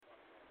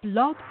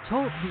Blog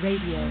Talk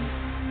Radio.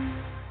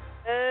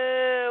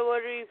 What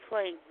are you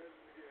playing?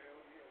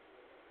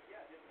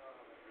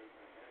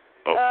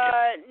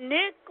 Okay.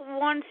 Nick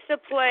wants to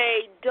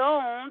play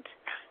Don't,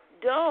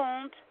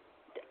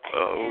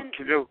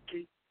 Okie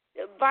dokie.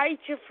 Bite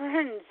Your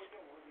Friends.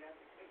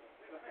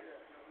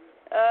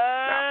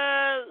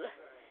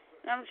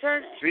 I'm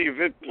trying to... See if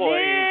it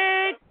plays.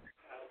 Nick!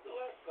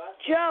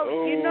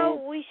 Joe, you know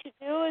what we should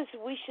do is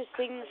we should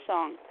sing the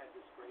song.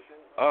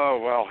 Oh,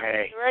 well,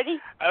 hey. You ready?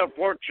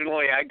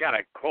 Unfortunately, I got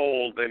a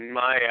cold and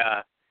my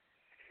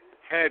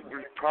head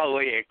would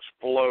probably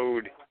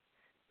explode.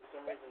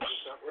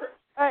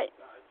 All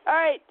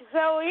right,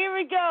 so here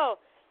we go.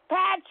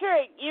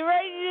 Patrick, you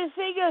ready to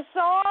sing a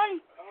song?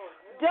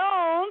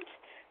 Don't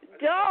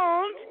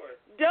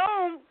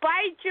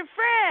bite your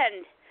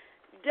friend.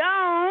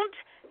 Don't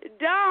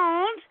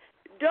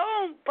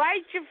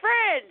bite your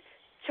friend.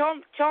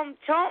 Chomp, chomp,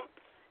 chomp.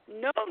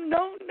 No.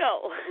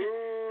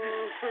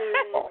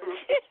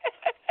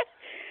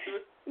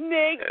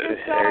 Nick, the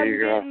song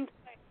didn't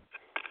play.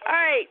 All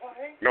right.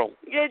 No.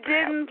 It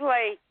didn't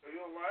play.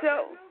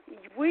 So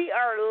we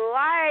are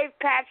live,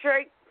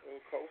 Patrick.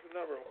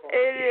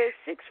 It is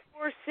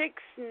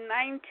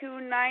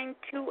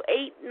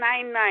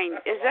 646-929-2899.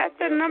 Is that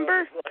the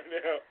number?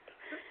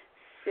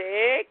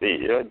 6.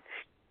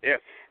 Yeah.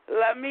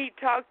 Let me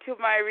talk to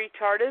my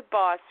retarded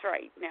boss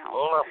right now.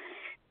 Oh.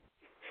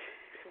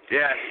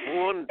 Yeah,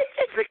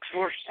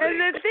 1646. And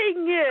the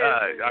thing is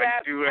that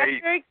Patrick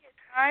and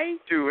I,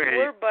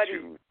 we're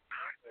buddies.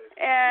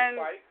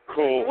 And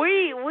cool.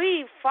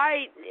 we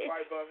fight.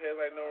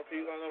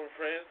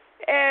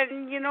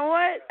 And you know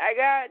what? I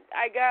got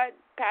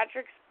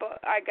Patrick's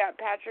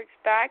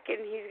back,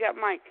 and he's got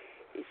mine.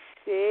 6.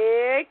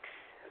 Look.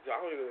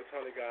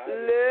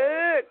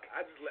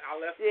 I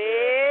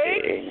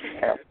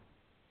 6.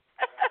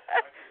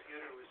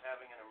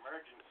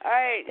 All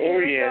right, here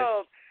we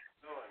go.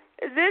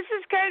 This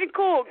is kind of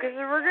cool because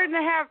we're going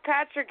to have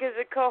Patrick as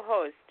a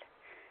co-host.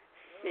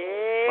 6.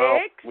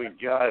 Well, we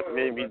got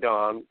maybe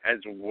Don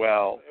as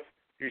well.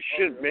 You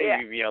should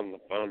maybe be on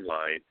the phone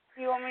line.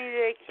 You want me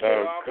to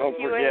don't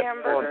you a forget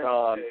hamburger?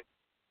 Don.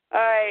 All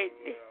right.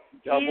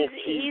 Double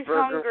He's cheeseburger.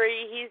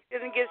 hungry. He's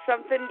going to get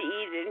something to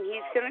eat, and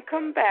he's going to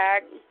come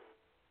back.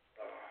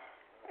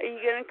 Are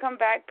you going to come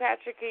back,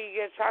 Patrick? Are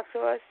you going to talk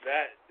to us?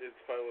 That is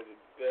probably one of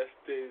the best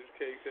days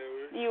cakes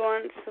ever. You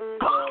want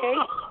some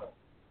cake?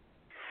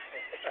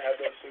 I had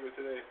that sugar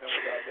today. I'm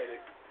diabetic.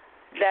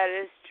 That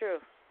is true.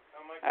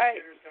 My All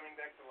computer's coming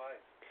back to life.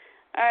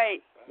 All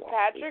right.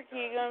 Patrick, are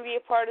you going to be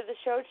a part of the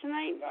show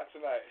tonight? Not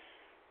tonight.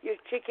 You're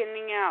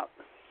chickening out.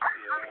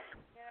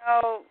 Yeah. You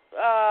know,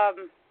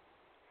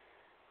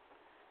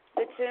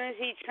 the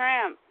Tennessee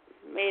Tramp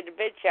made a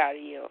bitch out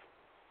of you.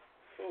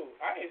 Ooh,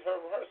 I ain't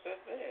heard from her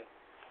since then.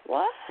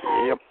 What?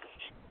 Yep.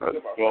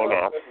 Don't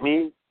ask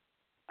me.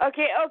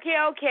 Okay.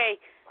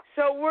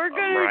 So we're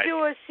going to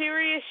do a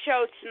serious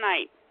show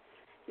tonight.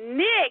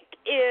 Nick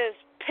is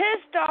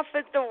pissed off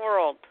at the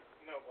world.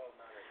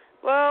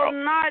 Well,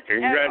 not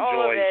at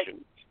all of it.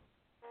 Congratulations.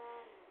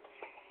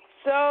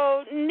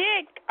 So,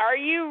 Nick, are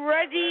you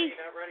ready?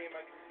 Not ready on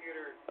my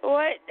computer.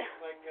 What?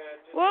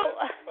 Well,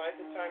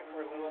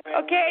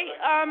 okay.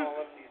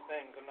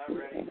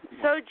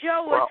 So,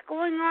 Joe, what's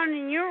going on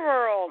in your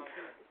world?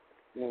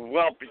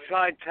 Well,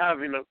 besides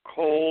having a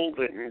cold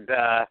and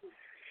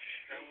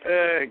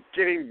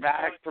getting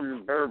back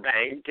from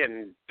Burbank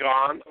and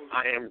Don,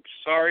 I am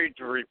sorry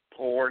to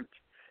report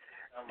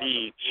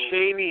the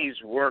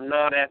Cheneys were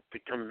not at the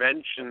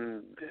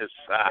convention this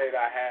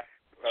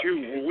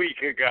 2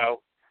 weeks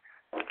ago,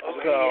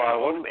 so I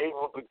wasn't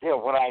able to get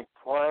what I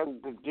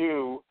planned to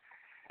do.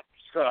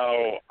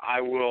 So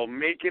I will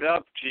make it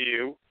up to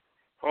you,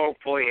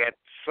 hopefully at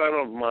Son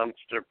of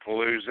Monster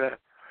Palooza,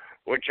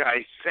 which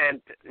I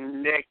sent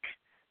Nick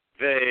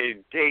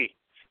the date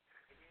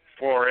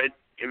for it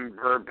in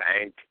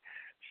Burbank.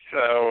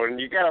 So, and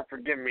you gotta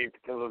forgive me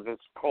because of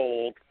this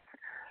cold.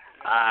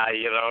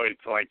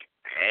 It's like,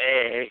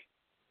 hey.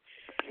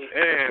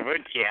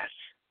 But yes,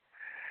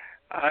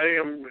 I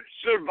am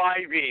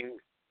surviving.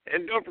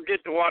 And don't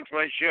forget to watch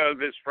my show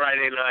this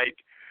Friday night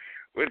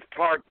with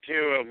part 2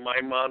 of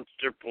my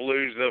Monster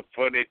Palooza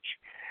footage.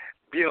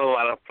 Be a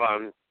lot of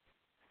fun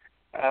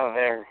out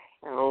there.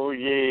 Oh,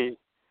 yay.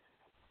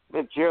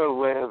 The Joe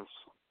lives.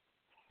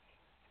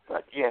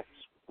 But yes,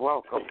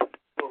 welcome.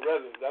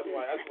 That's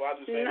why I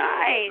just said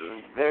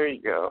Nice. There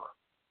you go.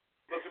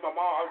 Look at my mom.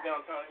 I was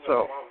downtown.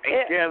 So,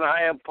 again,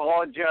 I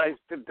apologize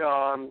to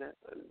Don.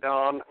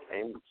 Don,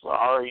 I'm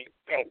sorry.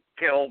 Can't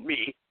kill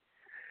me.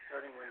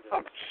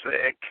 I'm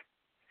sick.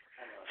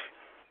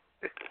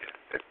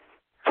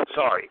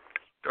 Sorry.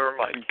 Never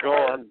mind. Go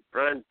on,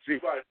 Francie.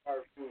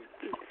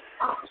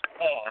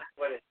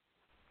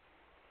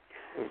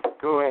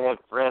 Go ahead,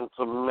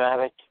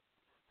 Francis-matic.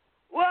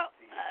 Well,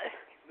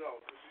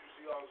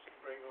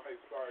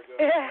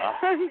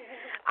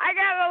 I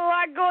got a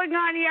lot going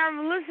on here.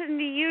 I'm listening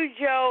to you,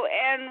 Joe,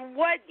 and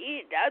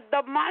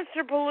the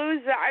Monster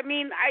Palooza. I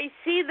mean, I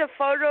see the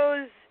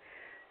photos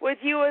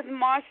with you with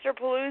Monster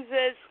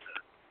Palooza.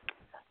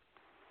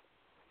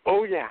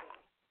 yeah.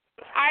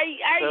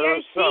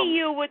 I see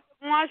you with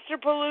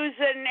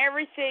Monsterpalooza and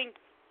everything.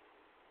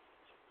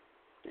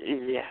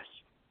 Yes.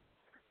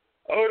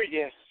 Oh,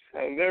 yes.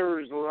 And there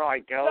was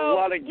like a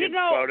lot of good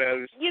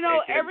photos. You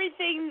know,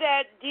 everything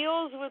that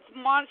deals with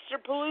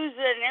Monsterpalooza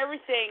and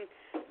everything,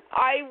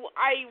 I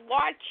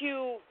watch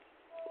you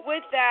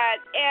with that,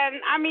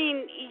 and I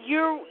mean,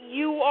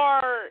 you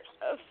are,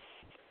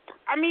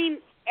 I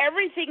mean,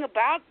 everything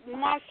about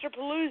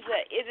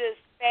Monsterpalooza, it is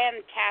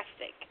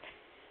fantastic.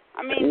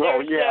 I mean,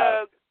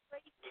 there's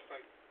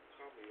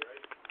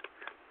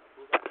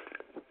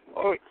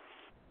Oh,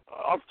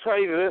 I'll tell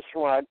you this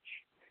much.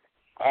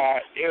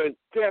 It was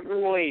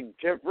definitely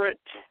different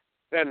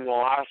than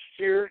last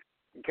year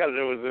because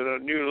it was in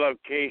a new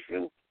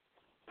location.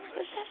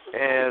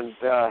 And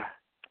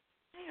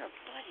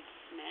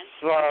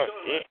so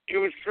it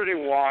was pretty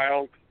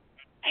wild.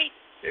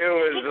 It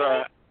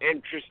was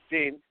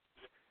interesting.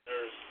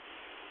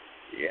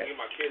 Yeah.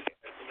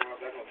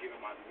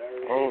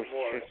 Oh,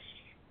 shit.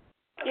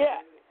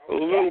 Yeah. A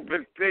little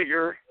bit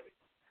bigger,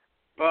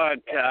 but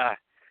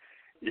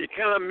you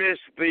kind of miss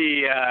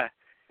the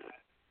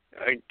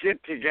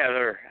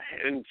get-together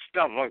and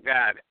stuff like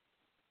that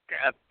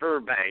at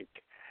Burbank,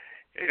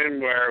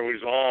 and where it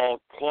was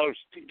all close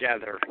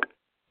together.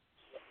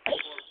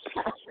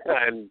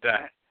 And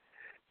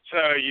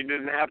so you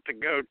didn't have to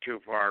go too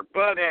far.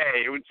 But,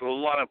 hey, it was a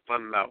lot of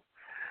fun, though.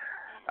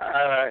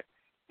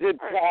 Did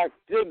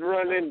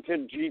run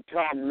into G.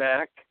 Tom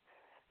Mack.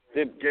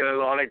 Did get an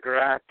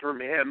autograph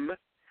from him,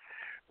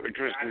 which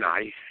was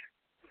nice.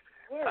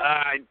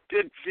 I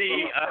did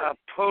see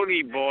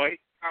Pony Boy.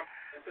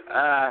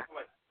 Let's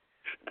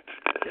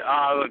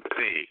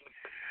see.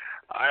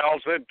 I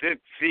also did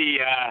see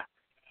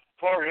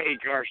Jorge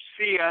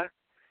Garcia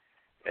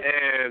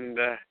and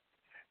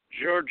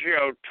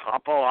Giorgio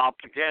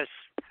Topolopoulos,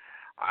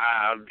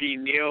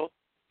 Neil.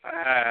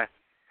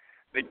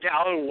 The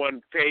gal who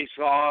won Face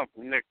Off,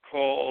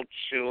 Nicole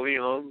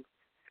Chilion.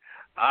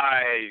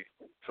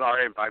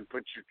 Sorry if I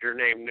butchered your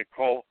name,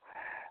 Nicole.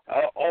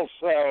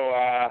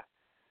 Also,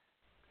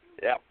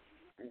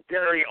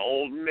 Gary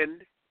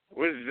Oldman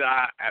was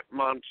at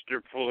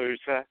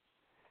Monsterpalooza.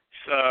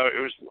 So it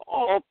was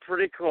all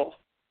pretty cool.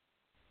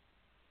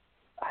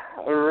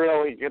 A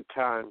really good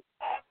time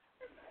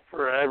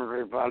for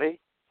everybody.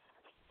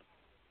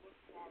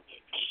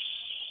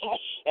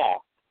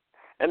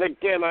 And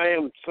again, I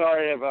am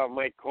sorry about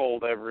my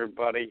cold,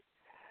 everybody.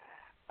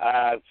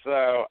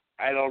 So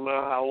I don't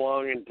know how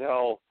long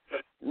until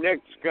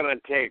Nick's going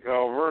to take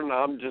over, and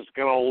I'm just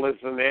going to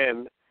listen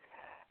in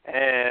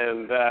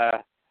and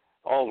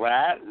all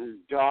that. And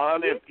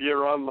Dawn, if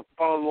you're on the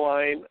phone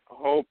line,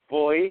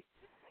 hopefully,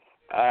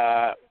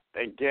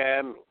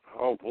 again,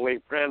 hopefully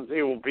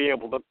Frenzy will be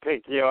able to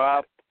pick you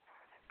up.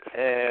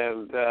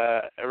 And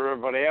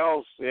everybody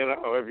else,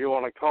 if you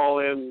want to call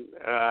in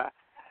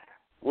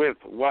with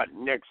what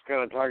Nick's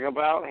going to talk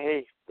about,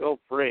 hey, feel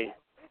free.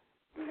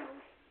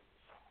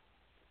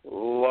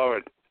 Love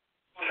it.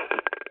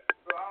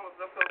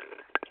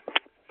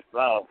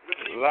 Well,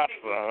 that's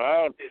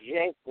about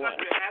it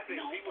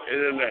in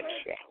a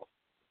nutshell.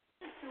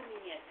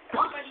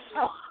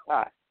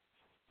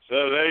 So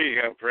there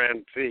you go,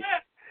 Francie.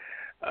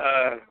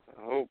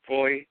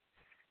 Hopefully,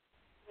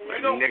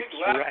 Nick's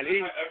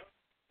ready.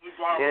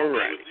 We're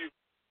ready.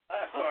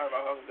 Sorry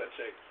about having that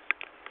shake.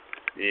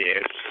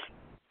 Yes.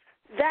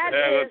 That is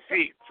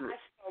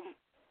awesome.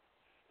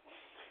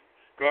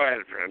 Go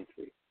ahead,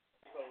 Francie.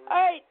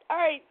 All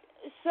right.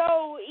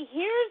 So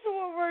here's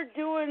what we're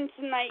doing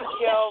tonight,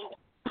 Joe.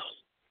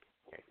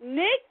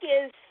 Nick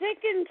is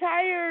sick and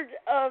tired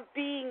of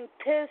being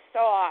pissed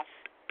off.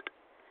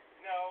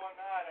 No, I'm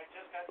not. I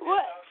just got pissed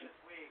off this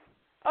week.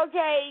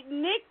 Okay,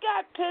 Nick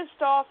got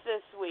pissed off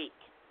this week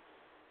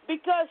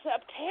because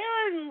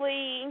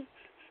apparently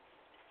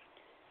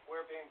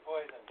we're being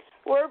poisoned.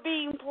 We're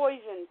being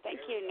poisoned.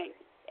 Thank you, Nick.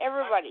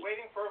 Everybody. I'm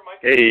waiting for my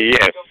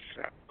yes.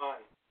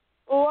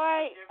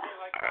 Why? Give me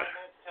like 5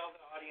 minutes to tell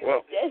the audience.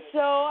 Well,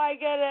 so I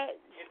gotta.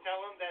 You tell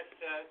them that.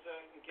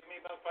 Give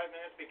me about 5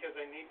 minutes because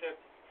I need to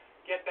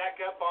get back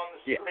up on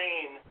the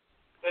screen.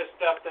 This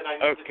stuff that I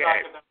need to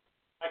talk about.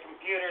 My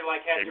computer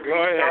had to go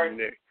restart.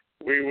 ahead, Nick.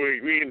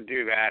 We can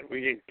do that.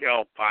 We can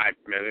kill 5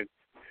 minutes.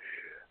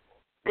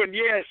 But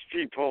yes,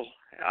 people,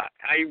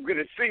 I'm going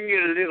to sing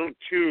you a little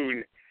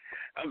tune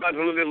about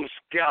a little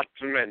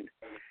Scotsman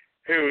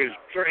who is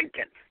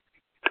drinking.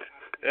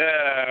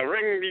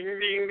 Ring, ding,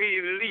 ding,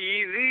 ding,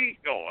 ding.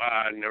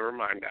 Oh, never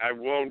mind. I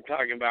won't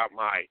talk about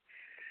my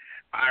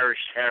Irish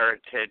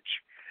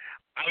heritage.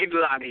 I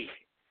love it.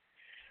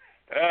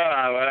 But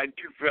I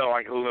do feel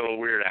like a little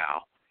Weird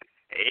Al.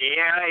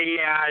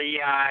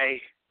 Yeah.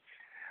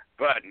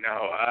 But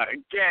no,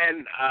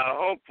 again,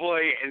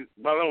 hopefully, and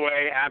by the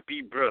way,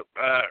 happy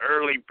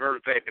early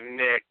birthday to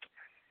Nick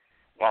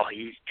while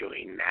he's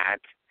doing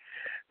that.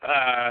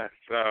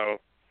 So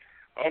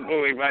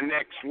hopefully by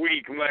next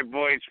week my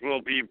voice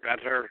will be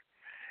better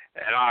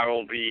and I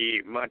will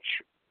be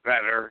much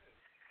better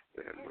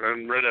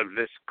and rid of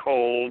this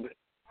cold.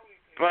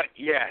 But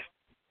yes.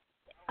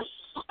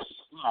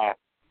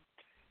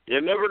 You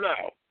never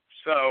know.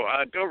 So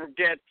don't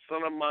forget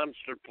Son of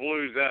Monster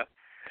Palooza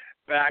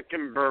back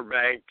in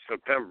Burbank,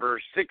 September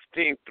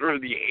 16th through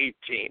the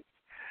 18th.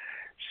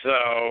 So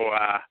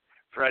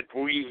Fred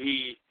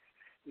Weehee,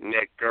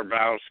 Nick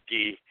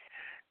Grabowsky,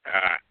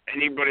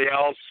 anybody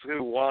else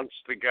who wants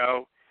to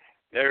go,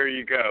 there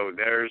you go.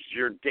 There's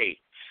your dates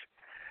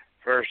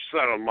for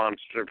Son of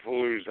Monster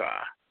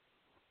Palooza.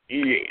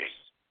 Yes.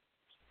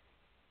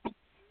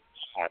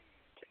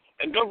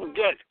 And don't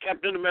forget,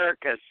 Captain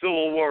America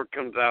Civil War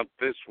comes out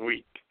this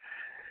week.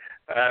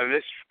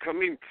 This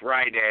coming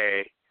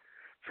Friday.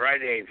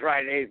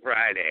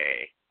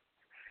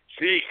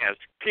 See, as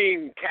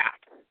King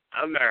Captain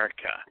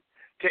America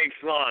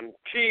takes on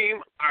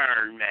Team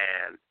Iron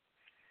Man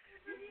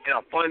in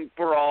a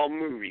fun-for-all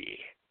movie.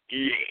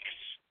 Yes.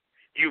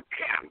 You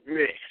can't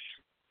miss.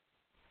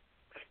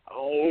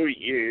 Oh,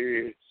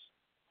 yes.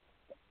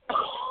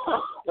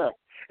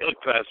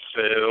 It's a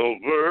civil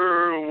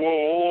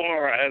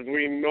war as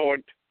we know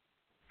it,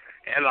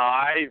 and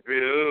I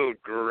feel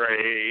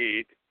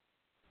great.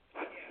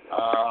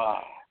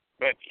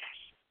 But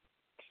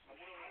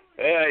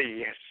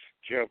yes,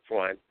 Joe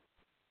Blunt.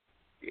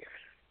 Yes.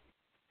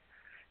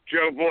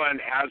 Joe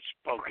Blunt has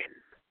spoken.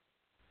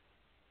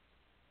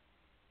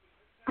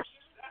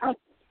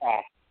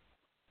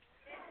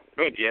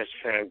 But yes,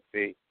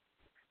 Fancy,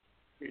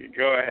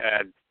 go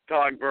ahead.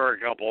 Talk for a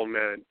couple of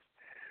minutes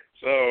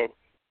so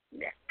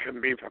you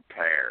can be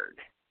prepared.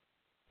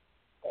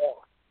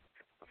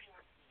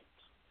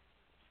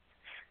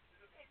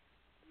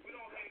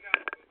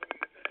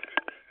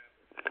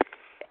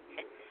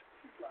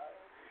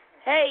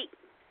 Hey.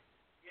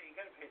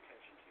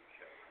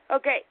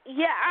 Okay,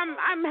 yeah,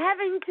 I'm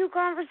having two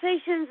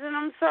conversations, and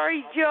I'm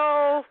sorry,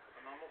 Joe.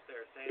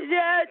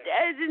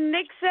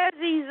 Nick says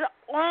he's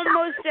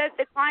almost at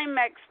the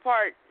climax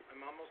part.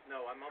 I'm almost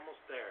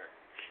there.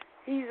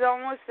 He's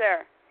almost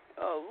there.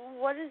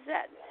 What is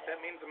that?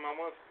 That means I'm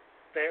almost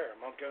there.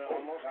 I'm almost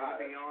going to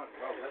be on.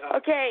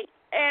 Okay,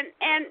 and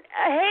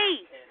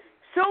hey,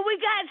 so we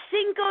got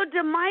Cinco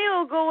de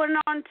Mayo going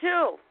on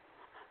too.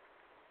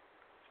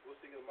 What's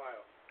Cinco de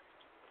Mayo?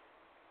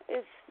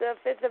 It's the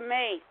 5th of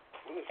May.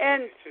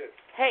 And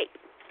hey.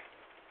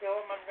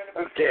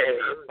 Okay.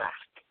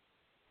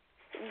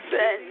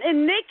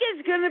 And Nick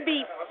is going to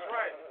be. That's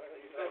right.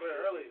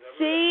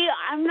 See,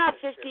 I'm not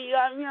 50.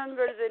 I'm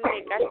younger than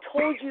Nick. I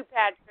told you,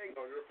 Patrick.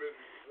 No, you're 50.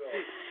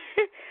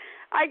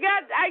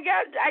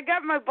 I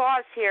got my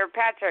boss here,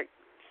 Patrick.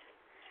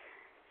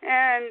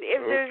 And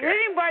if there's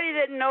anybody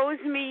that knows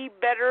me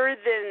better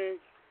than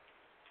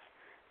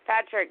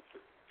Patrick,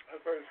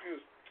 That's very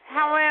excuse.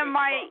 how am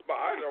I? My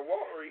eyes are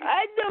watering.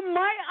 I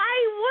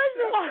was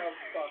watering.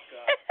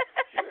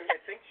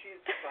 I think she's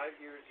 5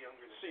 years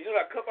younger than You know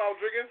that cup I was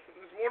drinking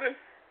this morning?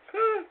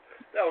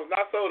 That was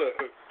not soda.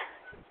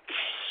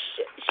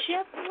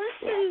 Chef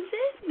listens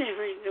in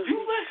every night. You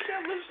let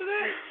Chef listen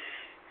in?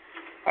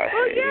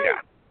 Okay.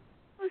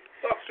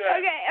 Stop, Chef.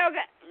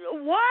 Okay.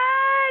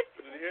 What?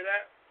 Did you hear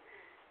that?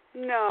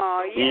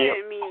 No, you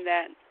didn't mean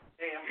that.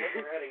 Hey, I'm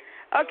getting ready.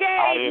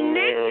 Okay,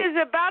 Nick is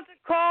about to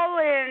call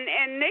in,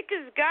 and Nick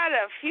has got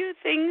a few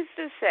things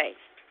to say.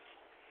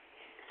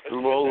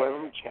 We'll let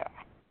him chat.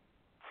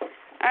 All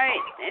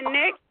right, and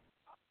Nick?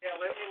 Yeah,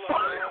 let me log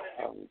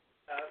on.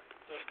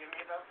 So give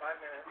me about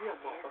 5 minutes.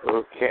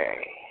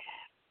 Okay.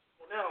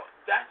 Well, now,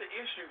 that's the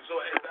issue.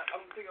 So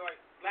I'm thinking, like,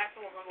 last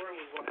time I was on the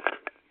was what?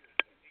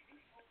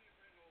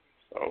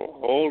 So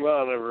hold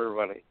on,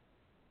 everybody.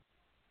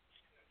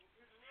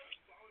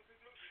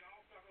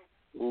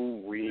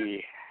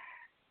 Ooh-wee.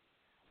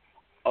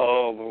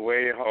 All the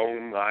way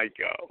home I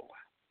go.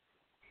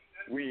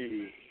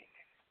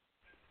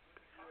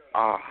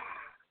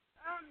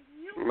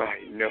 My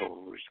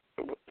nose.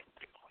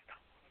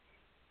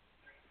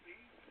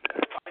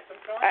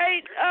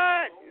 Right,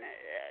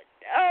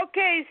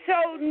 okay,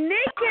 so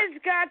Nick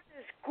has got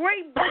this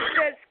great book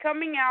that's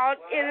coming out.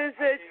 It is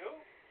a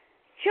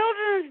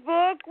children's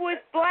book with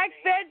black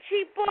bed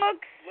sheet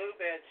books. Blue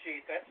bed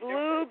sheet. That's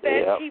blue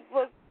bed sheet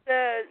books,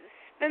 the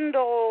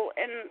spindle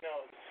and.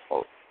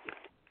 Oh.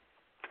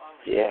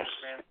 Yes.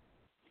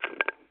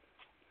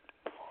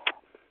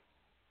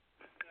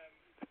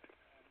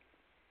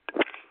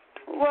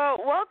 Well,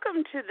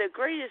 welcome to the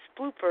greatest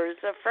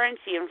bloopers of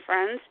Francie and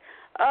Friends.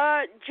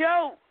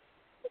 Joe.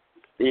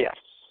 Yes.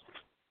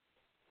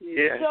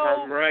 Yes, so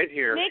I'm right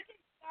here. Nick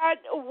got,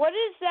 what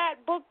is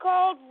that book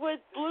called with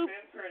blue?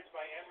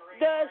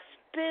 The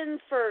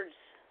Spinfords.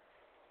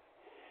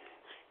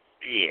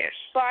 Yes.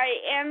 By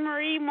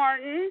Anne-Marie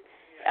Martin.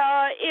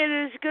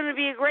 It is going to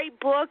be a great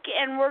book,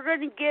 and we're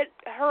going to get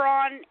her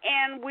on.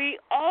 And we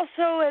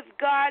also have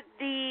got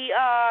the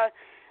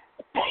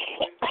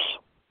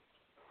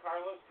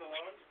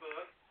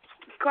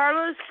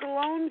Carlos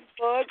Salone's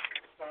book.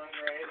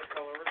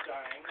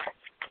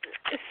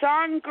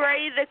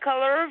 Sangre, The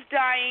Color of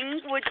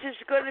Dying, which is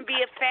going to be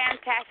a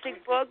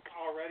fantastic book.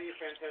 Already a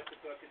fantastic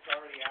book. It's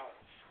already out.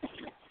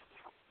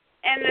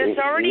 And it's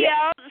already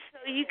out, so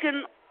you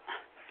can.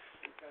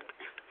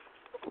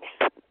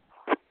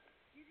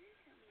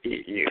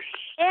 Yes.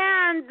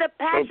 And And the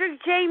Patrick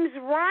James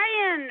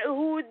Ryan,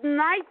 who the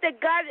night that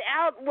got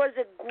out was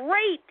a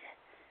great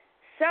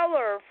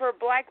seller for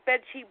Black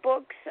Bedsheet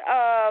Books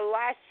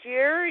last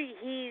year.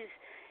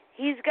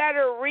 He's got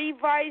a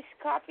revised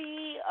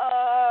copy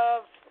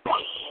of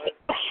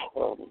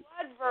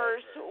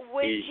Bloodverse,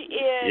 which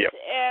is,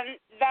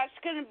 and that's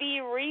going to be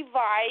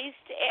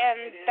revised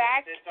and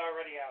back. It's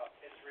already out.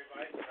 It's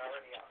revised and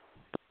already out.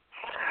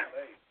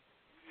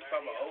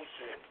 Some old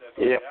shit that's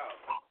already out.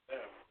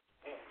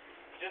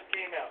 Just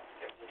came out.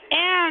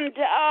 And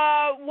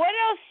what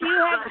else do you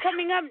have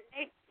coming up,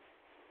 Nick?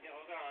 Yeah,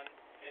 hold on.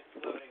 It's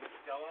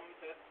tell them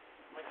that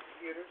my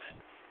computers.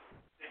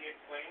 Did you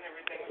explain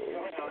everything that's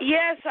going on?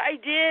 Yes, I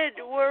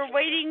did. We're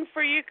waiting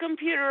for your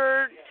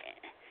computer.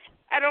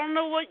 I don't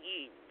know what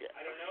you.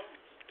 I don't know.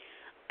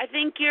 I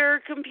think your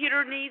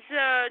computer needs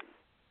a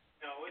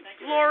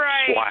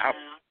fluoride. Wow.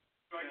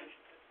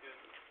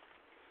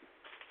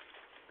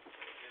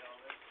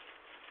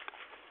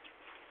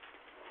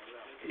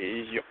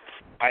 Yep.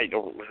 I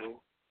don't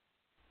know.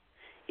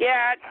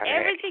 Yeah,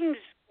 everything's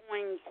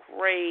going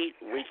great.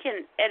 We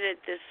can edit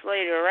this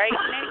later, right,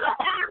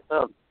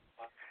 Nick?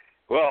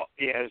 Well,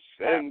 yes.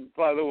 And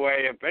by the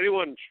way, if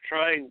anyone's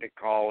trying to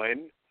call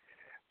in,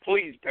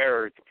 please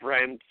bear with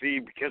Francie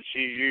because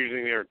she's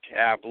using her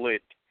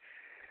tablet.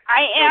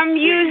 I am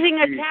using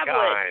a tablet.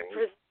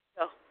 Kind.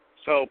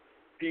 So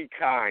be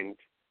kind.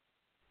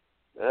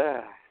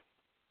 What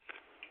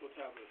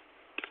tablet?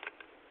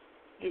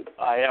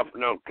 I have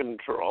no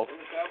control.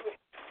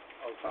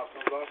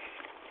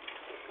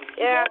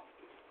 Yeah.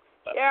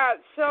 Yeah,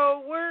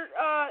 so we're,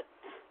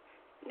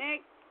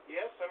 Nick.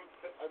 Yes,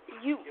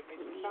 You. give me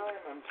some time.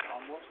 I'm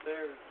almost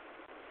there.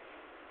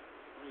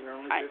 You're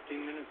only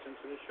 15 minutes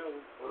into the show.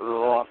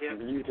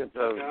 You get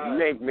to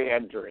make me a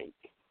drink.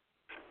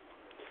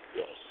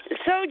 Yes.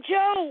 So,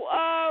 Joe,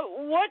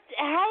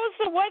 how's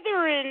the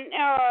weather in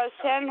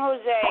San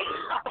Jose?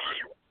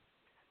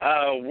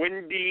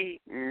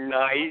 Windy,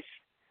 nice,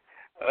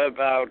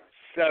 about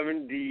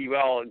 70,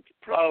 well, it's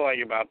probably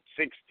like about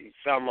 60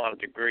 some odd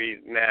degrees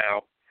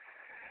now.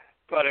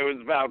 But it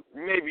was about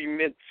maybe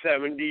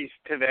mid-70s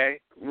today.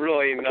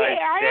 Really nice day. Okay,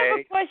 I have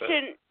a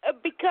question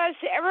because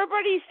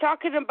everybody's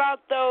talking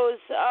about those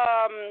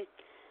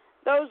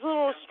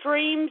little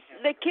streams,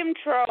 the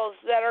chemtrails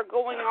that are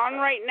going on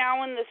right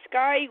now in the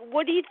sky.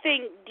 What do you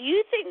think? Do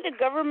you think the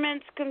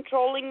government's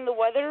controlling the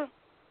weather?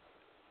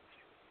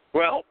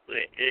 Well,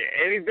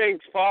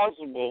 anything's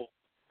possible.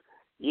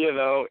 You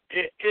know,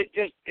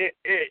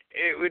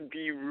 it would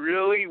be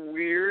really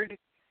weird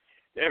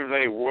if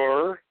they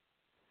were.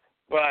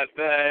 But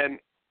then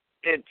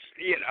it's,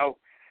 you know,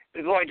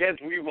 it's like as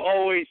we've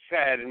always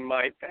said in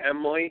my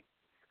family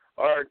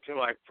or to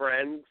my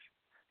friends,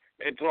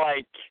 it's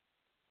like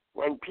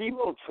when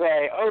people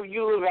say, oh,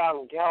 you live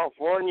out in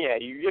California,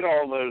 you get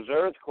all those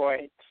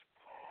earthquakes.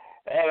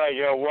 And I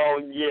go,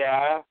 well,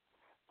 yeah,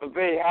 but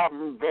they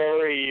happen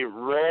very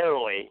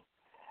rarely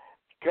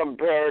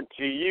compared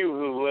to you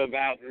who live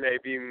out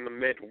maybe in the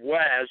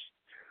Midwest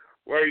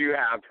where you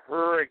have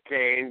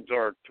hurricanes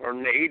or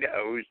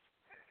tornadoes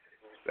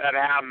that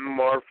happen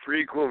more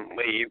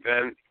frequently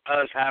than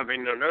us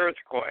having an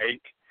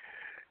earthquake.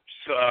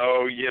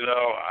 So, you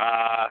know,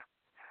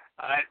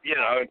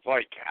 it's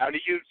like, how do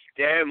you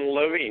stand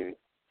living,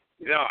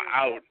 you know,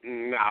 out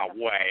in that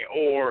way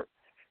or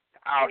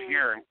out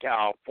here in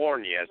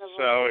California?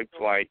 So it's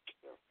like,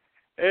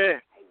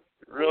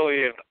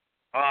 really an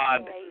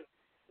odd,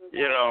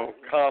 you know,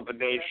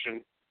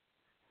 combination.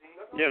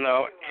 You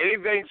know,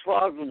 anything's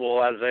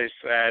possible, as I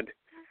said.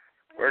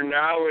 We're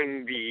now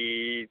in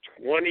the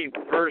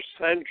 21st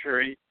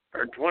century,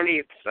 or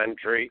 20th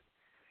century,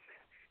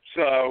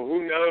 so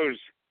who knows?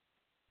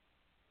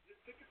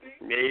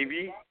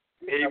 Maybe,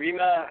 maybe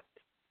not.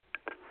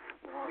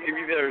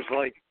 Maybe there's,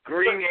 like,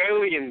 green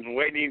aliens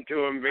waiting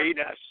to invade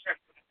us,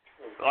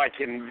 like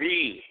in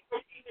V.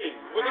 Well,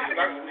 listen,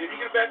 if you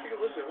get back to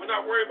it, listen, we're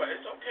not worried about it.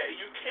 It's okay.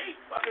 You can't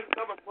fucking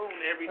tell the moon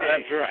every day.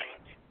 That's right.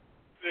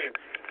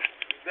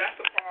 That's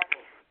the problem.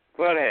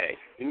 But, hey,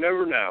 you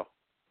never know.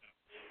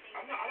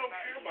 I don't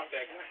care about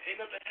that. Ain't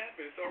nothing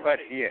happened. It's all But,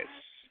 right. yes.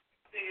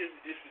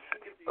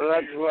 Well,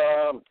 that's what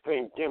I'm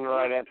thinking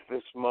right at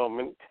this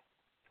moment.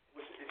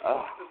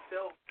 A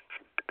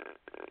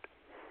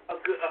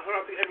good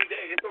every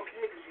day. It's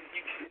okay.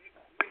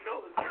 You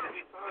know it's going to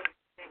be fine.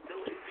 You can't do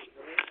it.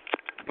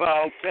 But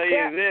I'll tell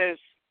you this.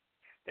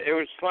 It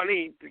was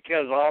funny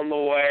because on the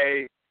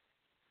way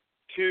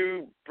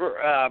to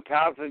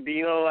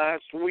Pasadena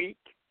last week,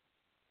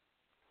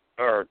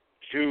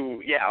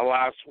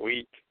 last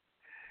week,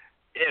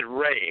 it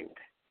rained.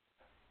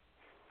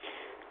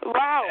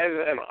 Wow. And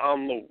then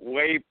on the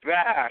way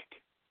back,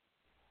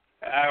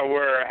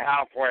 we're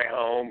halfway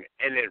home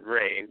and it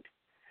rained.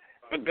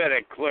 But then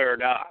it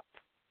cleared up.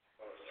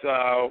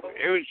 So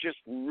it was just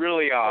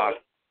really odd.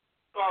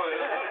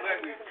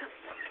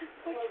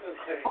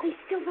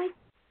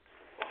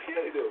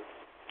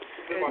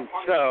 And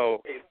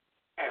so,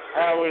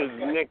 how is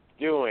Nick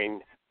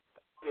doing?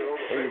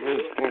 Is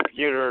his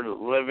computer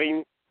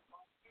living?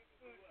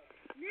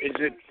 Is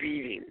it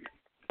beating?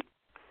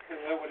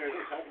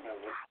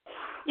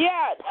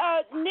 Yeah,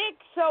 Nick.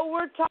 So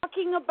we're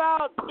talking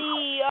about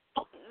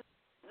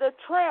the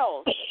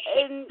trails,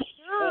 and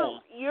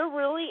you're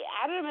really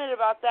adamant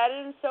about that,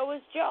 and so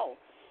is Joe.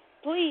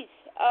 Please.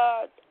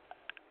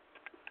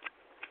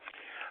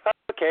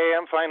 Okay,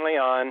 I'm finally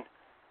on.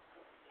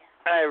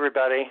 Hi,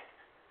 everybody.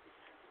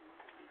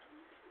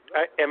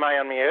 Am I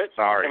on mute?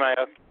 Sorry. Am I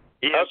up?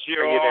 Yes, you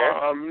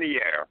are on the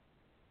air.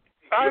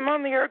 I'm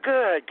on the air.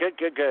 Good.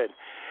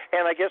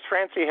 And I guess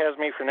Francie has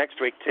me for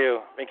next week, too,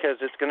 because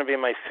it's going to be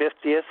my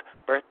 50th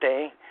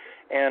birthday.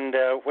 And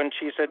when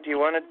she said, do you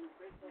want to...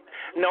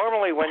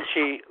 Normally when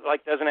she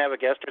doesn't have a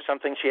guest or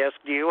something, she asks,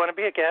 do you want to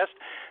be a guest?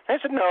 And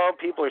I said, no,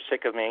 people are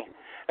sick of me.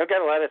 I've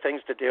got a lot of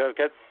things to do. I've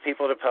got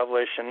people to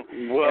publish. And,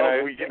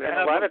 we can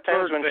have a lot of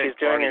times when she's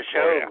doing her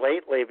show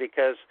lately,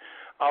 because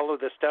all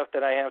of the stuff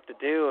that I have to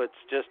do, it's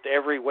just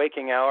every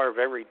waking hour of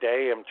every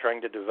day I'm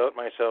trying to devote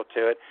myself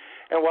to it.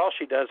 And while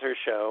she does her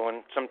show,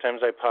 and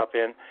sometimes I pop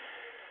in,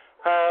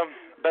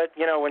 but,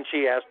 when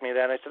she asked me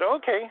that, I said,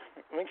 okay,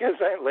 because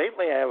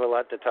lately I have a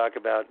lot to talk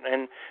about.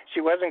 And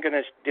she wasn't going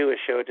to do a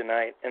show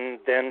tonight, and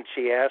then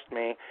she asked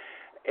me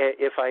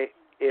if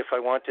I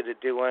wanted to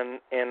do one,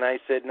 and I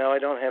said, no, I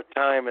don't have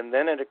time. And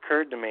then it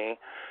occurred to me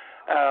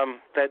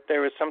that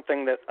there was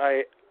something that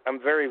I'm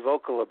very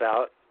vocal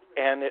about,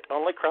 and it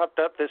only cropped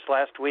up this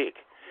last week.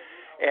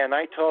 And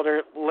I told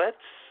her,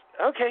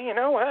 okay, you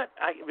know what,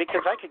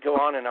 because I could go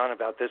on and on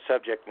about this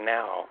subject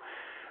now.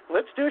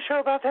 Let's do a show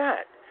about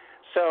that.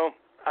 So,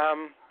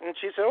 and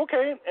she said,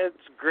 okay,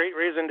 it's a great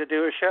reason to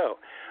do a show.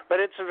 But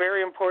it's a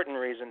very important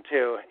reason,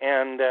 too.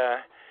 And,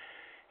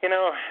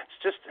 it's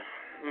just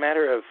a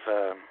matter of,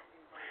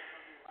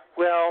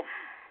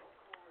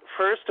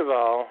 first of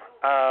all,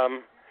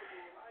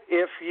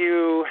 if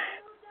you,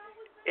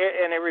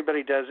 and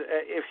everybody does,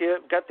 if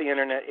you've got the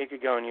internet, you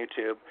could go on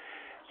YouTube,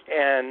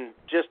 and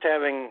just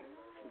having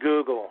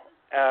Google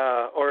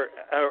or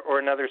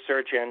another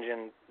search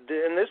engine,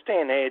 in this day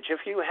and age, if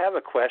you have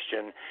a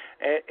question,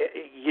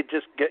 you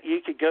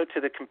could go to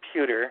the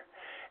computer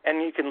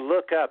and you can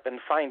look up and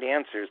find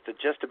answers to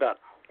just about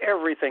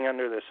everything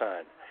under the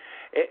sun.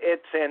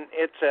 It's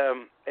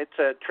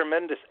a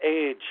tremendous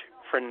age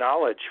for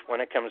knowledge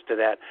when it comes to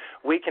that.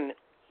 We can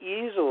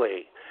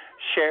easily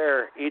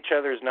share each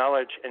other's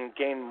knowledge and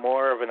gain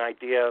more of an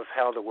idea of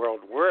how the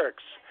world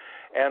works,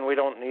 and we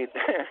don't need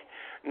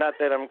not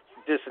that I'm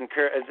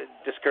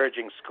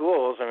discouraging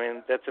schools. I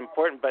mean, that's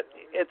important, but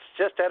it's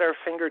just at our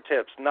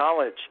fingertips.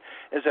 Knowledge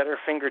is at our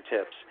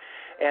fingertips.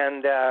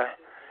 And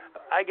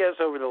I guess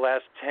over the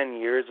last 10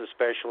 years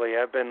especially,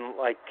 I've been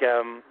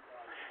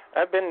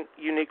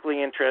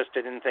uniquely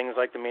interested in things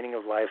like the meaning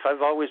of life.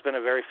 I've always been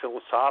a very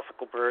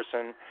philosophical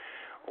person,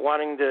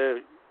 wanting to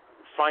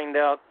find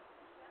out,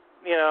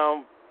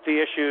 the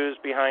issues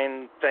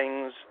behind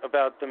things,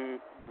 about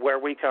them, where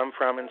we come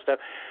from and stuff.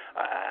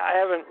 I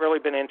haven't really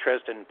been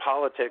interested in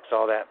politics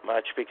all that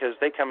much because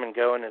they come and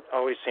go, and it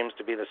always seems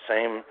to be the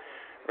same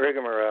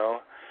rigmarole.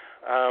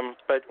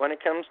 But when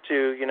it comes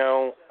to,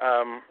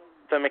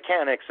 the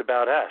mechanics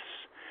about us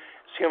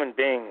as human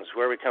beings,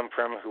 where we come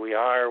from, who we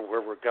are,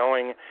 where we're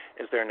going,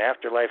 is there an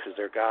afterlife, is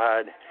there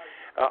God,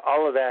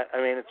 all of that,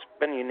 it's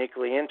been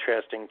uniquely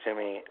interesting to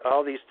me.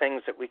 All these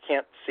things that we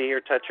can't see or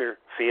touch or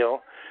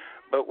feel,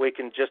 but we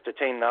can just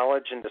attain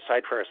knowledge and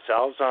decide for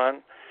ourselves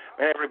on.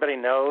 Everybody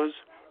knows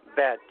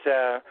that,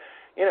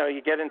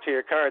 you get into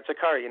your car, it's a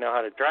car, you know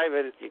how to drive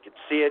it, you could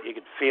see it, you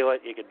could feel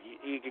it, you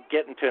could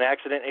get into an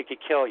accident, it could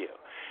kill you.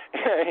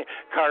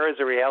 Car is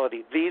a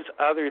reality. These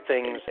other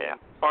things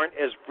aren't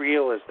as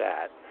real as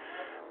that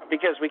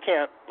because we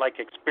can't,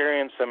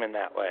 experience them in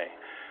that way.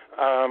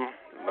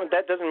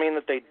 That doesn't mean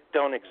that they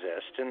don't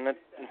exist, and that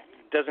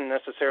doesn't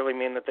necessarily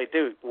mean that they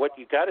do. What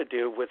you got to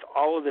do with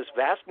all of this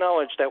vast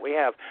knowledge that we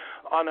have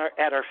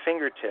at our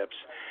fingertips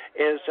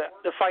is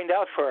to find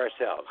out for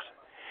ourselves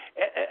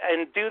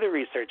and do the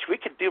research. We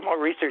could do more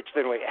research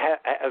than we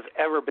have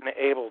ever been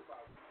able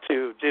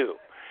to do.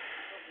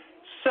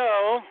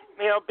 So,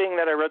 being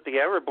that I wrote The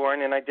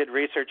Everborn and I did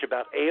research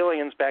about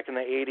aliens back in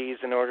the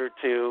 80s in order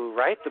to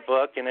write the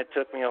book, and it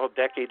took me a whole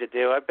decade to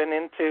do, I've been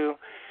into,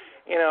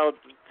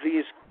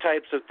 these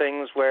types of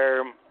things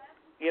where,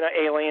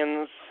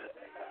 aliens,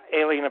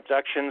 alien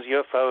abductions,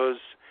 UFOs,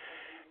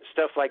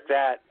 stuff like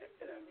that,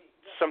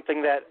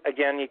 something that,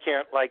 again, you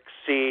can't,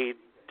 see,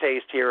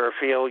 taste, hear, or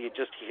feel. You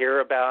just hear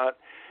about,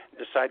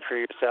 decide for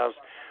yourselves.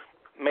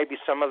 Maybe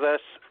some of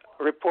us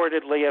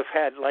reportedly have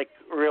had,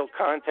 real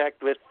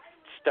contact with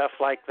stuff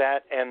like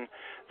that, and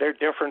they're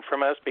different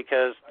from us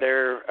because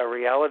they're a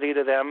reality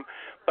to them.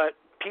 But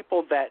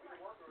people that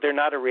they're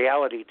not a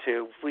reality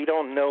to, we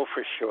don't know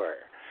for sure.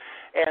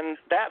 And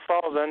that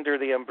falls under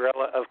the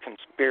umbrella of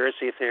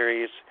conspiracy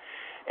theories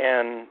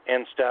and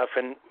stuff.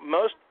 And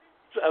most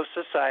of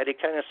society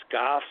kind of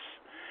scoffs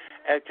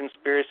at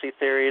conspiracy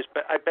theories,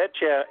 but I bet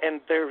you, and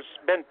there's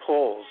been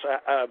polls,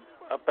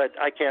 but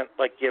I can't,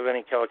 give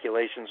any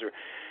calculations or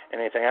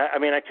anything.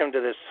 I come to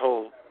this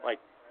whole,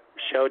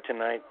 show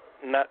tonight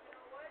not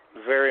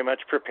very much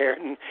prepared,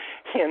 and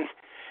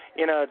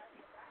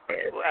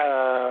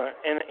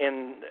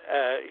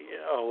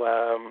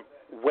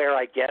where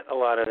I get a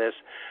lot of this,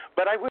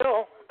 but I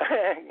will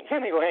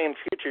anyway in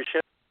future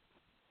shows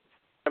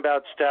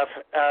about stuff.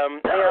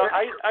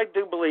 I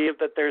do believe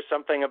that there's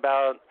something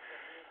about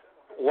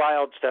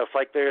wild stuff,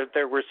 like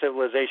there were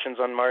civilizations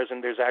on Mars,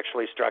 and there's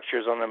actually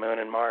structures on the Moon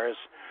and Mars.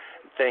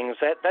 Things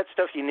that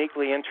stuff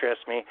uniquely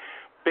interests me.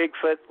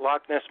 Bigfoot,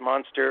 Loch Ness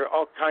Monster,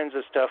 all kinds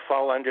of stuff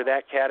fall under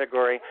that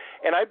category,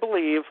 and I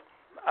believe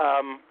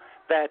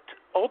that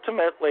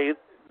ultimately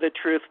the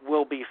truth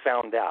will be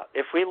found out.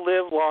 If we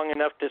live long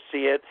enough to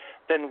see it,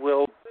 then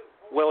we'll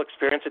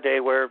experience a day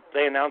where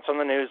they announce on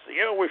the news,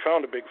 we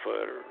found a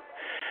Bigfoot,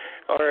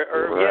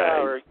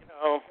 or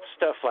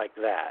stuff like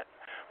that.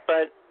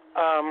 But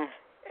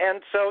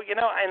and so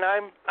and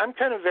I'm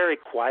kind of very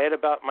quiet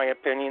about my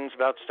opinions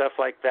about stuff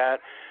like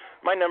that.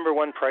 My number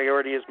one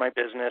priority is my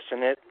business,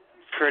 and it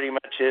pretty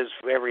much is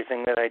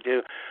everything that I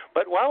do.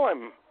 But while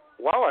I'm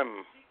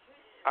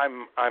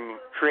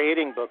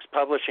creating books,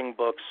 publishing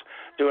books,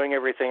 doing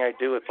everything I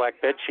do with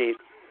Black Bedsheet,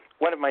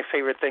 one of my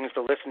favorite things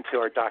to listen to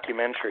are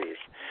documentaries.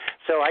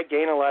 So I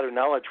gain a lot of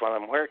knowledge while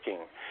I'm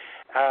working.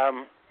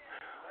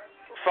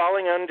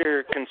 Falling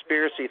under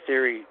conspiracy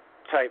theory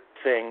type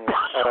things,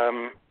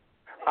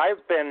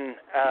 I've been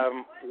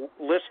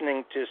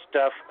listening to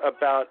stuff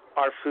about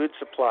our food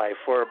supply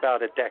for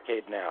about a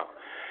decade now.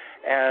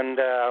 And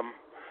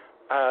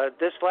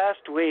this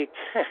last week,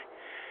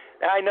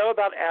 I know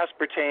about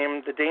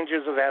aspartame, the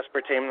dangers of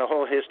aspartame, the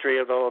whole history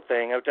of the whole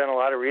thing. I've done a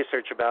lot of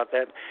research about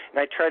that, and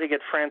I try to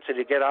get Francie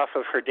to get off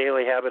of her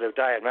daily habit of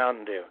Diet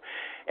Mountain Dew.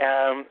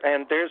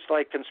 And there's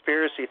like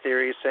conspiracy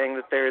theories saying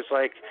that there's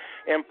like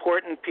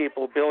important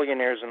people,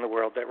 billionaires in the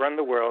world that run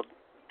the world,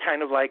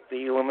 kind of like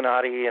the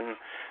Illuminati and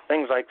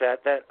things like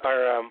that, that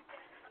are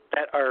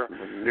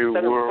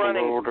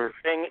running, order.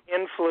 Being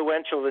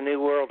influential, the New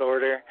World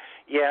Order,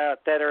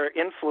 that are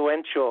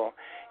influential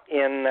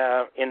in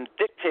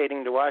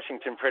dictating to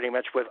Washington pretty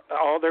much with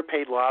all their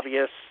paid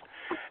lobbyists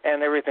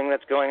and everything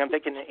that's going on. They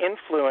can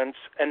influence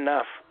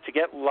enough to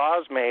get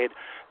laws made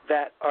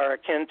that are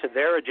akin to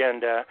their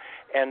agenda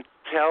and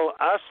tell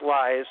us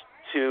lies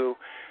to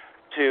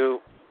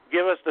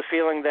give us the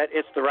feeling that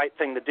it's the right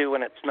thing to do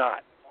when it's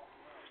not.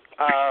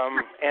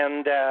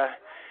 And a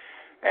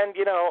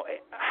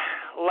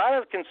lot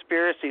of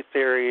conspiracy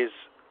theories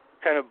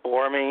kind of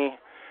bore me,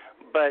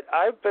 but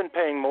I've been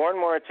paying more and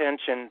more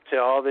attention to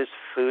all this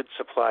food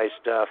supply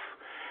stuff.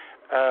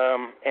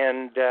 I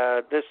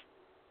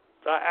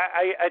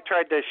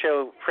tried to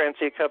show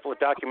Francie a couple of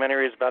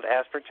documentaries about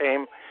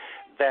aspartame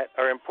that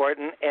are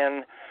important,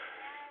 and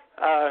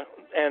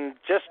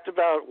just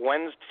about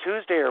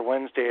Tuesday or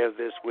Wednesday of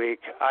this week,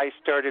 I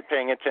started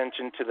paying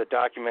attention to the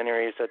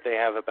documentaries that they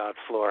have about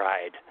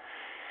fluoride.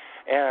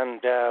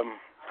 And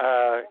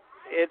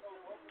it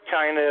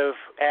kind of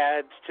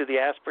adds to the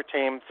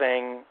aspartame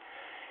thing.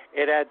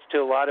 It adds to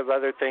a lot of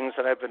other things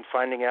that I've been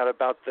finding out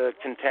about the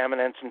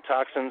contaminants and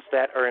toxins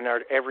that are in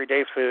our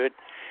everyday food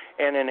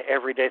and in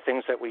everyday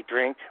things that we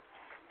drink.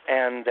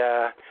 And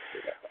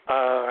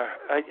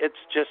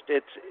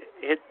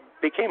it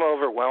became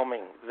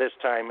overwhelming this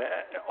time.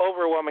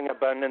 Overwhelming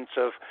abundance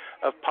of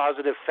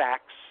positive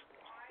facts,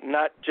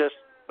 not just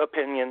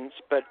opinions,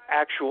 but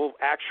actual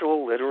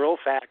literal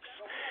facts.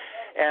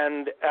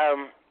 And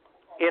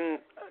in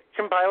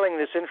compiling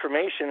this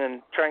information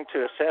and trying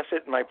to assess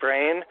it in my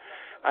brain,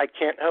 I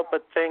can't help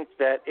but think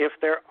that if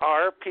there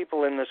are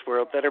people in this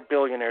world that are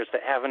billionaires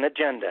that have an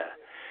agenda,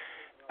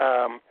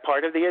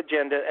 part of the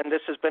agenda, and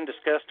this has been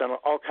discussed on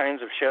all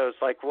kinds of shows,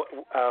 like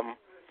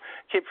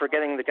keep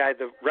forgetting the guy,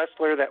 the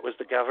wrestler that was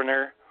the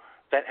governor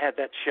that had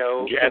that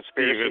show. Jesse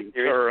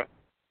Ventura.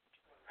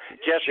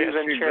 He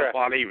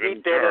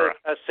did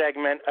a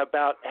segment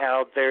about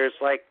how there's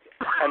like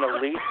an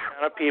elite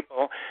amount of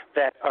people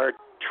that are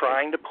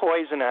trying to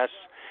poison us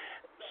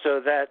so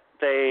that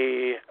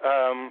they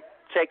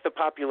take the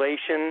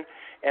population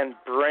and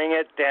bring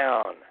it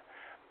down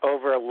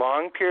over a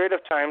long period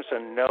of time so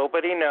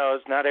nobody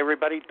knows. Not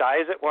everybody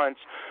dies at once,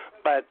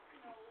 but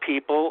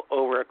people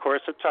over a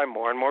course of time,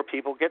 more and more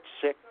people get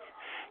sick.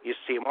 You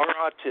see more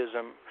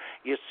autism.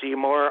 You see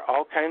more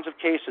all kinds of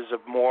cases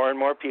of more and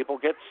more people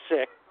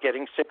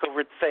getting sick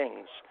over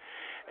things.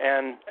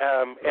 And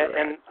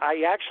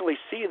I actually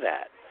see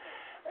that.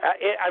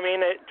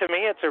 To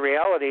me, it's a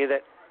reality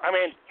that,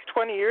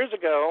 20 years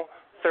ago,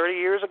 30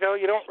 years ago,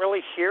 you don't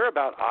really hear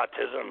about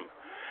autism.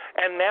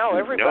 And now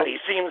everybody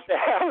seems to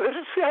have it.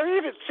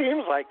 It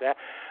seems like that.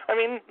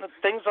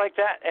 Things like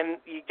that. And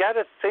you got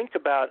to think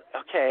about,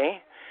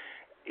 okay,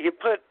 you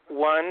put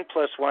 1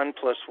 + 1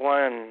 +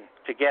 1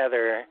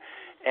 together,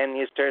 and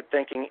you start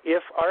thinking,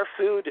 if our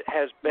food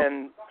has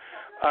been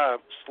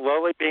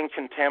slowly being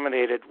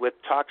contaminated with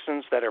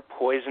toxins that are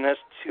poisonous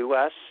to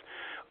us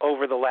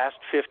over the last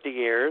 50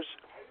 years,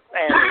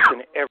 and it's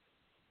in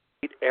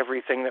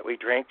everything that we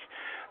drink,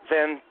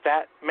 then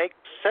that makes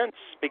sense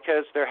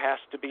because there has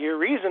to be a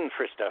reason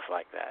for stuff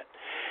like that.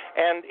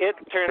 And it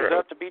turns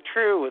out to be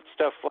true with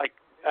stuff like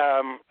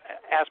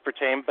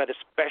aspartame, but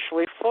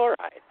especially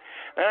fluoride.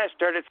 And I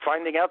started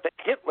finding out that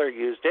Hitler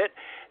used it,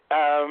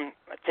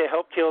 to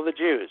help kill the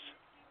Jews.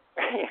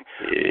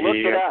 Look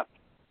it up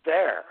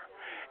there.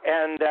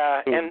 And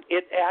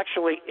it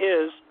actually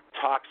is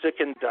toxic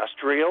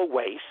industrial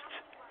waste.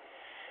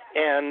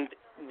 And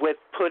with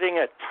putting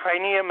a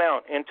tiny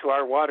amount into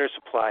our water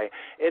supply,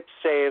 it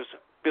saves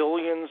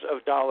billions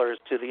of dollars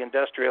to the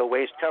industrial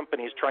waste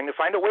companies trying to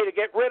find a way to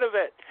get rid of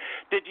it.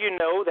 Did you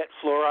know that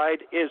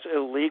fluoride is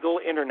illegal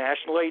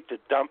internationally to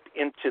dump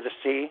into the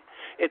sea?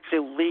 It's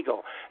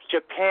illegal.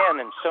 Japan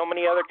and so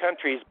many other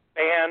countries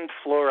banned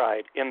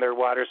fluoride in their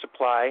water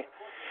supply,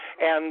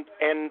 and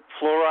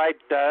fluoride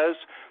does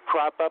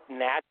crop up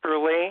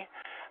naturally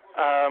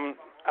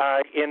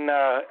in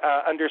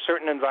under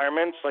certain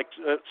environments like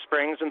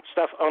springs and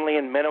stuff, only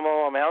in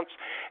minimal amounts,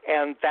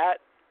 and that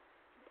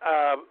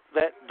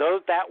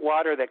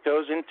water that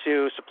goes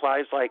into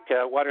supplies like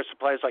water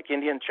supplies like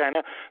India and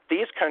China,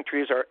 these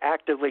countries are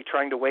actively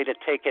trying to way to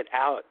take it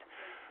out.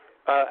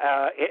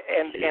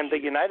 And the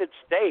United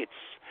States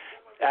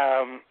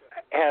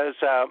has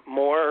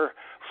more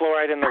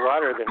fluoride in the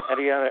water than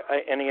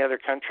any other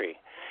country.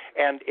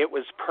 And it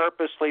was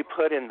purposely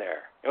put in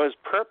there.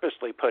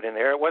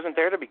 It wasn't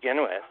there to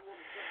begin with.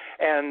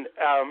 And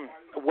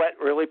what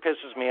really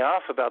pisses me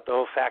off about the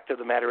whole fact of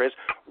the matter is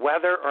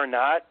whether or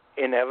not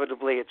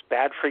inevitably it's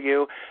bad for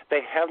you, they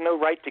have no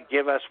right to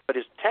give us what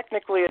is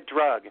technically a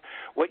drug.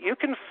 What you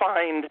can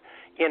find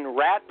in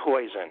rat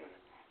poison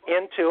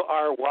into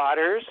our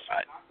waters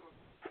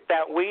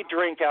that we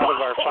drink out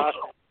of our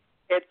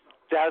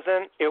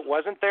faucet, it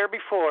wasn't there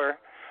before,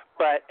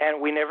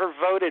 and we never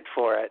voted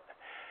for it.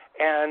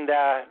 And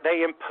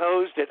they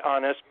imposed it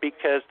on us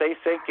because they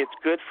think it's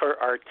good for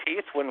our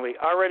teeth when we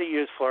already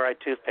use fluoride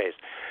toothpaste.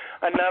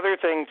 Another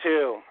thing,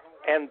 too,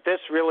 and this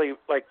really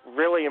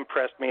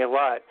impressed me a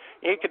lot.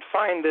 You could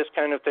find this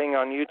kind of thing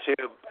on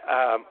YouTube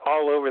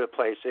all over the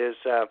place. Is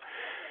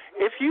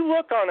if you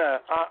look on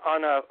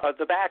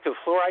the back of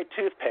fluoride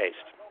toothpaste,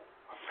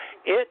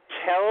 it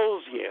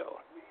tells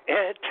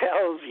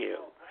you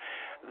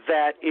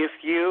that if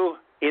you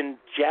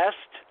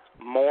ingest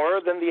more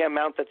than the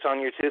amount that's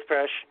on your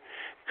toothbrush,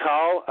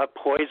 call a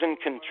poison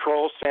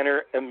control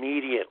center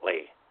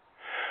immediately.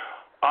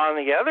 On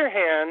the other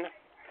hand,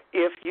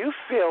 if you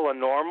fill a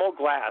normal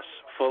glass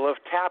full of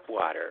tap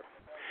water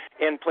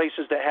in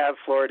places that have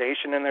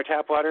fluoridation in their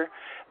tap water,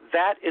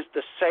 that is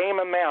the same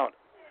amount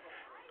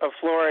of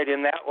fluoride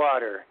in that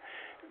water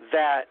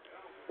that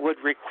would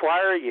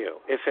require you,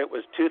 if it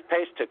was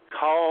toothpaste, to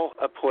call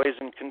a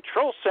poison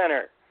control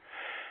center.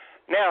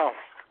 Now,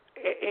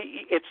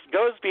 it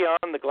goes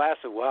beyond the glass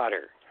of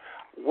water.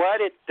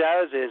 What it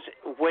does is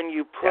when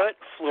you put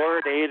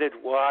fluoridated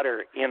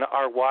water in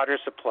our water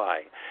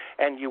supply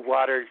and you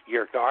water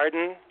your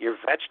garden, your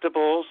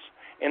vegetables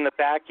in the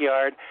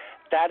backyard,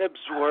 that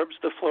absorbs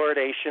the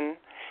fluoridation.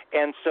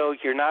 And so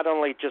you're not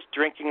only just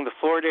drinking the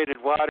fluoridated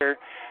water,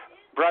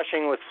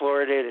 brushing with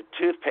fluoridated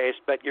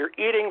toothpaste, but you're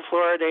eating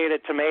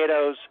fluoridated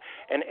tomatoes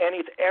and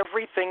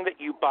everything that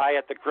you buy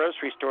at the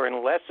grocery store,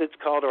 unless it's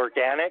called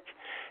organic,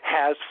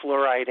 has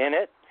fluoride in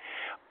it.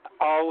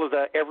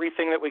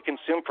 Everything that we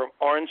consume, from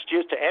orange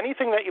juice to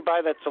anything that you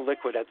buy that's a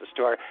liquid at the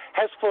store,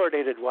 has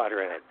fluoridated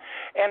water in it.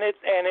 And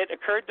it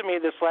occurred to me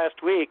this last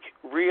week,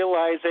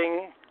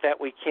 realizing that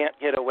we can't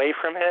get away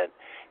from it.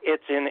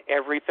 It's in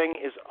everything,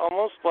 is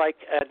almost like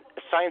a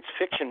science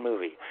fiction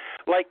movie,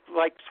 like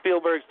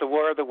Spielberg's The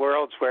War of the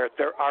Worlds, where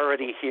they're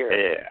already here.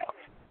 Yeah.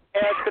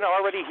 And it's been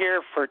already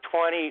here for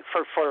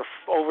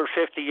over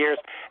 50 years.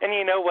 And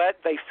you know what?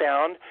 They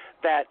found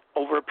that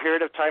over a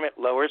period of time it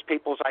lowers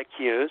people's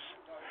IQs.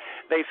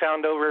 They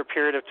found over a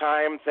period of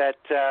time that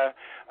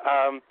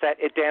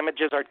it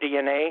damages our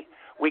DNA.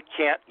 We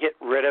can't get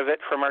rid of it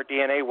from our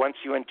DNA. Once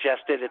you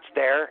ingest it, it's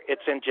there.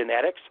 It's in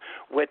genetics,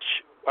 which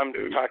I'm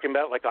talking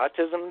about, like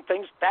autism and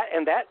things.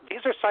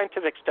 These are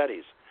scientific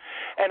studies.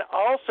 And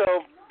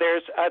also,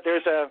 there's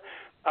and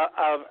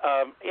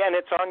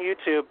it's on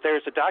YouTube.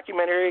 There's a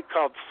documentary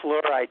called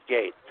Fluoride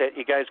Gate that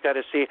you guys got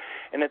to see,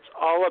 and it's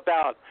all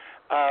about.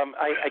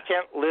 I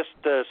can't list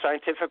the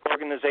scientific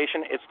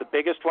organization. It's the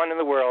biggest one in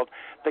the world.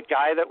 The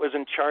guy that was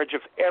in charge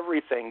of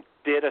everything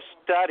did a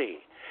study,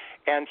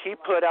 and he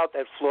put out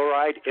that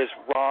fluoride is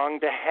wrong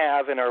to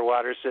have in our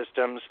water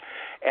systems,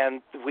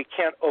 and we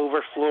can't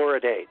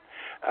over-fluoridate.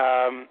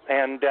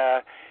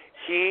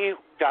 He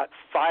got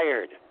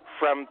fired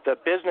from the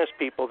business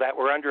people that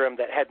were under him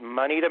that had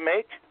money to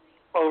make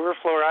over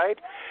fluoride,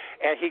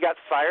 and he got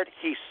fired.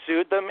 He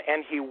sued them,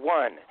 and he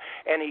won.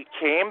 And he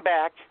came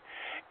back,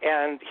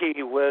 and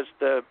he was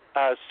the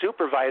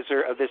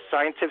supervisor of this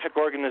scientific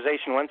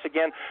organization once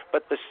again,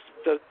 but the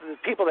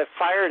people that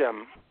fired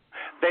him,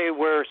 they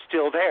were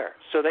still there.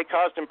 So they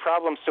caused him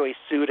problems, so he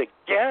sued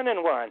again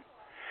and won.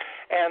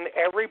 And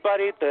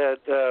everybody,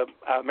 the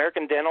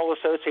American Dental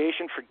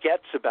Association,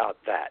 forgets about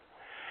that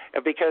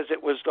because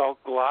it was all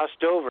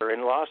glossed over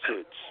in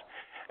lawsuits.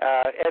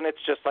 And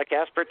it's just like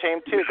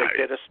aspartame, too. They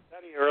did a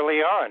study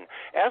early on.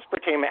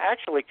 Aspartame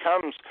actually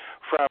comes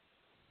from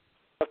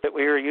that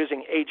we were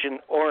using Agent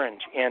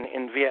Orange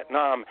in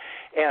Vietnam,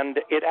 and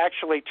it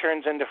actually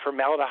turns into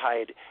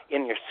formaldehyde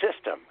in your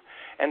system.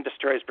 and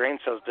destroys brain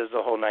cells, does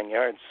the whole 9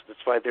 yards. That's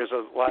why there's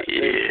a lot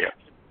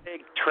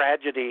big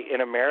tragedy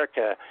in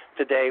America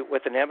today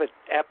with an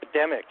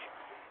epidemic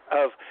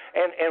of,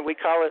 and we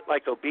call it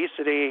like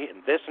obesity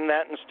and this and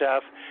that and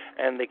stuff,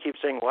 and they keep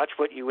saying watch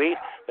what you eat,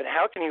 but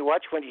how can you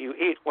watch what you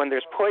eat when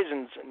there's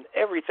poisons in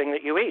everything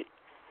that you eat?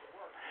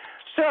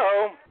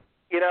 So,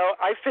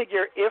 I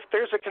figure if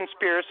there's a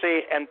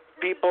conspiracy and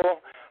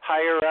people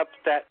higher up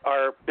that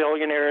are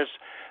billionaires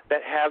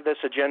that have this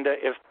agenda,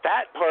 if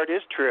that part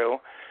is true,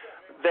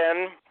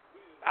 then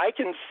I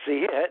can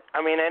see it.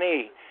 I mean,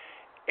 any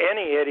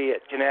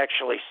idiot can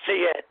actually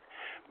see it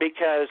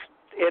because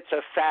it's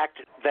a fact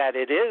that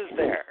it is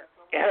there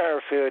in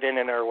our food and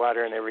in our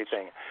water and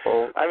everything.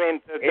 I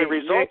mean, the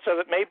results of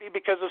it may be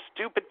because of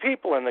stupid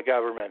people in the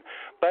government.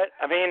 But,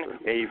 I mean,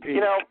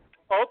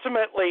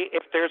 ultimately,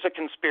 if there's a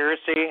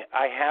conspiracy,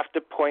 I have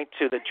to point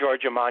to the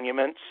Georgia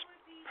monuments.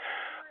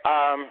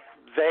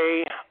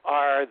 They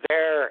are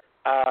there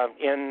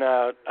in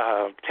a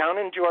town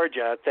in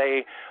Georgia.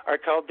 They are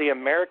called the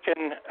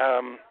American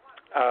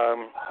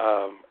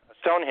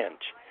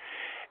Stonehenge.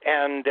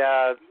 And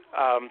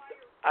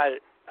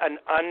an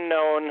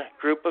unknown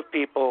group of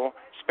people,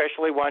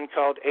 especially one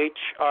called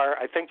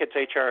I think it's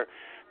H.R.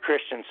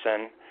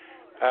 Christensen,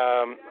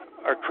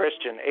 or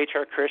Christian,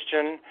 H.R.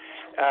 Christian.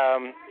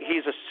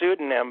 He's a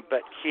pseudonym,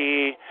 but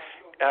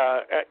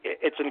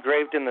it's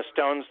engraved in the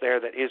stones there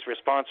that he's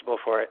responsible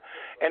for it.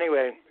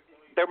 Anyway,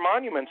 they're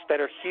monuments that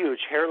are huge,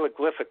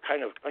 hieroglyphic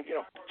kind of,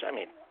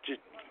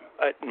 just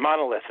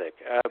monolithic.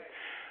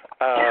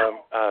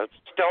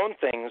 Stone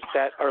things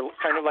that are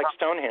kind of like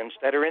Stonehenge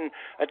that are in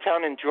a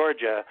town in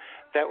Georgia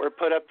that were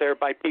put up there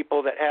by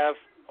people that have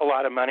a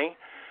lot of money.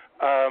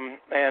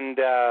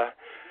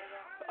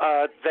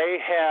 They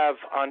have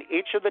on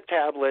each of the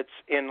tablets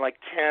in like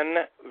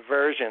 10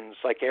 versions,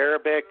 like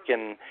Arabic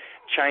and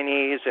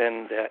Chinese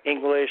and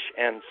English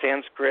and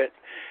Sanskrit,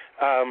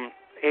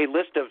 a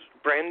list of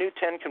brand new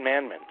 10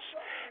 commandments.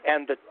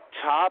 And the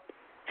top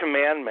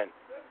commandment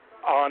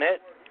on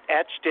it,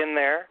 etched in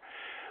there,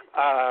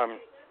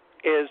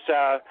 is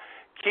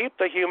keep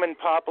the human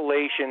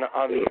population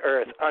on the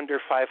earth under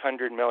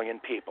 500 million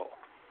people.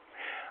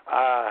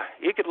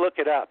 You could look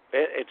it up.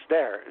 It's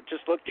there.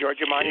 Just look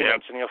Georgia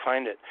monuments and you'll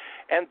find it.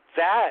 And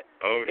that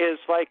is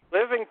like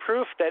living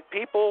proof that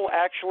people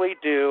actually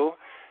do,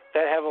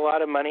 that have a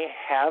lot of money,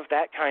 have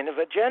that kind of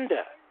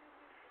agenda.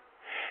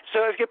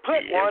 So if you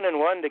put one and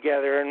one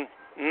together and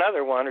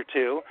another one or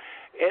two,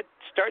 it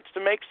starts to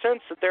make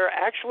sense that there are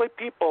actually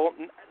people,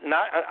 I'm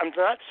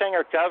not saying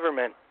our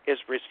government is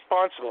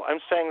responsible. I'm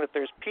saying that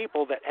there's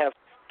people that have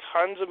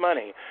tons of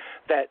money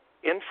that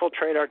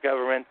infiltrate our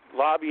government,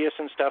 lobbyists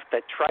and stuff,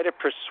 that try to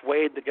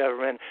persuade the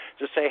government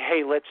to say,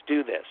 hey, let's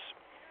do this.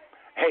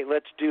 Hey,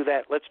 let's do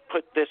that. Let's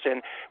put this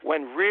in.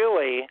 When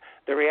really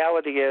the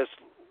reality is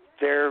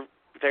they're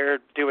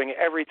doing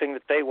everything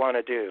that they want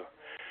to do,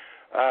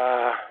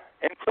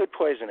 include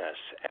poison us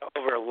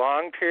over a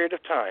long period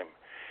of time.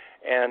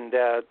 And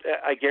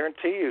I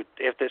guarantee you,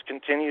 if this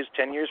continues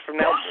 10 years from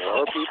now,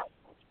 more people,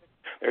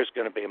 there's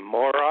going to be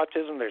more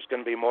autism, there's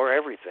going to be more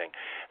everything.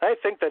 I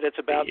think that it's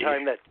about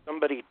time that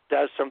somebody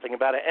does something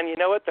about it. And you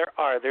know what?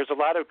 There's a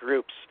lot of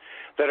groups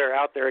that are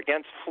out there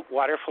against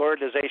water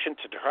fluoridization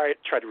to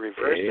try to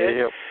reverse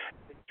it,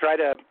 try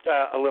to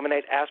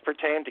eliminate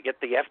aspartame, to get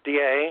the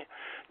FDA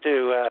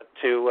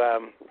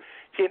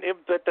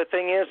but the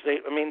thing is,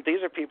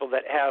 these are people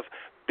that have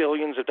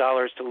billions of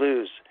dollars to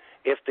lose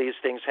if these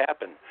things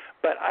happen.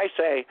 But I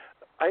say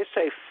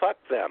fuck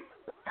them.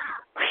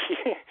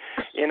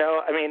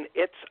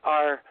 It's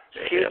our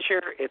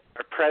future, it's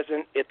our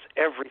present, it's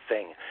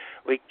everything.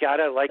 We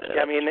gotta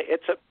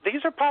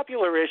these are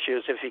popular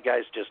issues if you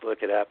guys just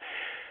look it up.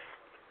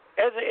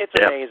 It's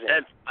amazing.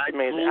 It's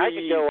amazing. I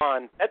could go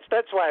on.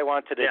 That's why I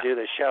wanted to do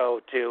the show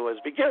too, was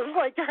because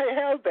I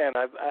have been.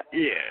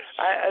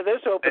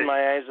 This opened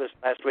my eyes this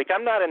last week.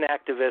 I'm not an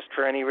activist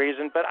for any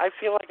reason, but I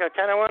feel like I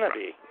kind of want to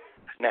be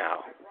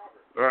now.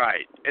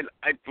 Right, and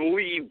I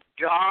believe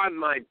Don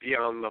might be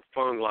on the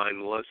phone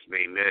line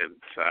listening in.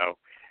 So,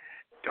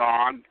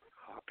 Don,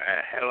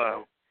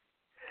 hello,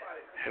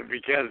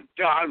 because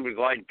Don was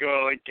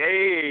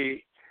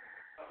hey.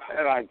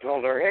 And I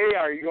told her, hey,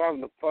 are you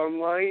on the phone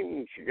line?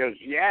 And she goes,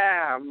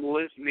 yeah, I'm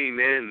listening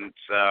in.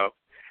 So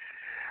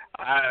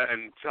I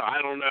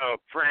don't know if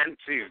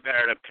Francie's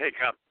there to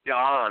pick up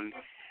Dawn,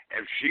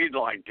 if she'd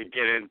like to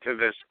get into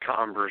this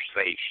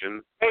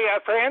conversation. Hey,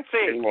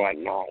 Francie. And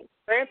whatnot.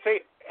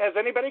 Francie, has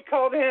anybody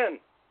called in? I don't know.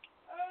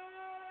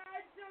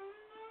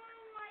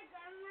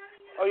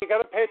 Oh, you got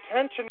to pay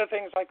attention to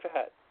things like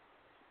that.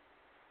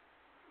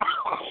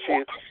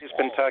 She's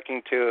been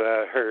talking to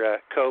her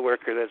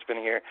coworker that's been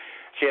here.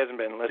 She hasn't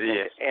been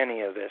listening to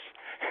any of this.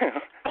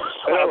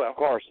 Of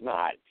course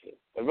not.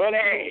 But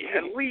hey,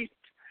 at least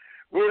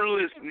we're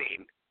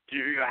listening.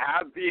 You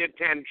have the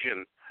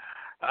attention,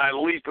 at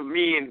least of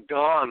me and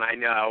Dawn, I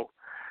know.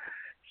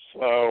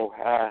 So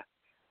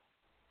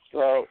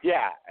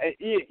yeah, and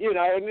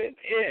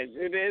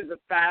it is a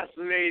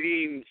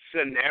fascinating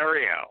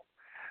scenario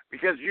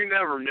because you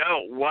never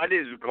know what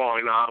is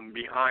going on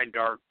behind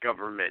our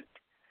government.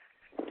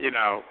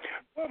 No,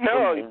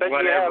 but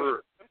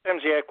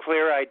sometimes you have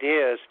clear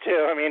ideas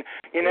too. I mean,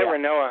 you never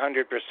know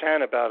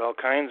 100% about all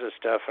kinds of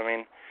stuff. I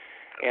mean,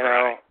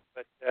 know,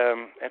 but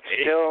it's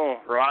still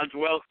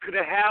Roswell could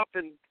have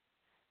happened,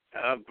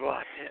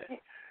 but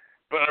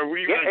are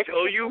we going to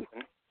tell you?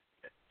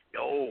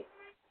 No,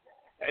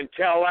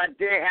 until that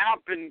day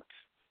happens,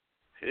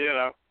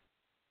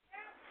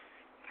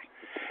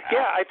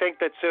 Yeah, I think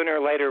that sooner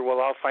or later we'll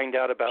all find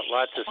out about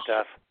lots of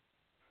stuff.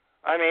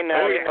 I mean,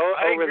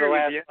 over the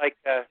last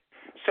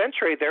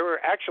century, there were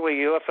actually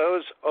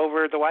UFOs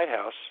over the White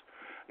House.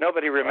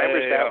 Nobody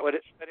remembers that, but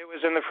it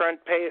was in the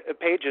front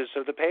pages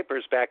of the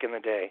papers back in the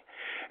day.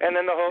 And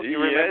then you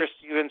remember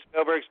Steven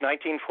Spielberg's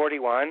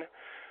 1941?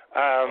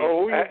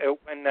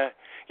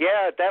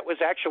 That was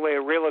actually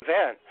a real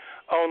event.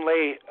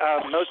 Only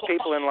most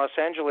people in Los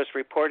Angeles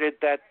reported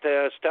that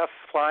the stuff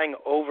flying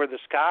over the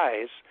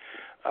skies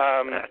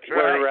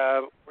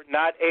were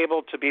not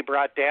able to be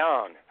brought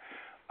down.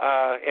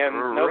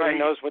 And nobody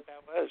knows what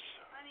that was.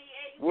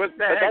 What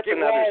the heck that's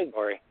another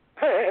story.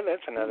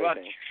 That's another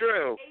thing. That's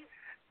true.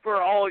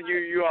 For all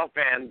you UFO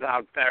fans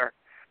out there.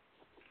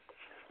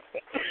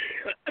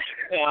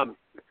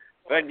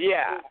 But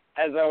yeah,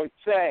 as I would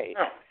say,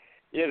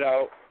 it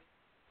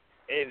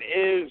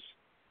is,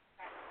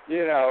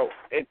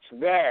 it's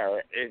there.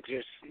 It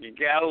just, you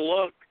gotta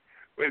look.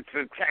 With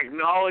the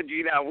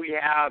technology that we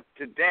have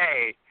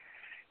today,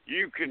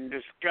 you can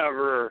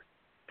discover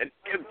an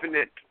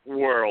infinite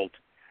world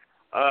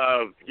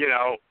of,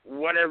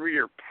 whatever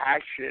you're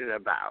passionate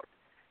about.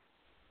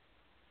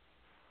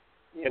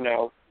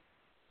 Yep.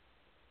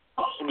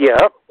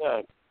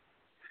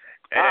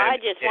 I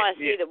just want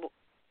to see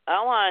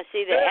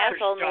the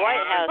asshole in the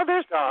White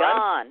House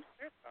gone.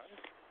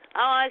 I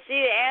want to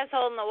see the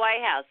asshole in the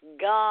White House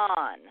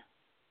gone.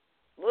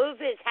 Move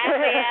his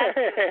happy ass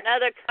to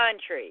another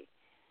country.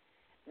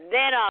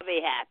 Then I'll be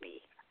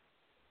happy.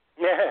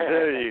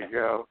 There you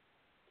go.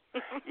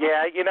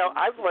 Yeah,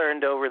 I've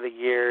learned over the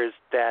years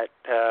that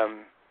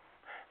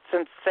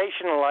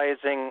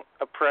sensationalizing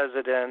a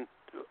president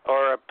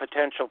or a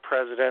potential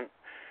president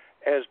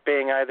as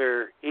being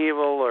either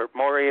evil or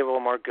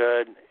more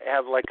good,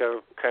 have like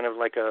a kind of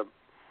like a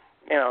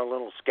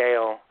little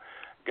scale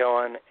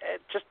going.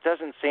 It just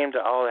doesn't seem to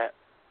all that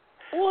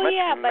much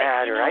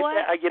matter.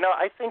 But you know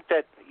what? I think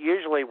that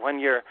usually when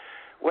you're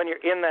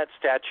in that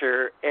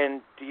stature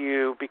and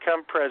you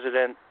become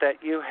president,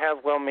 that you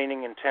have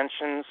well-meaning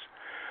intentions,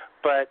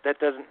 but that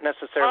doesn't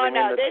necessarily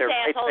mean that they're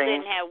right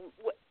things.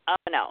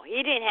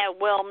 He didn't have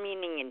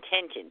well-meaning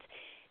intentions.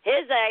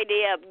 His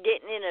idea of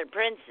getting into the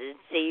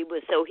presidency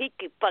was so he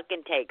could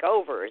fucking take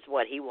over is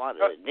what he wanted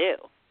to do.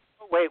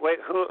 Wait,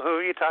 who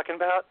are you talking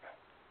about?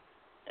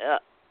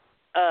 The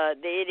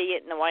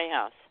idiot in the White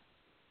House.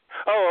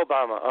 Oh,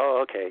 Obama.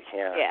 Oh, okay,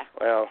 yeah. Yeah.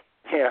 Well,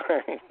 yeah.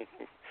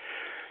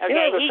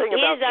 Okay,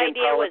 his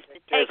idea was to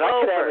take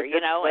over,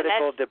 and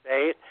that's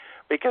debate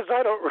because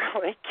I don't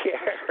really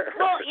care.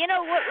 Well,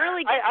 what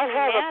really gets me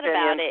mad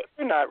about it?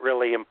 They're not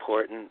really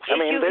important. To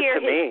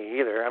me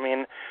either. I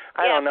mean,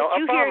 I don't know.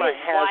 You hear his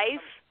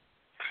wife.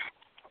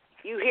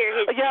 You hear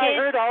his kids. I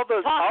heard all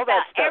that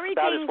stuff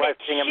about his wife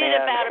being a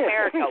man. Everything about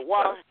America.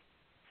 Well,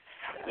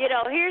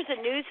 here's a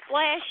news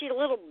flash, you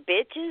little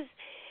bitches.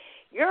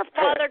 Your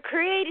father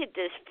created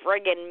this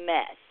friggin'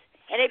 mess,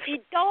 and if you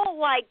don't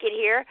like it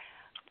here,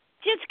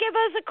 just give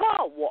us a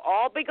call. We'll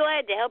all be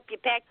glad to help you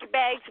pack your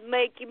bags and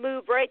make you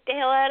move right the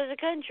hell out of the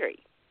country.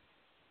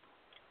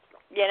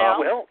 Yeah.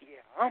 You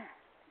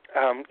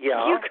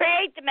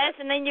create the mess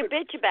and then you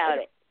bitch about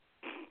it.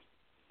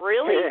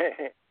 Really?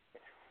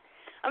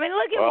 I mean,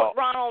 look at what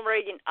Ronald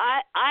Reagan.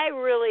 I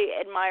really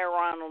admire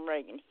Ronald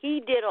Reagan.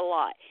 He did a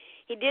lot.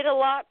 He did a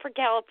lot for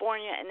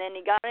California, and then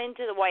he got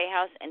into the White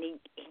House, and he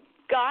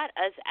got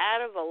us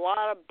out of a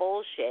lot of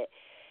bullshit.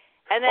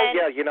 And then,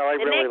 I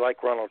really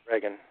like Ronald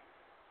Reagan.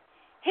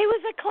 He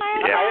was a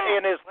class act.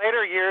 In his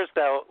later years,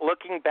 though,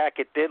 looking back,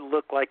 it did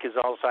look like his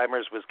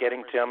Alzheimer's was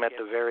getting to him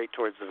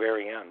towards the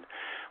very end.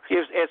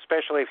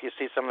 Especially if you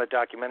see some of the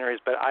documentaries.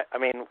 But I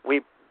mean,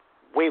 we've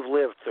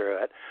lived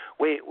through it.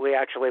 We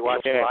actually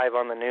watched live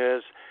on the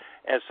news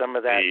as some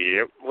of that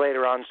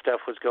later on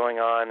stuff was going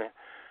on.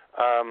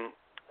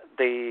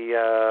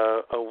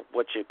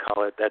 What you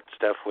call it? That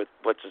stuff with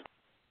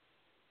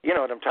you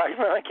know what I'm talking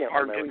about? I can't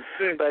remember.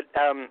 But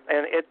and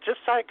it just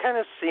kind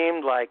of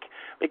seemed like,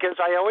 because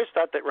I always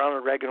thought that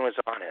Ronald Reagan was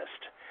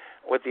honest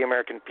with the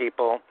American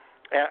people.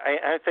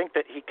 I think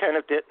that he kind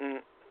of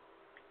didn't.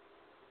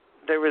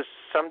 There was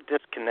some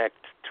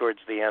disconnect towards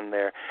the end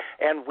there,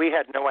 and we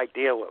had no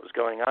idea what was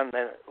going on.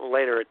 Then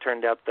later, it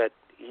turned out that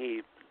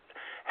he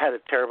had a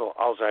terrible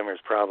Alzheimer's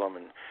problem,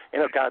 and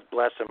God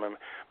bless him.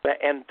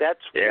 And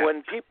that's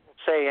when people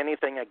say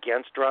anything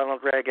against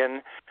Ronald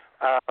Reagan.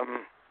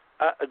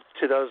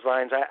 To those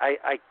lines,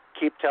 I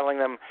keep telling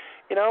them,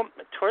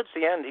 towards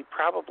the end, he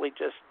probably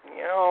just,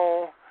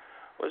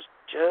 was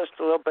just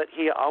a little bit.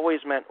 He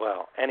always meant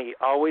well, and he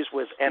always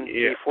was. And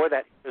before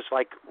that, he was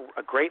like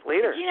a great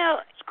leader. You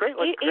know, great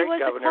he was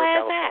governor a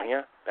class of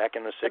California back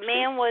in the 60s. The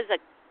man was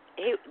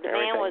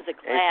a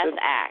class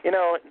act. You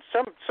know,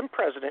 some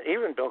president,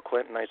 even Bill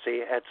Clinton, I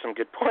see, had some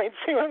good points.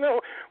 Even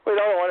though we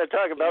don't want to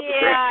talk about the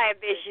I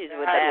have issues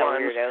with that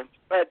weirdo.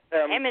 But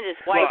him and his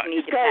wife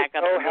need to pack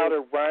up. Know how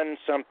to run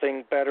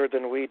something better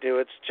than we do.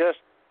 It's just,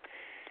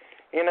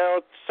 you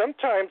know,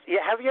 sometimes.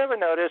 Have you ever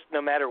noticed,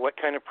 no matter what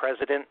kind of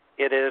president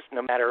it is,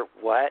 no matter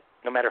what,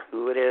 no matter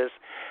who it is,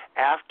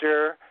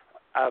 after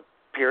a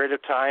period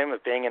of time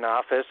of being in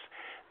office,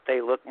 they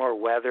look more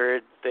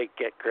weathered. They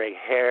get gray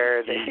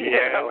hair. They, you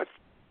know, it's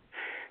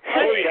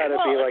got to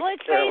be like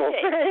let's a terrible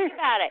face it. thing. Think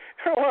about it.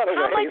 In a lot of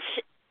ways.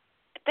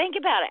 Think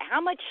about it. How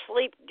much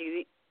sleep do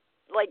you,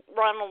 like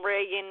Ronald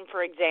Reagan,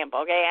 for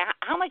example? Okay,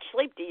 how much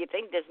sleep do you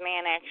think this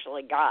man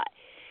actually got?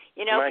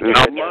 You know,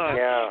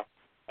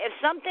 if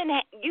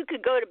something, you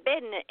could go to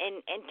bed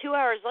and 2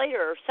 hours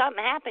later, if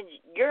something happens,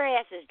 your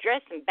ass is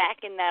dressed and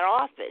back in that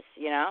office.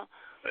 You know.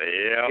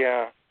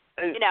 Yeah.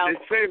 You know,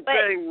 the same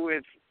thing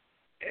with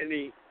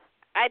any.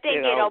 I think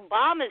in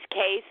Obama's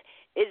case,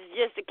 it's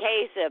just a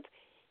case of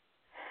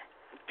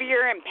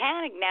fear and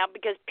panic now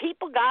because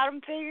people got him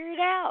figured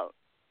out.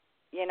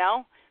 You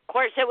know, of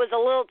course, it was a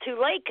little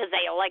too late because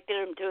they elected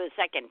him to a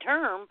second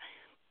term.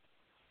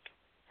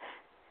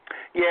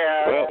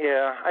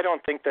 Yeah. I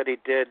don't think that he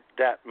did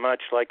that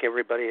much like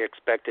everybody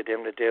expected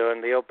him to do,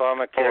 and the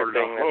Obamacare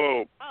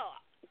thing.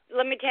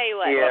 Let me tell you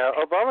what. Yeah,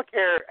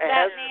 Obamacare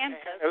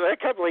a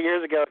couple of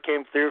years ago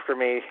came through for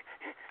me,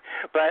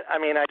 but I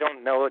mean I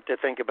don't know what to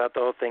think about the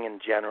whole thing in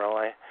general.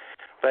 I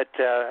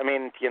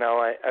mean, you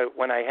know,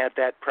 when I had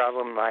that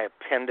problem, my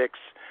appendix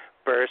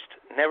burst.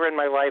 Never in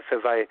my life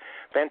have I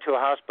been to a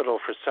hospital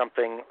for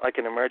something like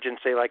an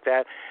emergency like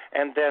that,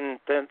 and then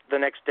the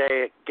next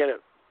day get a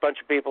bunch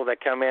of people that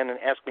come in and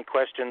ask me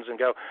questions and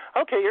go,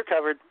 okay, you're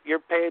covered, you're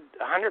paid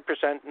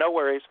 100%, no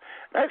worries.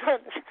 And I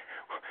thought,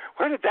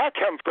 where did that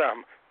come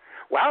from?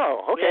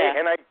 Wow, okay,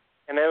 and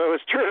it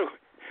was true.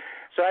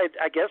 So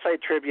I guess I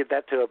attribute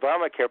that to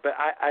Obamacare, but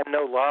I'm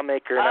no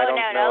lawmaker, and I don't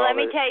know. No, let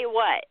me tell you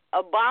what.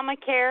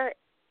 Obamacare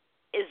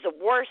is the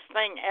worst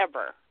thing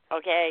ever,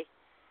 okay?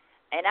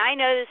 And I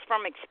know this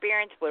from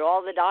experience with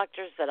all the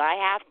doctors that I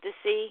have to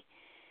see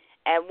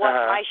and what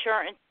my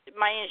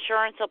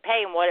insurance will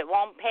pay and what it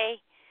won't pay.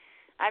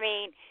 I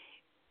mean,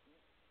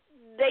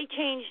 they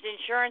changed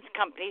insurance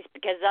companies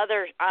because I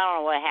don't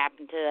know what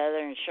happened to the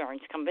other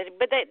insurance company,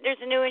 but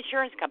there's a new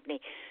insurance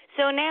company.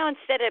 So now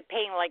instead of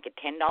paying like a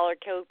 $10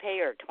 copay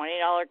or a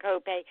 $20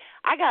 copay,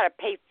 I got to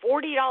pay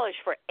 $40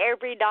 for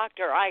every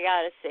doctor I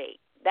got to see.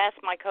 That's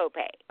my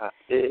copay. Oh,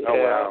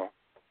 wow.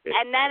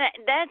 And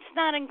that's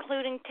not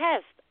including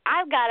tests.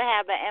 I've got to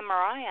have an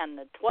MRI on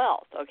the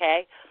 12th,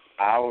 okay?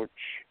 Ouch.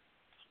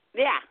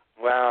 Yeah.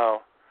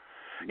 Wow.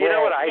 You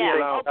know what I think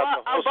about the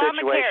whole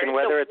situation,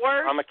 whether it's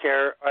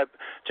Obamacare,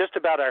 just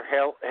about our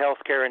health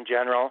care in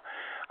general,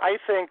 I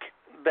think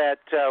that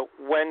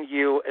when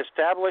you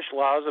establish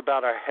laws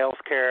about our health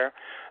care,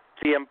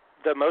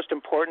 the most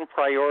important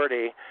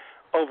priority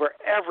over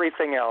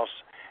everything else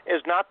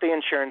is not the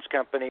insurance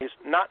companies,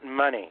 not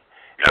money.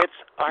 No, it's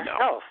our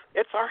health.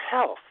 It's our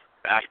health.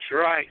 That's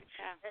right.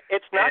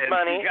 It's not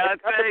money.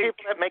 It's not the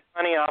people that make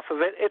money off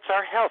of it. It's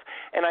our health.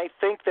 And I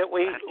think that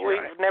we've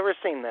never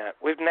seen that.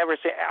 We've never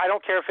seen. I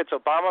don't care if it's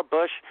Obama,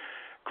 Bush,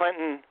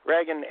 Clinton,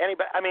 Reagan,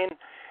 anybody. I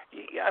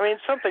mean,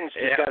 something's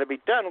just got to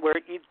be done where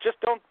you just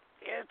don't.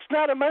 It's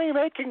not a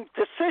money-making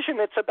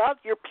decision. It's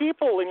about your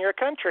people in your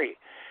country.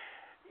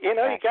 You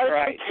know, you got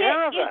to take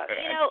care of us.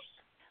 You know,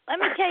 let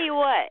me tell you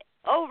what.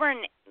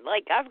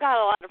 I've got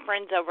a lot of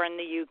friends over in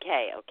the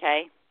UK,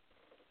 okay?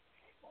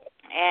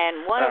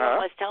 And one of them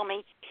was telling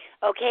me,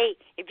 okay,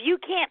 if you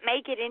can't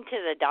make it into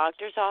the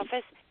doctor's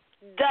office,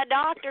 the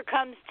doctor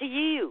comes to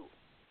you.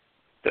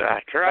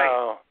 That's right.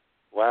 Oh,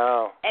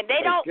 wow. And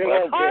they don't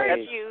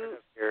charge you.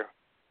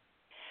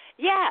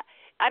 Yeah,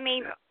 I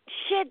mean,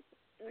 shit.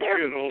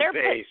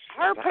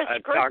 Her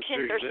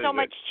prescriptions are so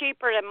much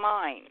cheaper than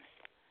mine.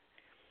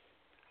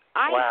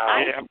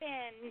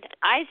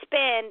 I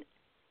spend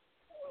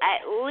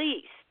at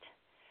least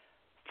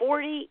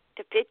 $40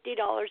 to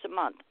 $50 a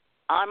month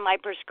on my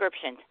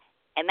prescriptions,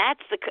 and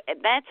that's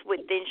with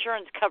the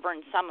insurance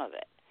covering some of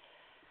it.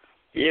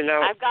 You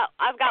know, I've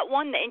got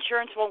one the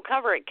insurance won't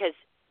cover it because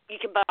you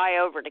can buy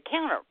over the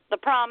counter. The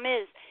problem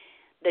is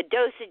the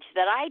dosage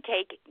that I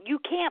take, you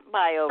can't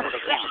buy over the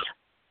counter.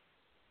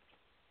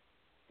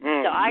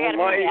 So I got to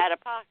pay out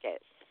of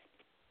pocket.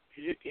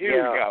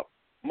 Here we go.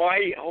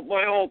 My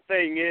whole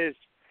thing is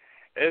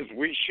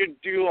we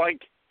should do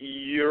like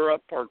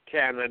Europe or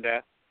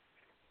Canada,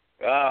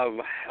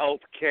 health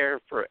care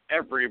for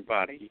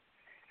everybody.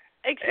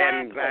 Exactly.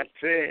 And that's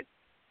it.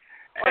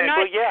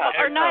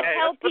 Or not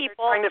tell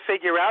people. Trying to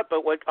figure out,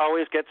 but what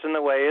always gets in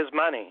the way is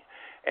money.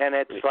 And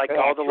it's like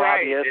all the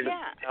lobbyists,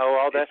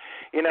 all the,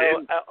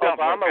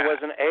 Obama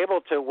wasn't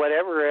able to,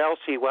 whatever else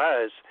he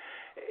was,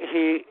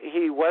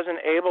 he wasn't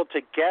able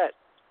to get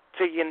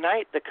to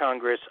unite the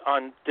Congress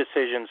on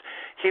decisions.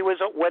 he was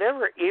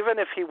whatever. Even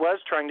if he was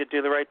trying to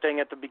do the right thing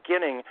at the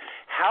beginning,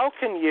 how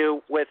can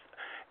you, with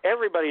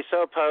everybody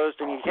so opposed,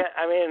 and you can't?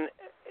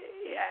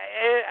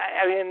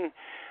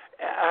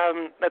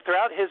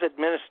 Throughout his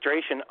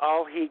administration,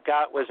 all he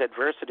got was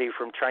adversity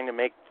from trying to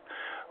make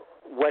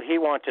what he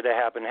wanted to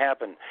happen.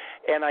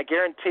 And I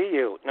guarantee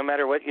you, no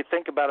matter what you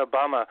think about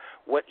Obama,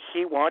 what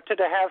he wanted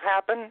to have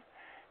happen,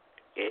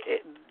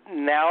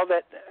 now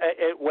that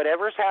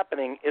whatever's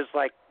happening is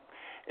like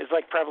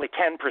probably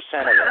 10%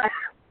 of it.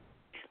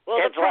 Well,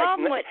 it's the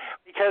problem with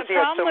because he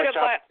had so much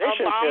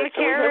opposition to it,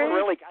 so we never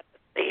really got to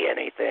see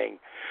anything.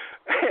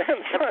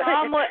 The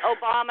problem with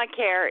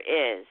Obamacare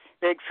is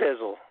big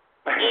fizzle.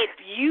 If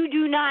you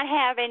do not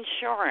have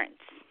insurance,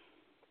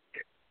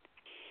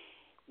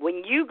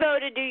 when you go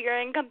to do your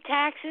income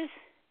taxes,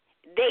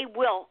 they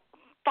will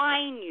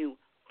fine you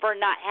for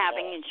not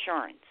having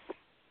insurance.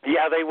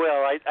 Yeah, they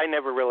will. I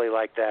never really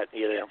liked that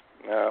either.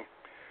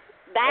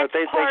 That's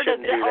part of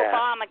the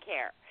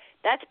Obamacare.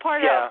 That's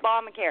part of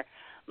Obamacare.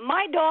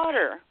 My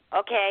daughter,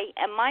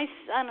 and my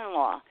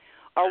son-in-law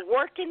are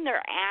working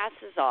their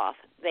asses off.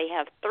 They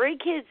have 3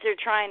 kids they're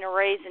trying to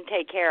raise and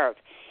take care of.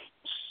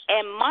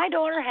 And my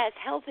daughter has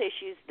health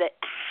issues that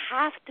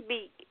have to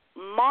be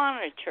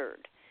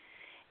monitored.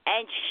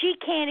 And she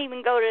can't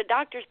even go to the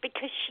doctors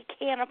because she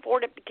can't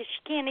afford it, because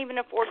she can't even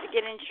afford to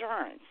get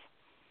insurance.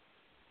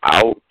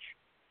 Ouch.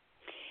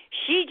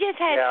 She just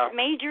had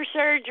major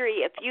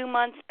surgery a few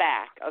months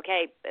back,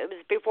 It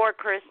was before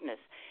Christmas,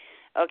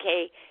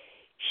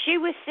 She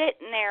was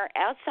sitting there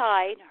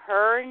outside,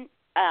 her and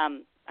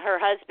her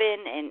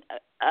husband and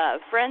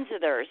friends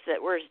of theirs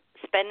that were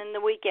spending the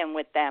weekend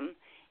with them,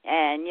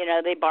 and,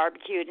 they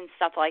barbecued and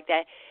stuff like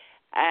that.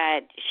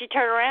 She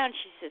turned around and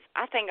she says,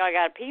 I think I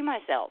got to pee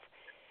myself.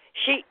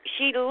 She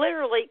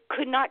literally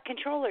could not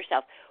control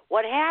herself.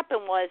 What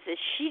happened was is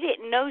she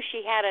didn't know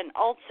she had an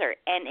ulcer,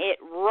 and it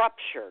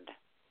ruptured.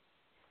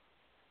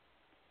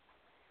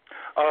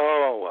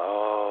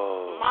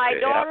 My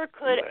daughter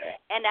could,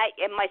 and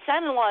my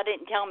son-in-law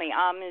didn't tell me.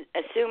 I'm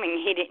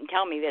assuming he didn't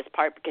tell me this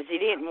part because he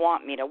didn't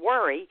want me to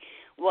worry,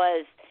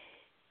 was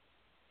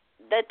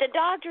that the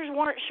doctors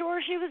weren't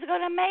sure she was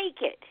going to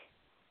make it.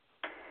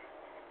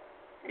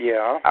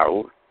 Yeah.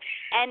 Ouch.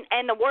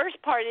 And the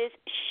worst part is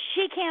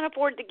she can't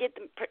afford to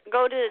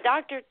go to the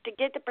doctor to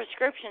get the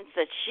prescriptions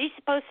that she's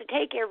supposed to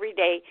take every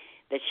day,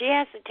 that she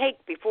has to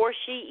take before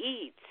she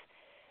eats,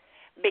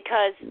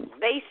 because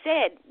they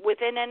said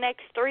within the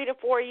next 3 to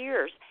 4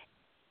 years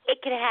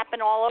it could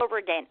happen all over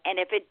again. And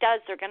if it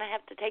does, they're going to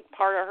have to take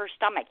part of her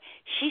stomach.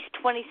 She's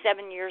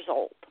 27 years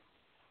old.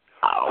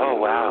 Oh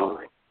wow.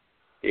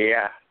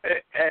 Yeah.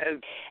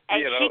 And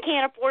she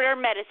can't afford her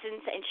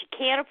medicines, and she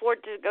can't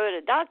afford to go to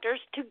the doctors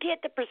to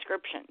get the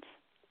prescriptions.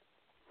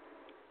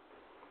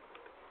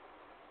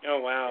 Oh,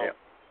 wow.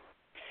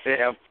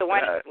 Yeah.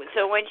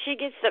 So when she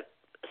gets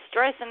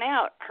stressing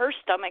out, her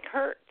stomach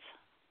hurts.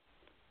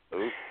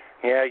 Ooh.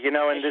 Yeah,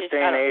 in this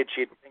day and age,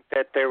 you'd think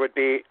that there would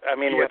be,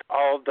 with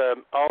all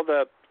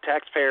the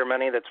taxpayer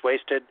money that's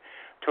wasted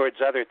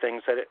towards other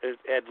things, that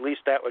at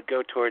least that would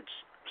go towards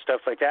stuff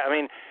like that.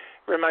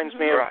 Reminds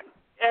me of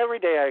every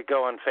day I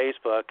go on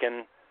Facebook,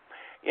 and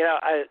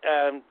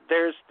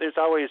there's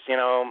always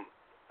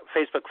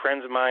Facebook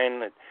friends of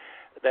mine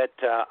that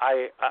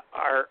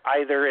are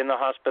either in the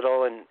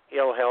hospital in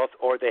ill health,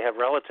 or they have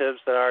relatives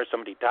that are.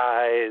 Somebody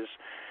dies,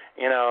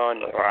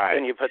 and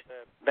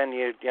then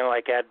you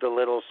add the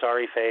little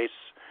sorry face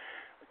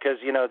because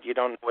you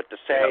don't know what to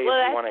say.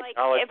 Well, you want to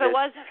acknowledge if it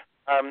wasn't.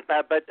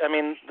 But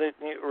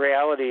the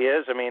reality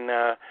is,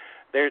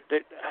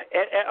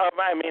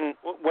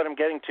 what I'm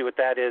getting to with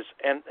that is,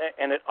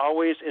 and it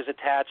always is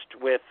attached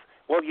with,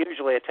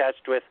 usually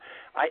attached with,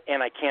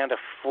 I can't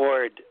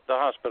afford the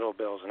hospital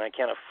bills, and I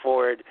can't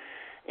afford,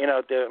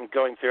 I'm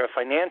going through a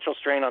financial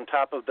strain on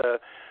top of the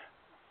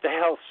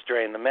health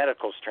strain, the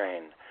medical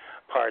strain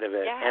part of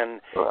it,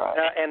 and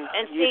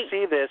you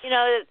see this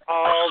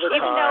all the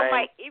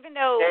time, even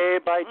though day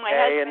by my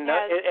day, husband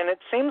and it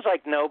seems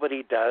like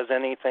nobody does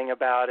anything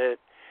about it,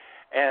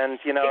 and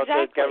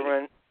exactly. The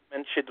government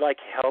should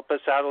help us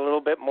out a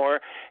little bit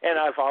more. And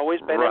I've always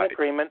been in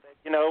agreement,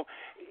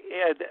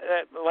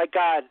 like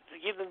God,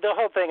 the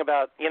whole thing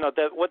about,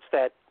 what's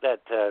that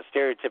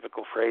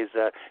stereotypical phrase,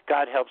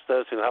 God helps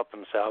those who help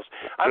themselves.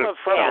 I'm a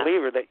firm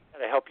believer that you got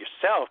to help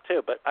yourself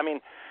too, but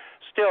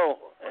still,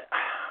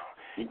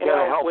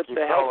 with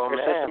the healthcare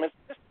system, it's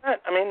just not,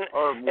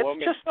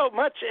 it's just so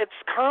much, it's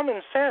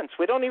common sense.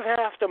 We don't even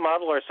have to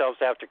model ourselves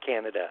after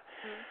Canada.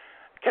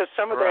 Because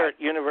some of their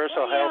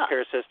universal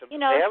healthcare systems,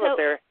 they have it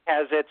there,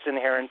 has its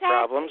inherent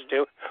problems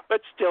too, but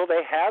still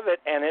they have it,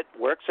 and it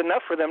works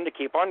enough for them to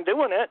keep on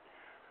doing it.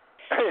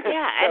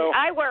 And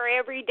I worry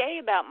every day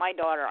about my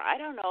daughter. I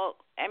don't know.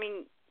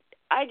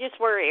 I just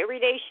worry every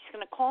day she's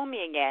going to call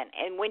me again.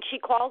 And when she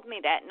called me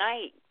that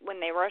night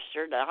when they rushed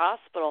her to the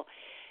hospital,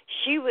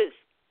 she was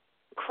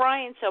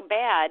crying so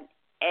bad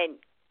and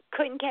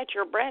couldn't catch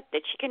her breath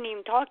that she couldn't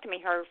even talk to me.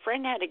 Her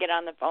friend had to get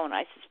on the phone.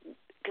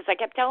 Because I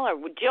kept telling her,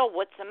 well, Jill,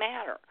 what's the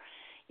matter?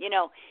 You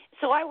know,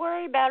 so I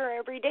worry about her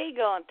every day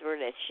going through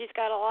this. She's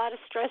got a lot of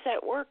stress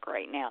at work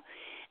right now.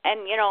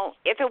 And, you know,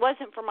 if it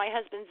wasn't for my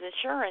husband's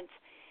insurance,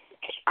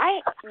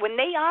 when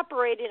they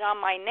operated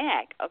on my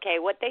neck, okay,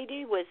 what they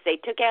did was they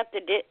took out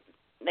the disc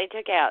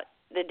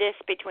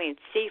between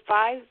C4,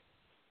 5,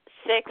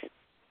 6,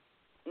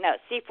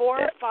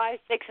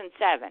 and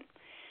 7.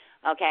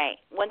 Okay,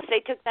 once they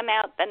took them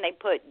out, then they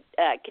put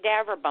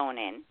cadaver bone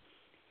in.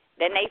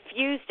 Then they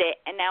fused it,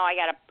 and now I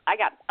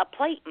got a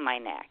plate in my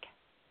neck,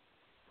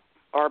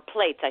 or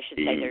plates, I should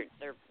say.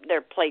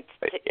 They're plates.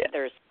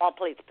 They're small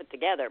plates put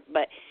together.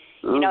 But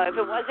you know, if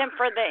it wasn't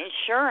for the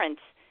insurance,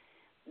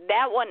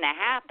 that wouldn't have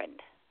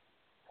happened.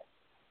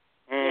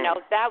 You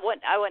know, that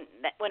wouldn't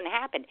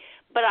happen.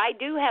 But I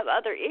do have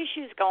other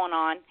issues going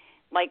on,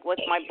 like with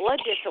my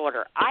blood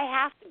disorder. I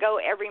have to go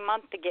every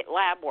month to get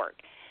lab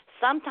work.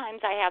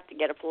 Sometimes I have to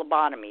get a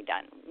phlebotomy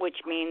done,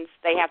 which means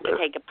they have to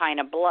take a pint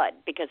of blood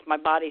because my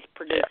body's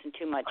producing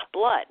too much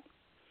blood.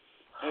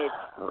 It's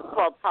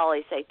called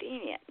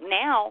polycythemia.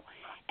 Now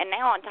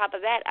on top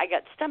of that, I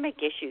got stomach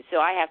issues, so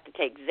I have to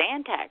take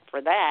Zantac for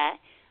that.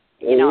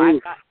 You know,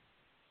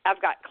 I've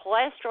got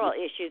cholesterol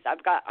issues.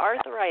 I've got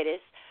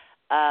arthritis.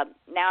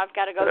 Now I've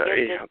got to go get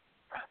this.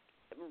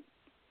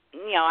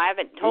 You know, I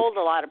haven't told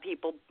a lot of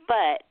people,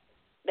 but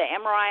the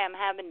MRI I'm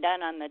having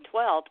done on the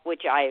 12th,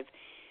 which I've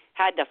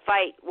had to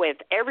fight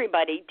with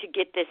everybody to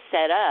get this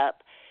set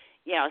up,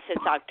 you know,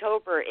 since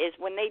October, is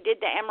when they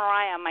did the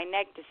MRI on my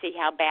neck to see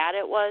how bad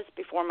it was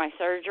before my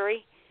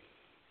surgery.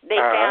 They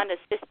found a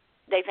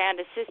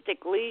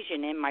cystic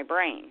lesion in my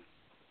brain.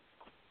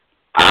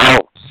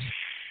 So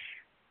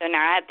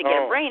now I have to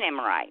get a brain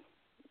MRI.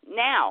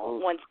 Now,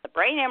 once the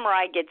brain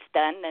MRI gets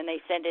done, then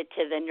they send it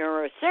to the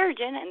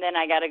neurosurgeon, and then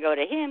I got to go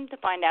to him to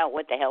find out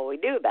what the hell we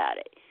do about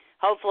it.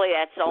 Hopefully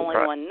that's the only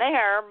one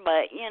there,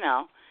 but, you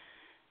know.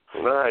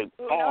 Right.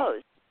 Who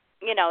knows?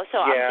 You know, so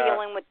I'm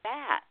dealing with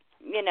that.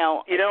 You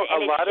know, a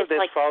lot of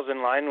this falls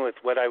in line with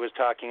what I was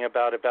talking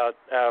about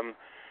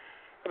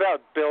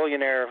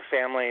billionaire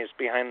families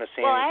behind the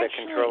scenes that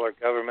control our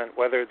government,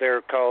 whether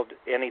they're called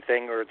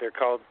anything or they're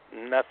called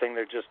nothing.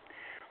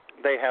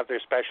 They have their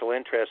special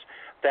interests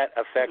that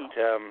affect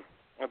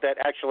that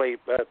actually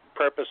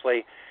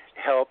purposely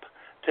help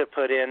to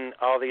put in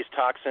all these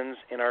toxins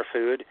in our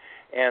food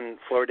and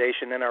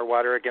fluoridation in our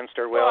water against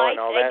our will and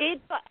all that.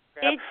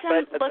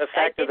 But the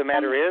fact of the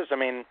matter is, I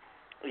mean,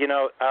 you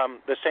know,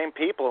 the same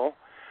people,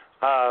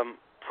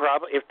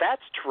 if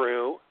that's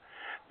true,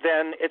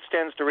 then it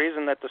stands to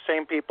reason that the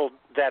same people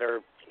that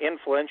are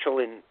influential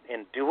in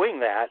doing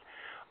that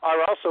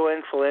are also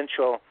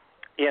influential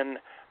in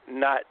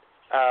not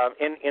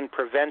in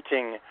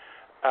preventing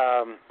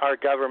our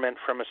government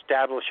from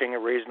establishing a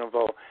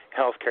reasonable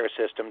health care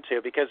system,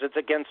 too, because it's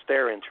against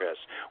their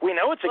interests. We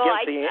know it's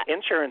against the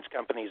insurance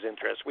company's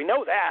interests. We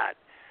know that.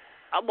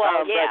 I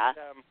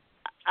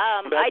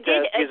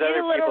did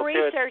a little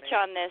research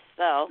on this,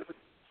 though.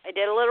 I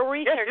did a little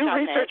research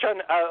on this. Research on.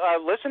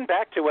 Listen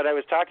back to what I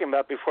was talking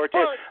about before, too.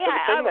 Well, yeah, the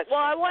thing that's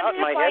out in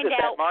my head is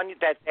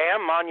that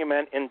damn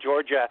monument in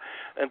Georgia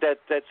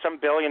that some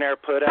billionaire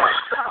put up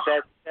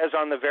that says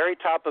on the very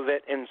top of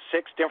it in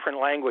 6 different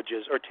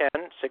languages, or 10,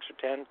 6 or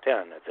 10,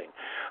 I think,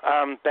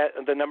 that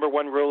the number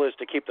one rule is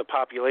to keep the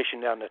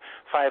population down to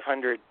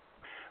 500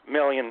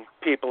 million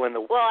people in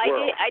the world.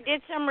 Well, I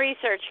did some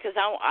research because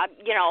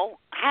you know,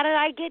 how did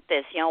I get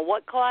this? You know,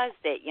 what caused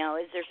it? You know,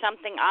 is there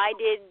something I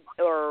did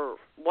or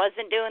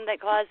wasn't doing that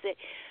caused it?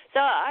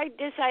 So I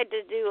decided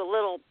to do a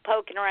little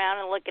poking around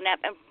and looking up.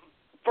 And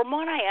from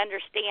what I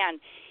understand,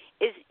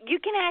 is you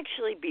can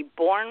actually be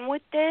born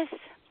with this.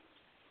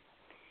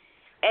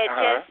 It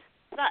just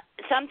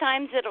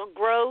sometimes it'll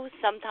grow,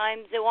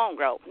 sometimes it won't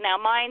grow. Now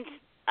mine's,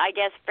 I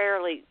guess,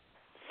 fairly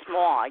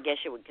small. I guess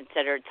you would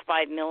consider it's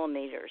 5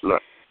 millimeters.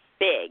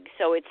 Big,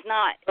 so it's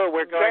not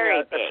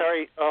very big.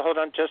 Sorry, hold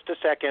on just a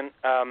second.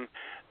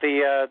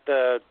 The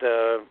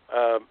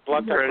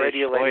Blood Talk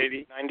Radio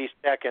lady, 90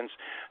 seconds.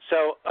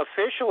 So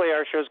officially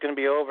our show is going to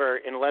be over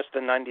in less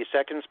than 90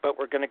 seconds, but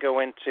we're going to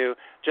go into,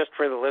 just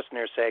for the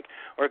listener's sake,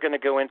 we're going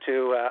to go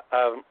into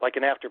like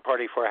an after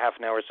party for a half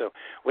an hour. So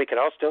we could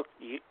all still,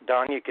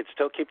 Don, you could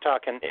still keep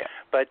talking,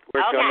 but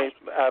we're going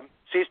to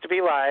cease to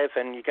be live,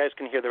 and you guys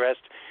can hear the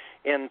rest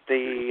in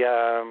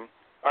the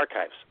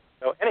archives.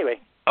 So anyway.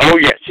 Oh,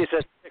 yes. She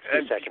says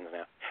 60 seconds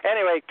now.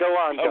 Anyway, go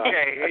on, Don.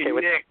 Okay,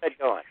 Nick.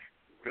 Go on.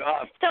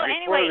 So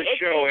anyway, it's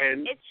just,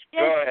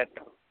 go ahead.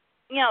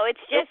 You know,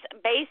 it's just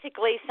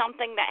basically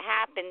something that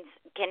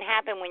can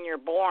happen when you're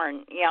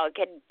born. You know, it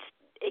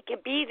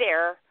could be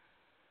there,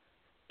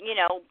 you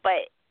know,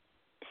 but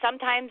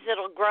sometimes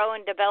it'll grow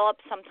and develop,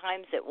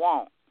 sometimes it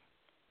won't.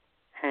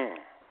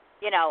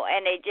 You know,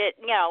 and they just,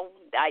 you know,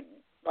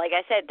 like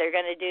I said, they're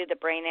going to do the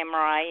brain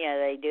MRI. You know,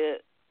 they do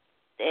it.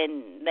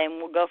 And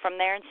then we'll go from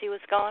there and see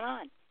what's going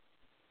on.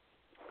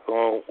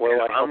 Well,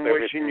 I'm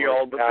wishing you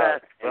all the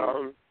best.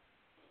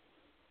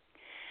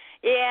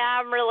 Yeah,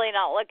 I'm really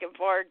not looking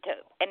forward to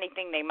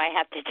anything they might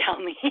have to tell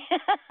me.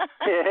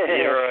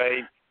 You're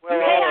right. Well,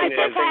 I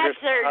just had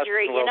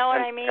surgery, you know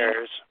what I mean?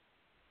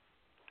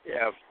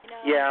 Yeah.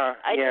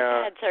 I just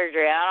had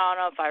surgery. I don't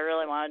know if I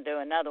really want to do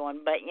another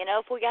one, but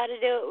if we got to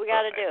do it, we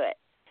got to do it.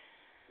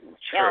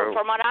 True.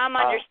 From what I'm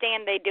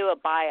understand, they do a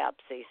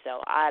biopsy,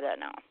 so I don't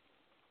know.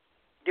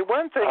 The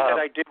one thing that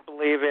I do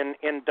believe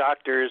in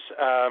doctors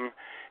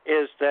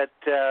is that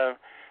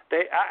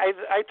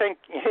I think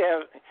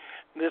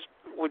this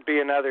would be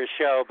another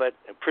show, but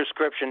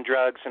prescription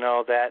drugs and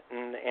all that,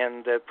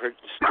 and the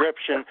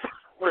prescription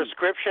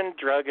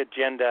drug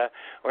agenda,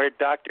 where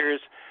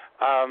doctors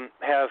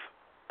have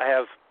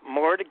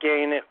more to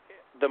gain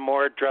the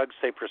more drugs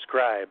they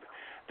prescribe.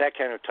 That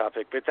kind of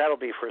topic, but that'll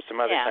be for some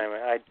other time.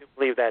 I do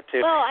believe that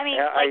too. Well, I mean,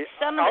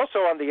 also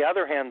on the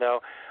other hand, though,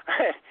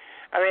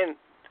 I mean,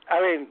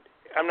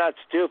 I'm not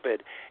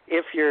stupid.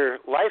 If your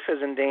life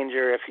is in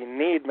danger, if you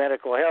need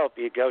medical help,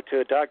 you go to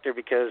a doctor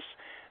because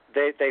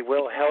they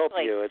will help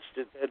you.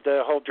 It's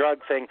the whole drug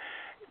thing.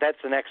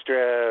 That's an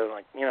extra,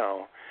 I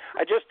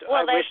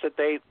wish that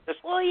they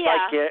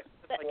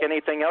like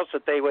anything else,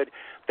 that they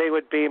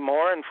would be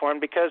more informed,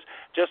 because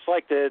just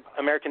like the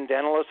American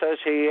Dental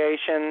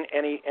Association,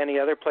 any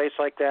other place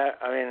like that,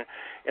 I mean,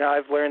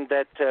 I've learned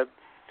that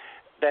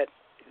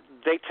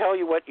they tell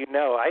you what you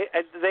know.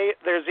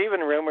 There's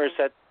even rumors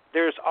that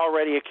there's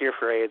already a cure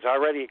for AIDS,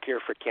 already a cure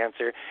for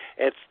cancer.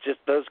 It's just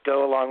those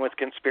go along with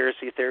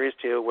conspiracy theories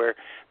too, where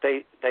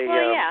they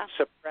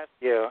suppress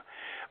you.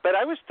 But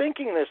I was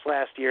thinking this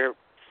last year,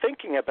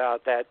 thinking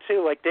about that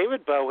too, like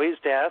David Bowie's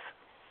death.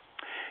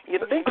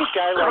 You'd think a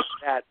guy like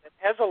that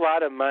has a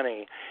lot of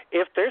money,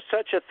 if there's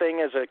such a thing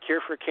as a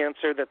cure for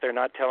cancer that they're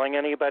not telling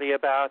anybody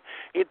about,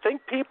 you'd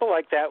think people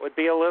like that would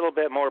be a little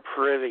bit more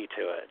privy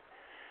to it.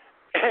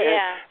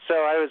 Yeah.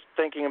 So I was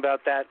thinking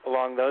about that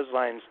along those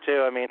lines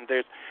too.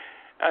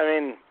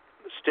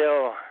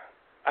 Still,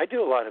 I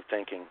do a lot of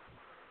thinking.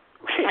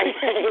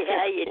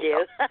 Yeah, you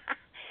do.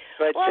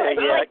 But what I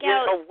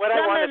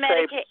want to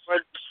say.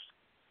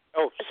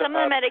 Some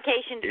of the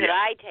medications that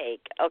I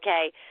take,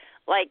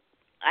 like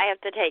I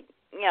have to take,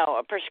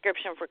 a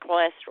prescription for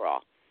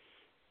cholesterol.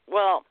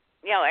 Well,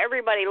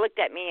 everybody looked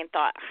at me and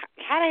thought,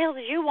 how the hell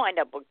did you wind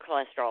up with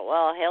cholesterol?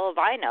 Well, hell if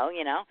I know,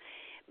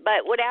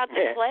 But without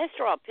the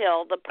cholesterol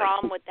pill, the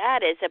problem with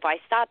that is if I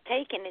stop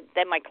taking it,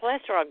 then my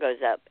cholesterol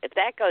goes up. If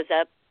that goes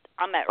up,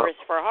 I'm at risk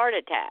for a heart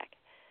attack.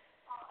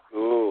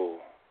 Ooh.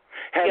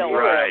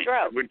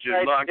 Which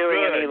is not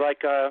doing good. Any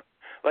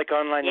like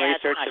online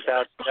research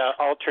about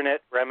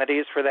alternate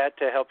remedies for that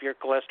to help your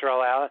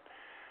cholesterol out?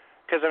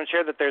 Because I'm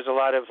sure that there's a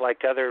lot of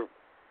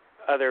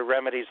other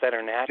remedies that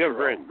are natural.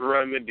 Different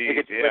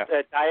remedies,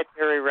 with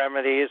dietary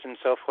remedies and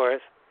so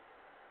forth.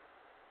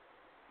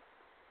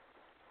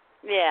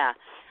 Yeah,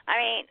 I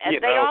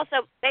mean, they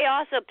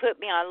also put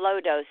me on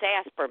low dose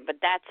aspirin, but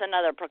that's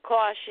another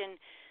precaution,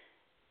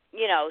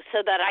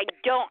 so that I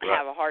don't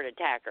have a heart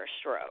attack or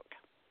stroke.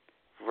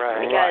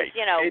 Right.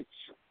 Because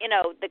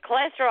the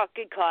cholesterol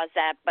could cause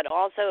that, but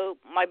also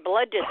my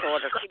blood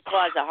disorder could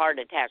cause a heart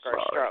attack or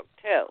a stroke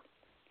too.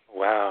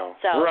 Wow.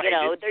 So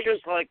it's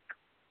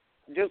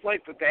just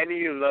like with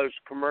any of those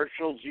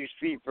commercials you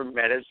see for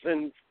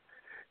medicines,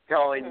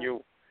 telling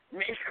you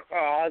may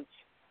cause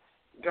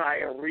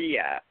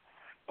diarrhea,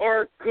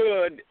 or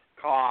could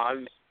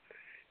cause,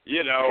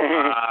 you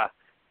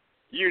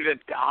to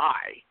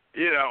die,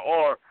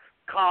 or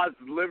cause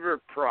liver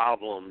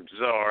problems,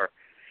 or,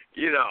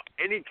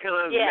 any kind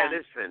of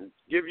medicine,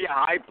 give you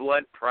high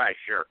blood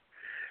pressure.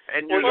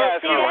 And you're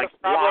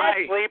why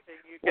sleeping,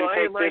 you can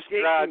take this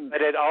drug,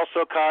 but it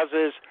also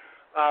causes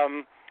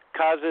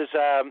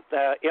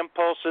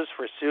impulses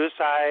for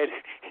suicide.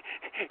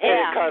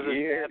 Yeah.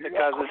 It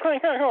causes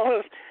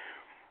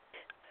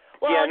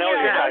Well,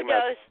 low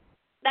dose.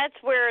 That's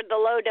where the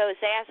low dose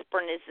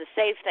aspirin is the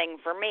safe thing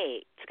for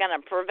me. It's going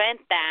to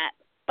prevent that,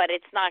 but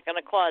it's not going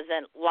to cause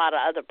a lot of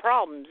other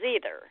problems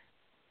either.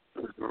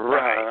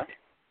 Right.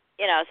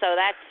 So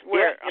that's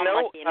where I'm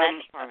lucky in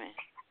that department.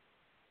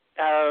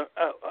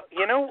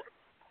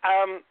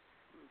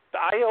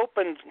 I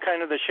opened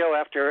kind of the show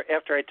after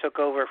I took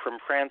over from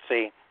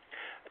Francie,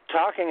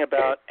 talking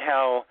about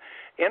how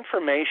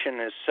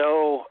information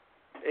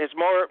is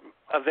more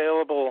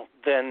available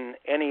than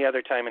any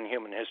other time in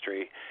human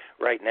history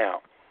right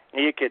now.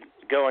 You could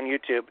go on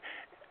YouTube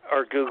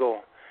or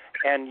Google,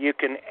 and you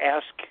can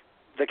ask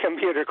the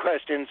computer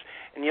questions,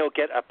 and you'll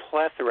get a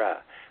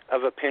plethora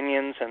of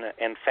opinions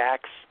and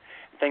facts,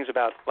 things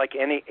about like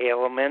any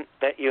ailment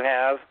that you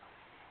have.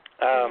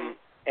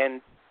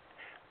 And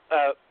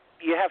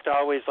you have to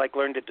always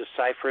learn to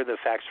decipher the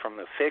facts from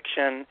the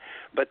fiction,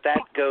 but that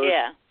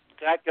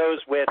goes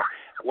with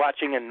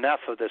watching enough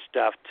of this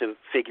stuff to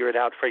figure it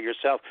out for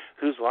yourself.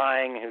 Who's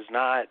lying, who's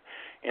not?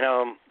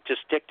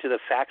 Just stick to the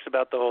facts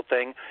about the whole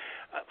thing.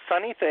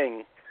 Funny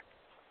thing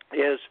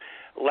is,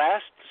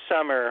 last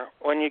summer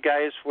when you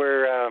guys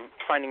were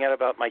finding out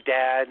about my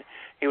dad,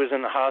 he was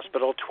in the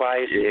hospital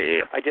twice.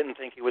 Yeah. I didn't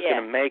think he was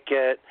going to make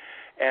it.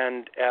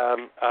 And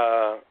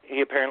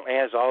he apparently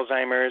has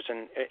Alzheimer's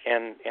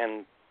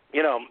and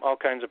all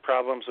kinds of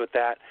problems with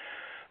that.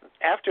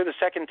 After the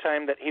second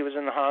time that he was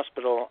in the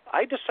hospital,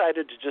 I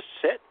decided to just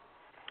sit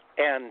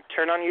and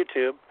turn on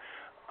YouTube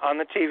on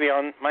the TV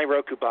on my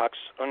Roku box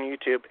on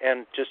YouTube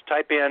and just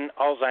type in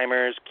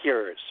Alzheimer's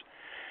cures,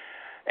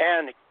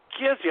 and it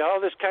gives you all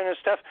this kind of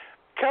stuff.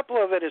 A couple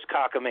of it is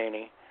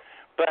cockamamie,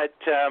 but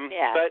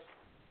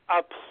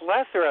a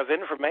plethora of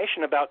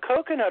information about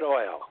coconut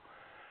oil.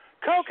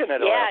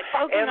 Yeah,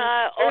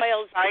 coconut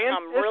oil's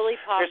become really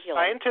popular. There's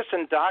scientists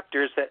and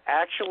doctors that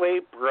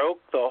actually broke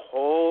the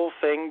whole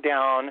thing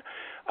down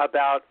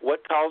about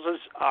what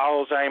causes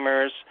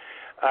Alzheimer's.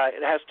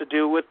 It has to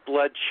do with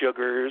blood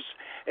sugars.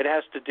 It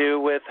has to do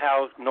with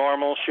how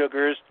normal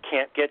sugars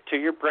can't get to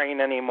your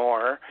brain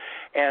anymore,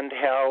 and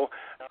how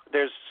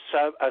there's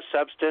a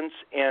substance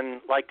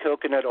in like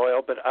coconut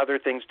oil, but other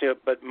things too,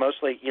 but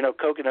mostly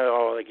coconut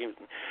oil.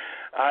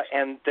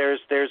 And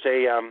there's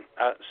a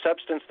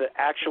substance that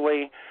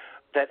actually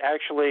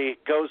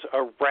goes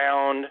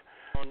around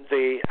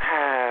the.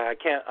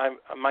 I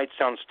might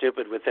sound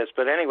stupid with this,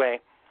 but anyway.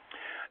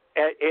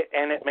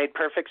 And it made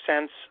perfect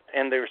sense,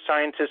 and there were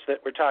scientists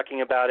that were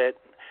talking about it,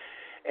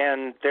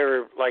 and there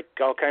were like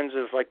all kinds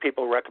of like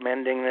people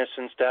recommending this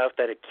and stuff,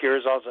 that it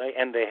cures Alzheimer's,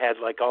 and they had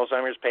like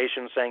Alzheimer's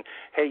patients saying,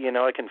 hey,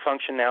 I can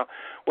function now.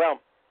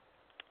 Well,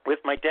 with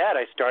my dad,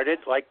 I started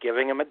like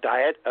giving him a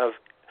diet of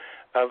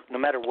no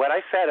matter what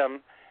I fed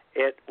him,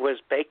 it was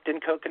baked in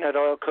coconut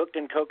oil, cooked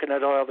in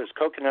coconut oil. There's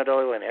coconut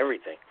oil in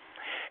everything,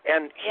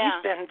 and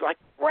he's been like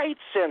great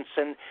since.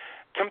 And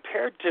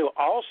compared to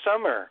all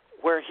summer,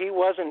 where he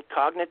wasn't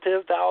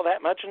cognitive all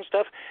that much and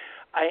stuff,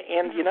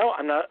 I'm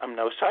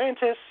no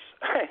scientist.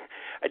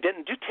 I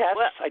didn't do tests.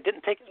 Well, I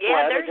didn't take his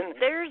blood.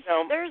 There's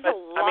a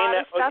lot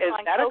of stuff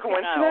on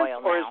coconut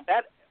oil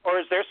now. Or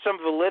is there some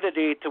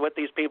validity to what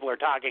these people are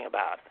talking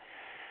about?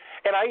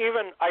 And I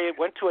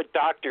went to a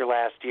doctor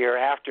last year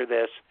after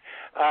this,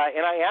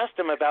 and I asked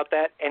him about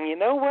that. And you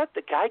know what?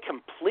 The guy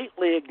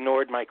completely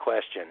ignored my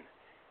question.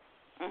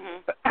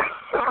 Mm-hmm.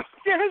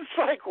 It's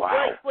like,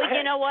 wow. Well,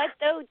 you know what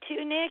though,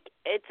 too, Nick?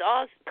 It's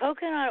also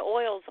coconut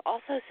oil's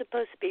also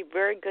supposed to be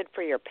very good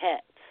for your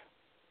pets.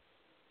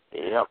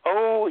 Yeah.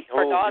 Oh,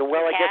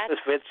 well, I guess if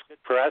it's good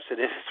for us, it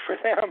is for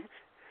them.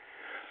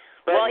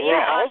 But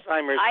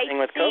Alzheimer's thing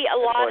with coconut oil. I see a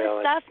lot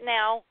of stuff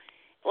now.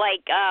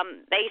 Like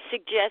they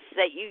suggest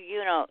that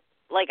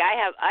like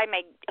I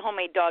make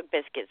homemade dog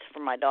biscuits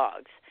for my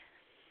dogs.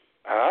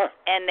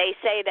 And they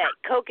say that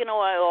coconut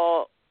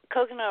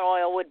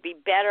oil would be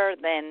better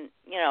than,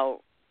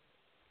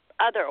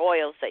 other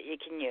oils that you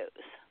can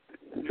use.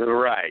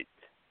 Right.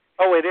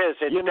 Oh, it is.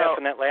 It's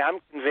definitely. I'm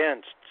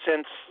convinced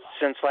since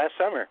last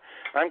summer.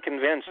 I'm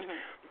convinced.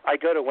 Mm-hmm. I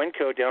go to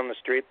Winco down the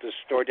street, the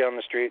store down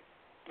the street.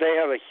 They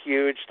have a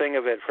huge thing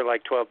of it for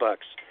like $12,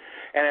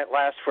 and it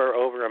lasts for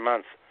over a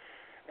month.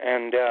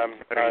 And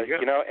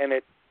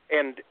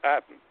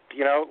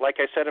like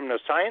I said, I'm no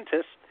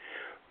scientist,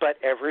 but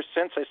ever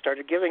since I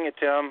started giving it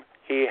to him,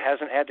 he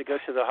hasn't had to go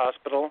to the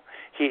hospital.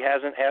 He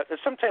hasn't had.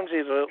 Sometimes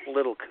he's a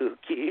little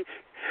kooky,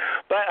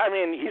 but I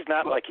mean, he's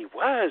not like he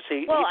was.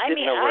 He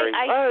didn't know where he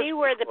was. I see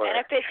where the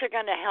benefits are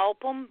going to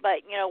help him,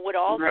 but with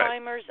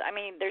Alzheimer's, I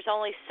mean, there's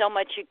only so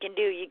much you can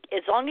do.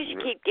 As long as you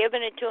keep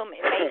giving it to him,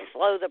 it may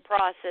slow the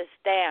process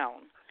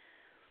down.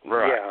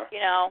 Right.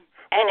 Yeah.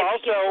 And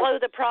if you can slow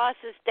the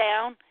process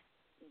down,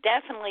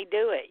 definitely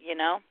do it.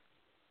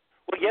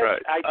 Well, yes,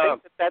 right. I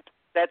think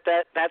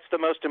that's the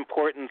most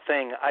important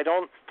thing. I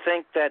don't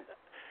think that.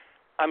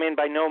 I mean,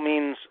 by no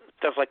means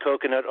stuff like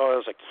coconut oil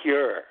is a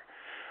cure,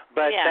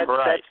 but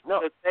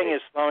the thing is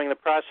slowing the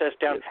process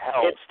down.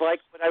 It's like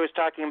what I was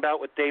talking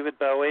about with David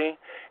Bowie,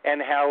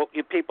 and how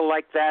people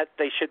like that,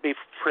 they should be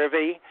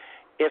privy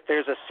if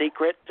there's a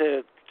secret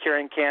to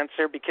curing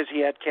cancer, because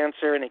he had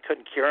cancer and he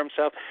couldn't cure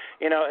himself.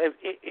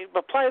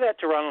 Apply that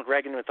to Ronald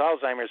Reagan with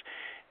Alzheimer's.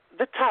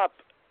 The top,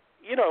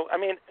 I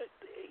mean,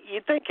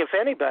 you'd think if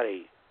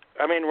anybody,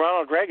 I mean,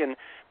 Ronald Reagan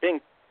being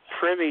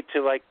privy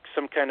to like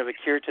some kind of a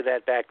cure to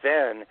that back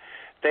then,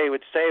 they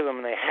would save him,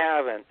 and they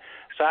haven't.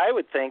 So I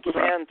would think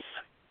hence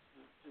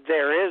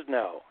there is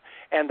no,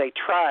 and they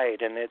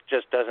tried and it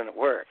just doesn't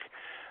work.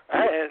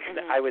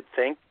 I would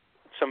think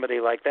somebody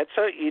like that.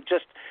 So you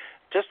just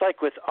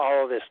like with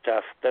all of this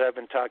stuff that I've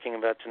been talking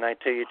about tonight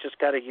too, you just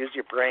got to use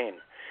your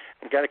brain.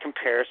 You got to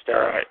compare stuff.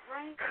 Right.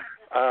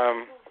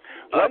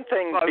 One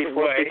thing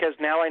before, because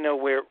now I know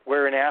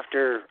we're in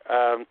after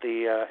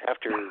the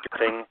after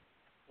thing.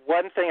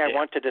 One thing I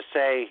wanted to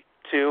say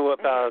too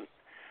about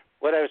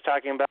what I was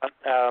talking about,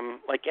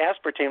 like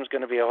aspartame is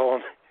going to be a whole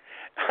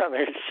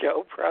other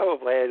show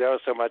probably. I know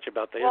so much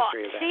about the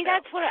history of that. See,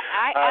 that's what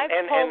I've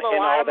told a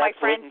lot of my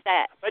friends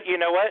that. But you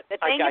know what? The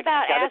thing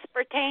about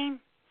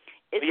aspartame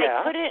is they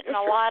put it in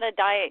a lot of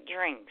diet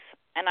drinks,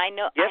 and I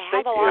know I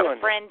have a lot of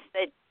friends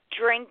that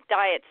drink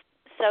diet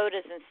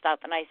sodas and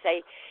stuff, and I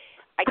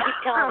keep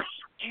telling them,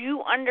 do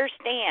you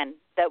understand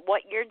that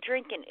what you're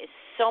drinking is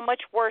so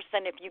much worse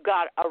than if you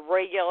got a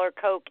regular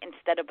Coke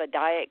instead of a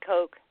Diet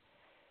Coke?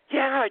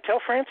 Yeah, I tell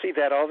Francie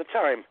that all the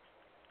time.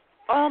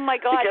 Oh, my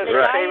God. Because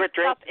her favorite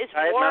drink is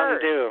Diet worse.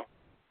 Mountain Dew.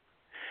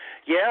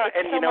 Yeah, it's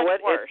and so you know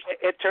what? Worse.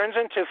 It turns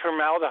into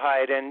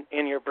formaldehyde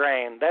in your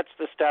brain. That's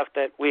the stuff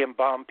that we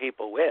embalm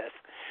people with.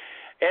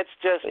 It's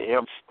just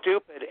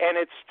stupid, and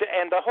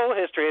and the whole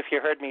history. If you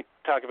heard me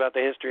talk about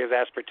the history of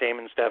aspartame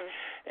and stuff,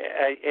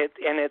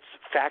 it's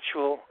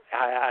factual.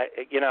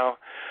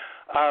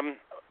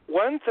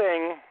 One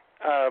thing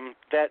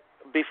that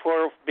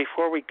before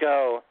we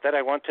go that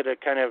I wanted to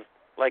kind of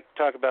like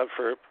talk about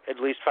for at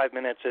least 5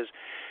 minutes is,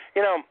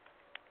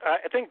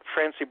 I think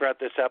Francie brought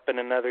this up in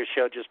another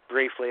show just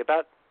briefly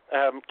about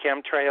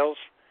chemtrails.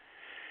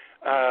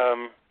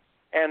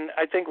 And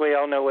I think we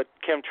all know what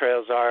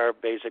chemtrails are,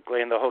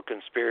 basically, and the whole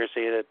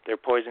conspiracy that they're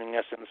poisoning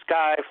us in the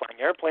sky,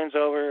 flying airplanes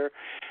over,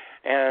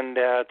 and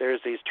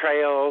there's these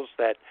trails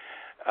that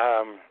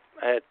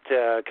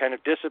kind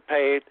of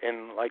dissipate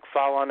and like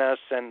fall on us,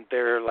 and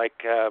they're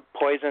like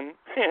poison,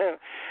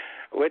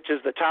 which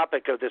is the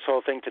topic of this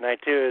whole thing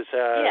tonight too. Is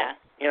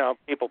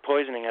people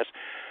poisoning us.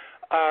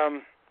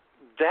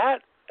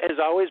 That has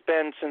always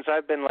been, since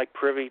I've been like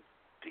privy,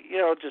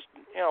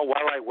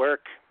 while I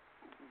work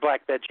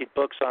black bedsheet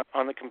books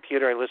on the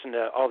computer, I listen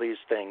to all these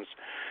things.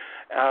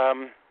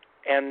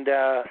 And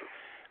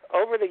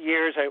over the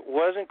years, I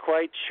wasn't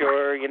quite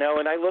sure,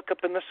 and I look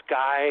up in the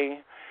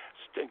sky,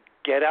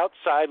 get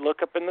outside,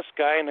 look up in the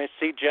sky, and I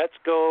see jets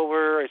go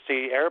over, I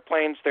see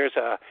airplanes. There's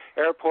a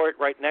airport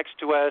right next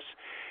to us,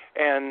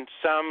 and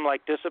some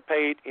like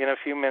dissipate in a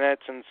few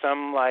minutes, and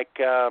some like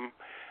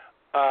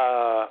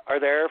are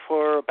there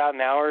for about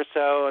an hour or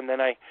so, and then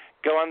I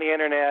go on the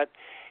internet,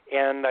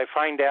 and I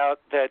find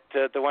out that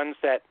the ones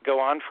that go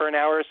on for an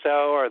hour or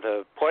so are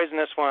the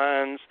poisonous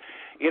ones.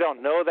 You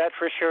don't know that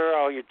for sure.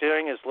 All you're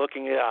doing is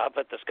looking up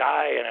at the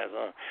sky.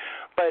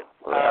 But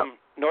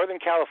Northern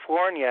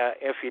California,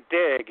 if you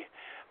dig,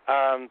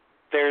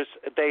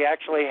 they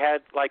actually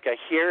had like a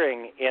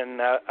hearing in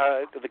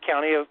the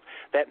county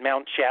that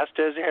Mount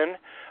Shasta is in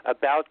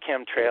about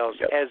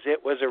chemtrails as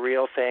it was a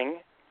real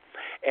thing.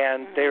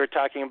 And they were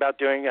talking about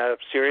doing a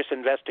serious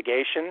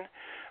investigation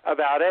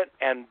about it.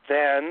 And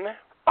then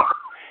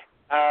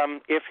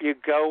if you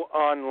go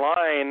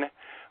online,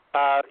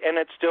 and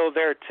it's still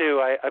there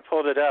too, I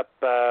pulled it up.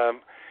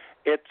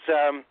 It's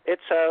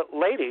a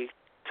lady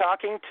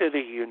talking to the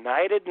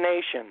United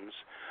Nations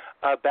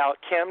about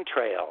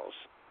chemtrails.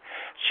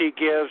 She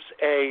gives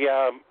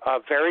a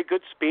very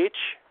good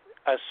speech,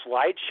 a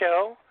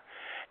slideshow,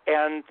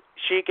 and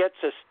she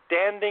gets a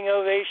standing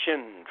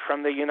ovation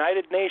from the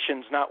United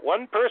Nations. Not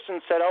one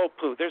person said, "Oh,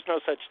 pooh, there's no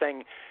such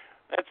thing."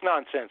 That's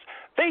nonsense.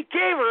 They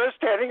gave her a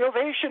standing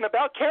ovation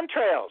about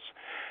chemtrails.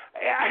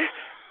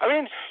 I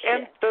mean,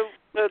 and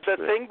the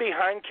thing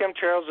behind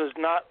chemtrails is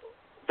not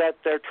that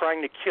they're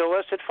trying to kill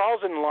us. It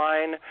falls in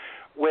line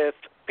with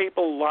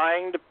people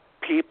lying to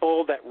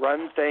people that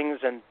run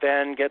things and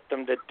then get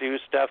them to do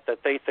stuff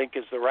that they think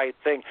is the right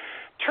thing.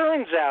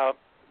 Turns out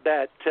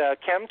that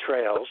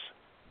chemtrails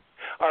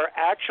are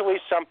actually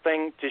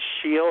something to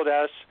shield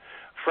us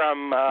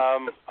from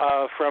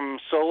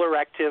solar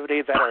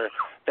activity that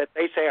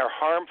they say are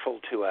harmful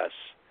to us,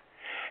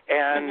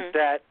 and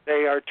that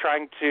they are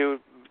trying to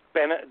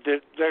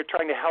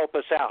help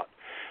us out.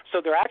 So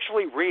they're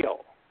actually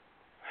real,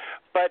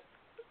 but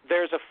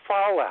there's a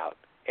fallout,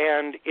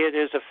 and it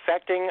is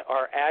affecting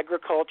our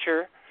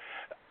agriculture.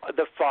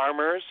 The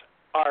farmers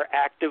are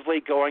actively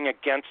going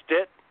against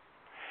it,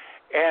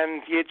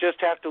 and you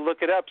just have to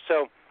look it up.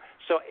 So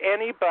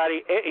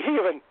anybody,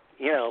 even,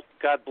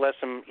 God bless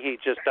him, he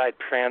just died,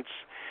 Prince.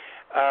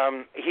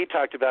 He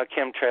talked about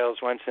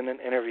chemtrails once in an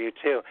interview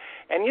too,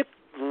 and you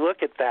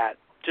look at that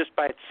just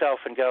by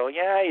itself and go,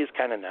 yeah, he's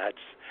kind of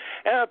nuts.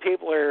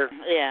 People are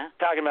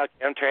talking about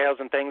chemtrails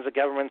and things, the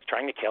government's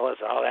trying to kill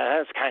us, all that.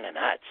 That's kind of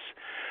nuts.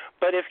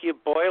 But if you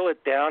boil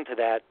it down to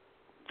that,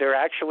 they're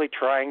actually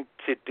trying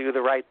to do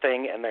the right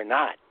thing, and they're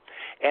not.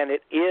 And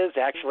it is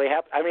actually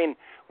happening. I mean,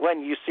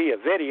 when you see a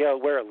video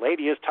where a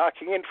lady is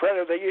talking in front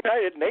of the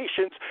United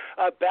Nations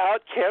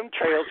about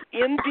chemtrails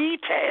in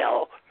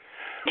detail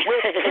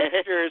with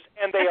pictures,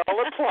 and they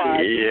all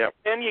apply,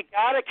 then you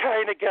got to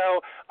kind of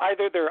go,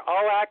 either they're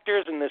all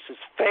actors and this is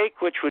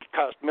fake, which would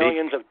cost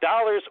millions of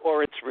dollars,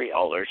 or it's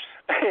real.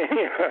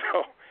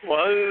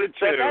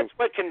 So that's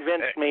what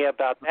convinced me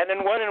about that.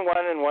 And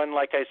one,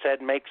 like I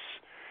said, makes,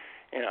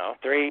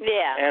 3.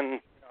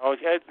 And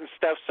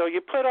stuff. So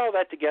you put all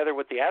that together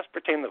with the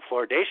aspartame, the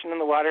fluoridation in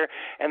the water,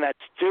 and that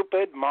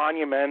stupid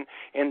monument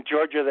in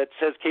Georgia that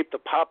says keep the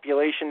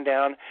population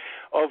down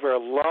over a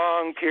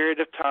long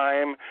period of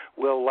time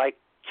will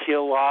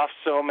kill off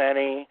so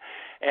many.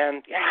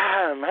 And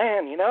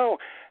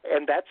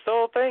and that's the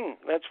whole thing.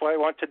 That's why I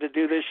wanted to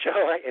do this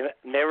show.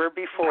 Never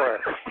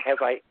before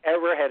have I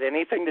ever had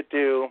anything to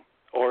do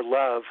or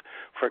love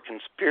for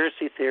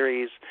conspiracy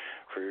theories,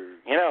 for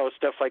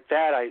stuff like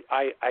that.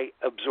 I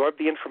absorb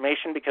the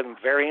information because I'm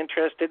very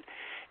interested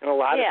in a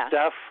lot of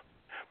stuff.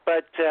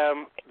 But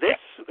this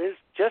is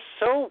just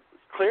so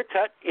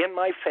clear-cut in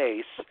my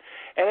face,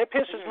 and it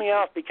pisses me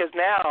off because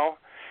now,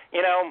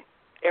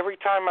 every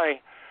time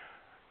I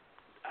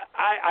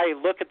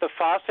look at the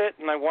faucet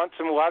and I want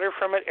some water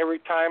from it, every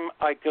time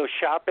I go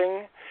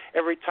shopping,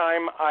 every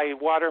time I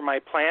water my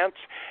plants,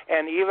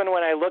 and even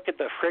when I look at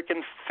the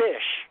frickin'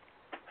 fish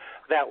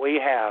that we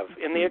have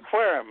in the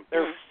aquarium.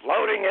 They're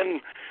floating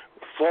in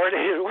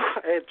fluoridated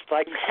water. It's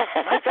like,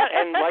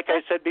 and like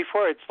I said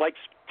before, it's like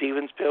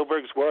Steven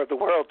Spielberg's War of the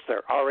Worlds.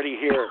 They're already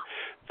here.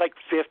 It's like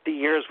 50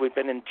 years we've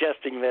been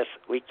ingesting this.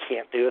 We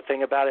can't do a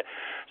thing about it.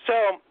 So,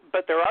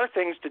 but there are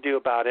things to do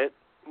about it.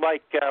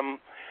 Like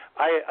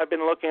I've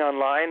been looking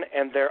online,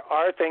 and there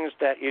are things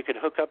that you could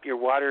hook up your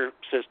water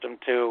system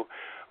to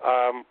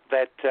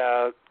that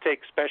take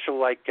special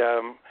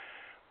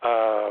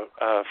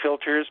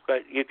filters, but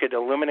you could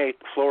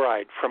eliminate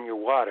fluoride from your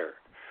water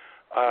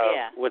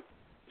with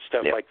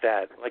stuff like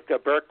that. Like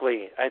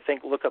Berkeley, I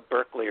think, look up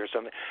Berkeley or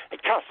something.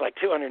 It costs like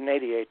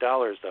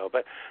 $288 though,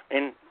 but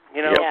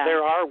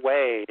there are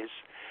ways.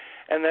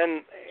 And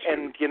then,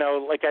 and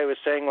like I was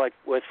saying, like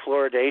with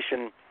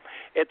fluoridation,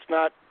 it's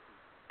not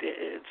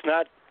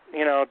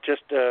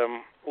just a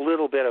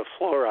little bit of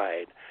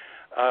fluoride.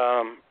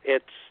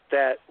 It's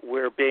that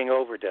we're being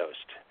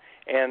overdosed,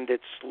 and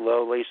it's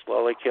slowly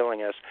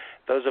killing us.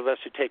 Those of us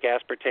who take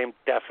aspartame,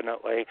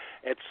 definitely,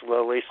 it's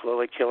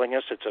slowly killing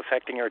us. It's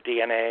affecting our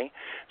DNA.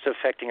 It's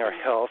affecting our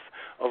health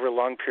over a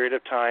long period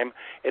of time.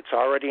 It's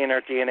already in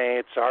our DNA.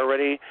 It's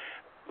already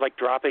like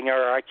dropping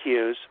our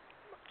IQs.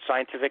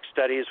 Scientific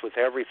studies with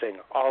everything,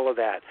 all of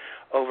that,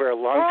 over a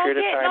long period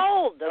of time.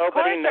 Old.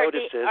 Nobody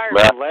notices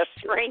unless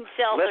brain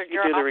cells are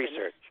you do the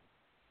research.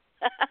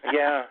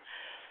 Yeah.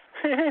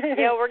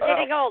 Yeah, we're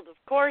getting old. Of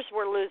course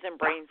we're losing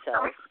brain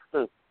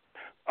cells.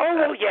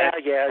 Oh, yeah.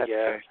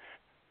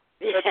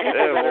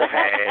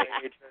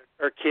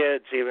 Or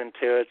kids even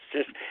too. It's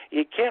just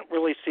you can't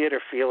really see it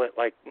or feel it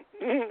like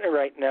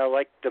right now,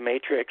 like the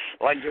Matrix.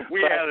 Like if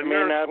we had an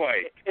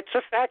earthquake. It's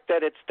a fact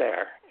that it's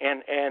there,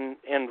 and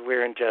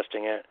we're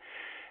ingesting it.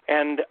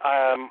 And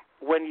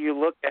when you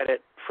look at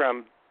it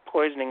from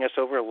poisoning us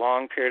over a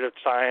long period of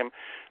time,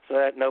 so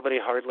that nobody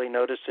hardly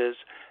notices,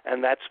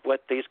 and that's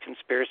what these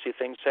conspiracy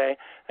things say,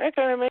 that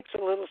kind of makes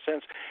a little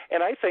sense.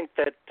 And I think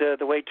that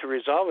the way to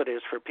resolve it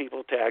is for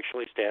people to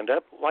actually stand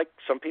up, like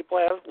some people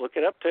have. Look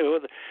it up, too.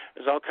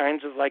 There's all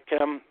kinds of,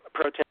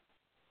 protests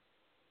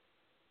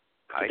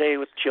today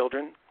with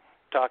children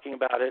talking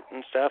about it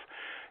and stuff.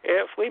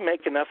 If we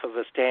make enough of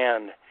a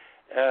stand,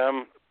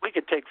 we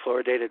could take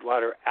fluoridated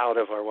water out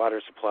of our water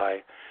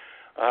supply.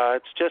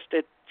 It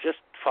just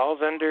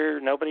falls under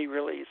nobody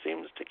really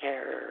seems to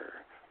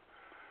care.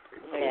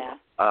 Yeah.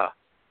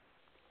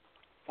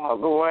 By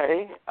the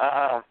way,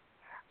 I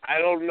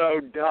don't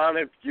know, Don,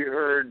 if you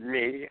heard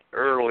me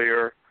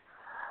earlier.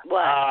 What?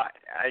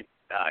 I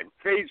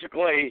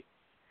basically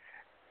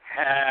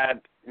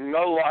had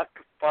no luck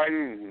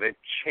finding the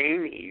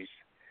Cheneys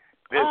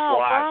this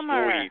last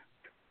week.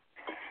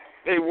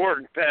 They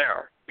weren't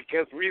there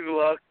because we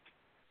looked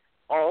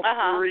all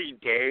 3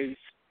 days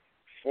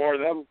for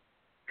them,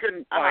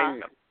 couldn't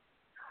find them.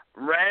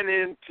 Ran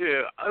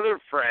into other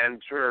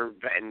friends who are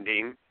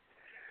vending,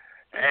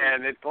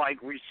 and it's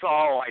like we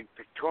saw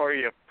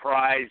Victoria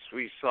Price,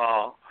 we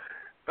saw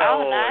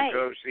Bela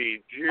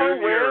Lugosi Jr. Oh,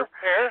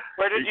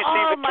 where did you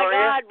see Victoria? Oh my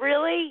God,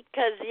 really?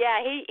 Because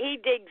he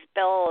digs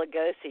Bela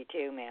Lugosi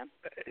too, man.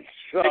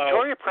 So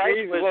Victoria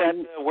Price was at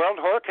the World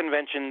Horror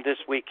Convention this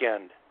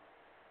weekend.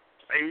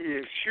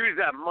 She was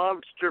at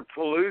Monster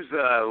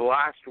Palooza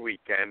last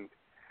weekend.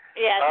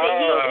 Yeah,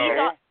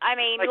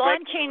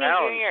 Lon Chaney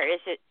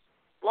Jr.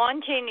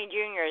 Lon Chaney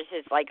Jr. is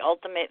his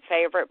ultimate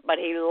favorite, but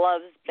he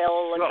loves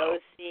Bela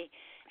Lugosi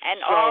and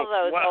all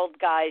those old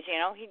guys.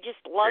 He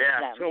just loves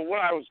them. So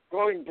what I was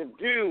going to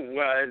do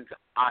was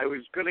I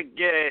was going to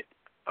get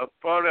a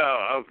photo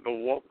of the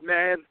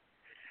Wolfman,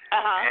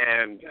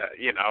 and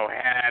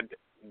had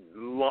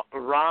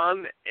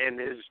Ron and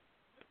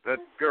the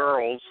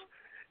girls,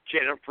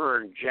 Jennifer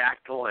and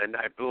Jacqueline,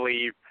 I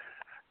believe,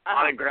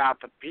 autograph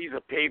a piece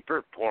of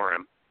paper for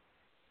him.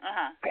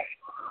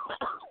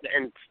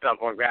 And stuff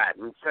like that,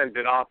 and send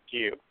it off to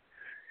you.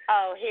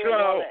 Oh, he would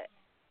love it.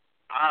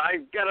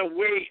 I've got to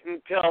wait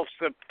until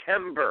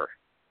September.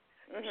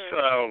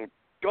 So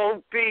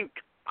don't think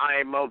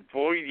I'm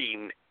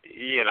avoiding,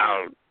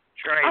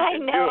 trying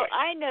to do it.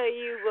 I know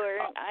you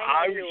weren't.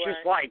 I was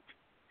just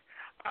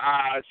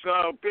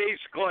so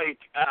basically,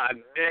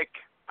 Nick,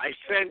 I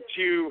sent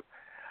you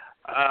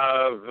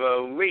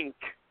the link,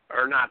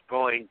 or not the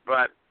link,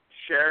 but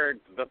shared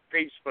the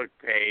Facebook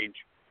page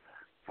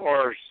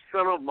for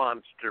Summer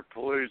Monster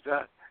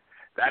Palooza.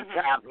 That's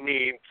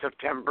happening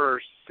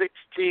September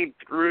 16th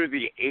through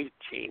the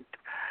 18th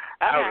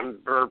out in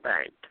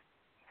Burbank.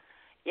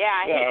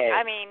 Yeah,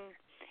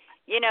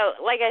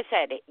 like I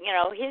said,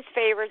 his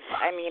favorites,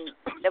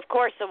 of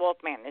course the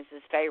Wolfman is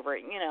his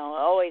favorite,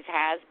 always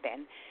has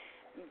been.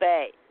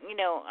 But,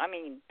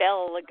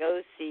 Bela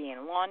Lugosi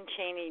and Lon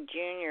Chaney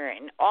Jr.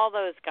 and all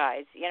those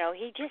guys, he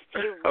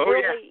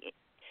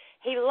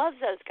loves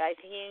those guys.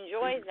 He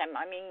enjoys them.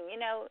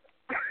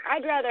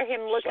 I'd rather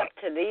him look up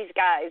to these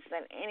guys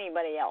than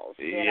anybody else,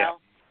 you know?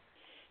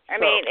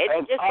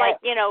 It's just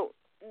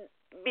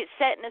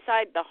setting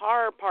aside the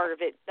horror part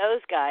of it,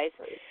 those guys,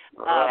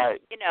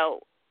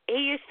 he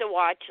used to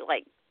watch,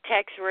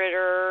 Tex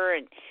Ritter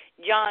and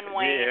John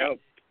Wayne. Yeah.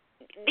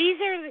 These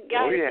are the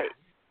guys that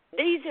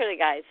these are the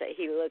guys that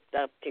he looked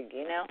up to,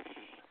 you know.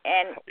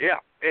 And yeah,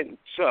 and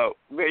so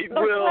they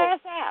class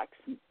acts.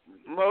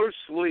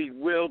 Mostly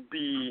will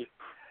be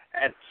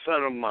at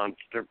Son of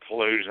Monster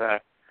Palooza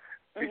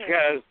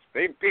because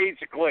they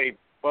basically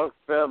book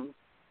them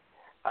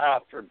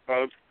for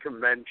both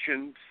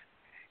conventions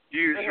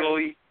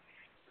usually.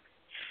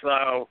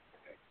 So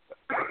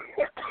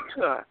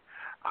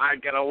I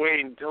gotta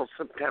wait until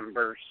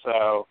September.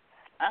 So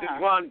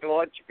just wanted to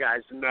let you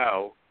guys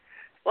know.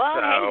 Well,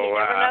 so, hey, you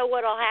never know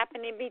what'll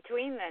happen in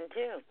between then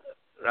too.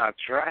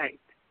 That's right.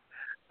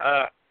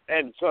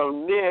 And so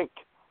Nick,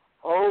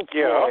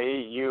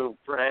 hopefully you,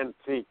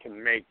 Francie,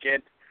 can make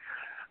it.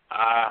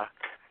 I'm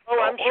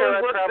sure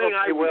I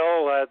probably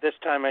will. This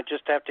time I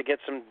just have to get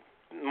some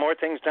more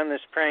things done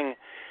this spring.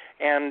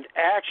 And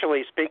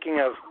actually, speaking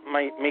of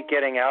me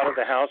getting out of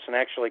the house and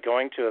actually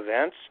going to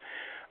events,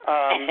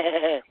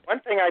 one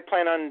thing I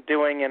plan on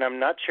doing, and I'm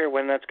not sure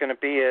when that's going to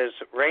be, is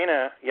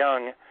Raina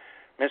Young,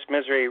 Miss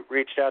Misery,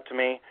 reached out to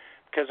me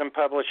because I'm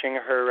publishing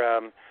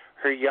her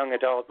young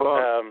adult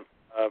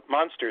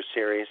Monsters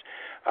series.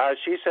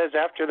 She says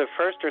after the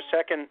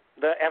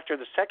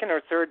second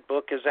or third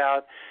book is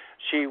out,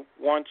 she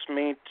wants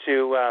me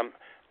to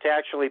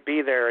actually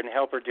be there and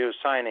help her do a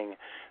signing.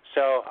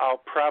 So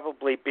I'll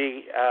probably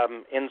be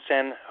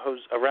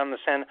around the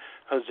San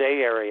Jose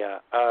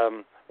area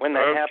when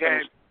that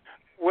happens,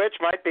 which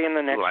might be in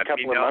the next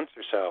couple of months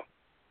or so.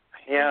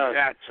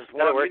 Yeah, just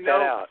gotta work that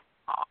out.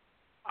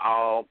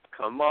 I'll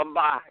come on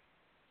by.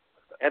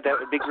 That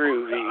would be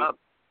groovy.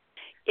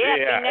 Yeah,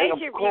 it'd be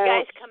nicer if you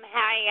guys come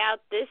hang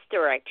out this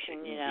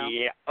direction, you know.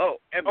 Yeah.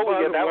 And by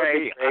the that way,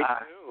 would be great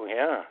too.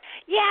 Yeah.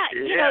 Yeah,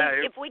 you know,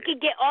 if we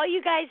could get all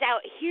you guys out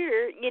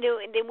here, you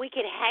know, and then we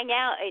could hang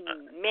out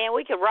and, man,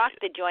 we could rock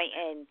the joint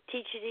and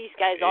teach these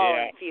guys all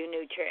a few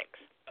new tricks.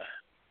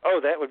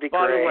 Oh, that would be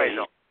by great. The way,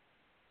 no.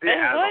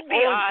 It would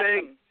be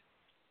awesome.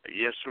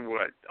 Yes, it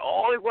would.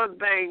 Only one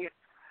thing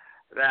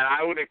that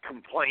I would have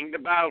complained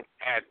about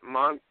at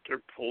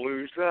Monster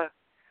Palooza,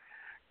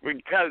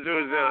 because it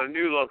was in a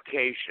new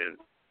location,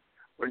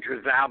 which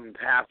was out in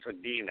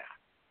Pasadena.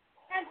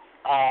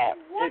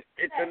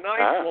 It's a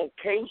nice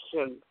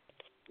location,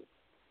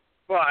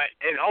 but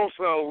it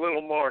also a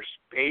little more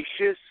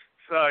spacious,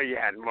 so you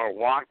had more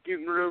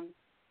walking room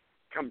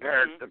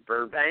compared to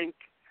Burbank.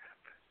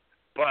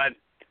 But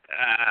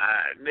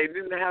they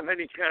didn't have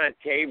any kind of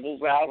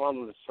tables out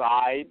on the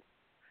side,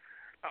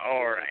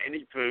 or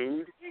any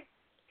food,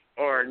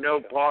 or no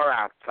bar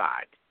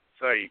outside,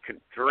 so you could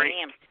drink.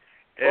 Damn.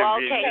 Well,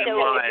 okay,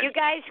 so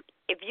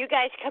if you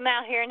guys come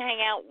out here and hang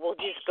out, we'll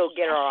just go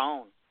get our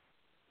own.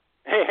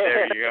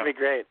 There you go. That'd be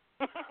great.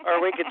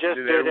 Or we could just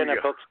do it in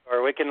a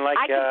bookstore. We can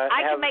I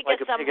can make us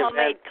some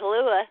homemade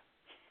Kahlua.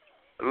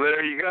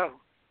 There you go.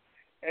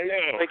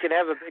 Hello. We could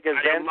have a big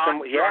event.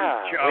 We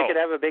could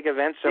have a big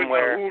event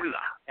somewhere,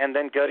 and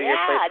then go to your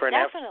place for an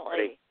after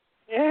party.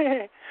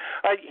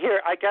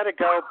 Here, I gotta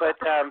go, but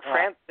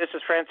this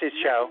is Francie's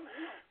show.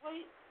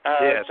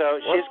 So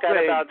she's got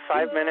about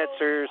 5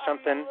 minutes or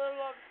something.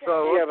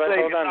 So but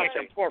hold on a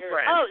second.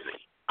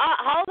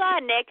 Hold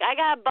on, Nick. I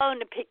got a bone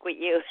to pick with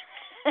you.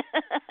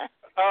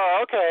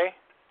 Okay.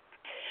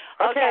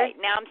 Okay.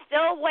 Now I'm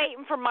still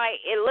waiting for my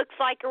 "It Looks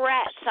Like a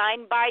Rat"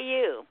 signed by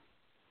you.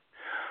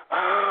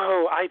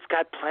 Oh, I've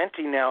got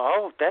plenty now.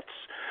 Oh,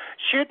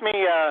 shoot me.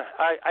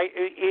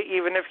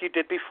 Even if you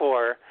did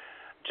before,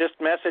 just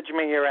message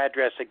me your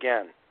address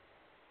again.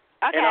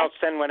 Okay. And I'll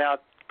send one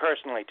out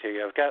personally to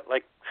you. I've got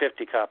like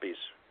 50 copies.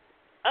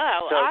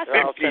 Oh, so awesome!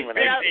 I'll send one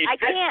out. I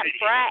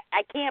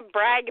can't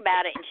brag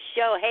about it and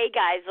show, hey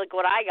guys, look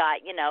what I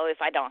got. You know,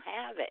 if I don't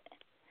have it.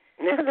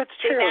 Yeah, that's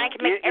true. Then I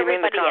can make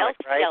everybody else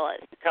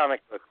jealous. The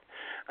comic book.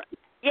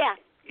 Yeah.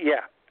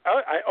 Yeah.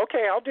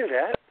 Okay, I'll do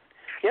that.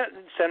 Yeah,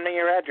 send me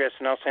your address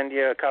and I'll send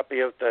you a copy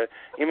of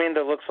you mean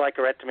the Looks Like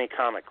a Rat to Me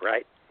comic,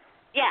 right?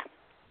 Yeah.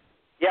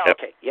 Yeah,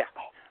 okay, yeah.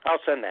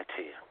 I'll send that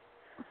to you.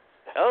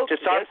 Okay.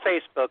 Just on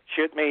Facebook,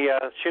 shoot me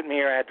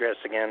your address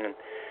again and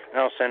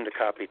I'll send a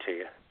copy to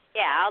you.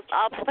 Yeah,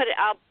 I'll do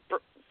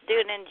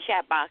it in the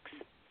chat box.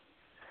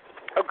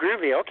 Oh,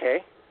 groovy,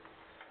 okay.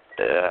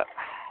 Yeah.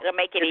 It'll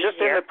make it easier. easier.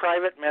 Just in the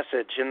private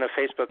message, in the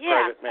Facebook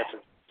private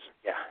message.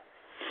 Yeah.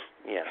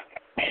 Yeah.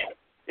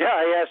 Yeah,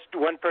 I asked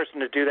one person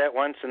to do that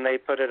once, and they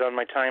put it on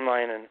my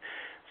timeline, and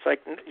it's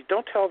like,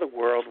 don't tell the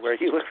world where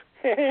you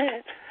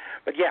live.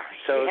 But yeah,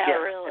 so yeah,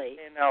 really.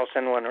 And I'll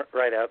send one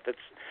right out.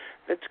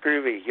 That's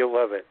groovy. You'll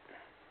love it.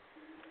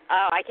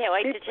 Oh, I can't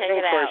wait to check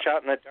it out. For a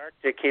shot in the dark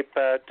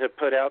to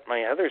put out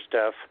my other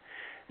stuff.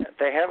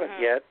 They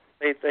haven't yet.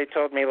 They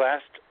told me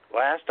last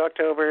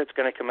October it's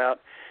going to come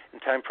out in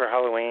time for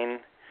Halloween.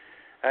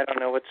 I don't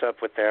know what's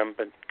up with them,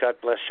 but God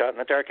bless Shot in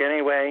the Dark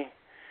anyway.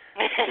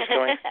 Just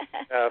going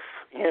stuff,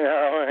 you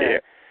know. Yeah.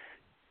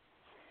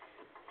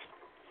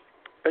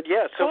 But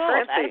yeah, so cool.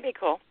 Francie. That'd be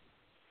cool.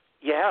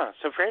 Yeah,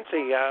 so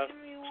Francie,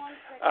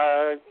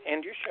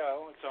 end your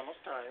show. It's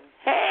almost time.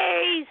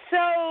 Hey, so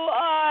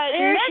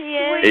Here next she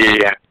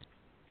is. week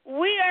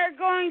we are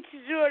going to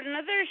do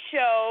another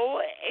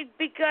show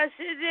because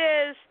it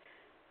is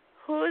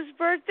whose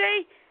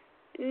birthday?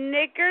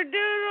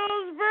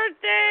 Nickerdoodle's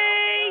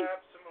birthday.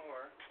 Grab some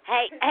more.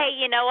 Hey,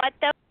 you know what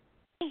though?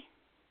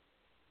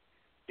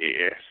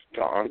 Yes,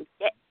 Don.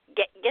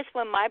 Guess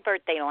when my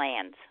birthday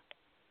lands?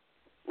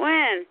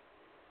 When?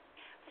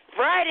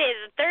 Friday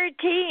the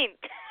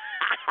 13th.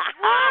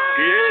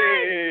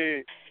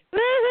 Yay!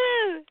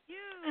 Woohoo! You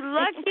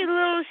lucky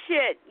little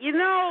shit. You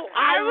know,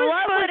 I was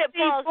love when supposed it to be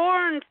falls.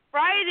 born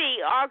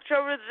Friday,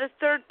 October the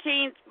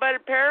 13th, but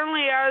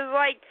apparently I was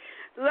like,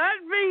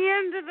 let me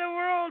into the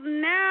world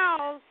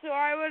now, so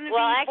I wouldn't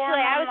Well, be actually, born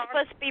I on was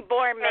supposed to be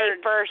born May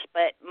 3rd. 1st,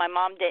 but my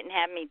mom didn't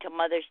have me till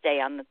Mother's Day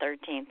on the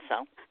 13th,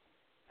 so.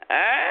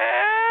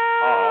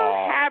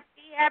 Oh,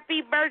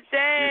 happy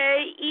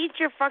birthday. Eat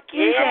your fucking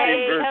Yeah, Happy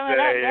cake.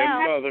 birthday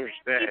and Mother's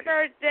Day. Happy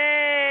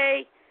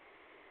birthday.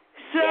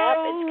 So Yep,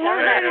 it's we're coming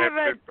going to have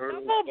a Happy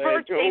double birthday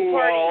birthday to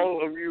party.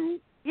 all of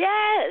you.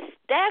 Yes,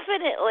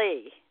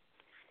 definitely.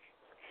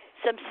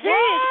 Some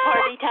serious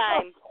party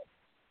time.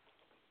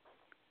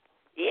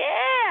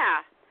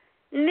 Yeah.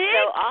 Nick,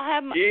 So I'll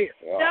have my,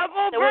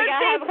 double so we gotta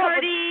birthday have a couple,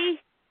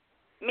 party.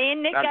 me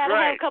and Nick That's gotta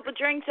have right. a couple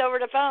drinks over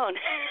the phone.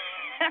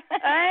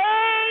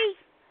 Hey.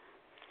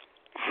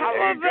 How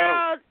There you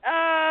about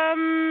how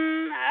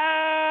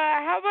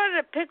about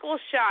a pickle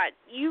shot?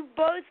 You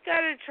both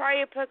got to try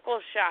a pickle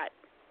shot.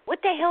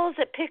 What the hell is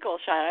a pickle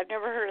shot? I've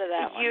never heard of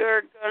that one.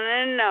 You're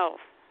gonna know.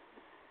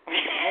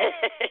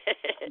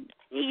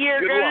 You're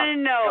Good gonna luck.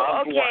 know.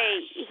 God Okay,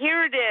 bless.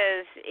 here it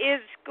is.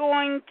 It's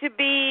going to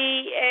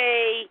be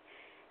a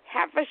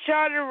half a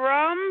shot of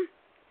rum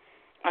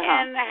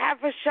and a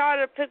half a shot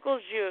of pickle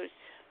juice.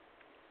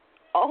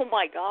 Oh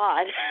my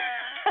God.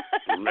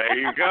 There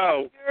you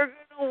go. You're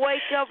gonna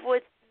wake up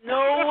with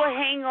no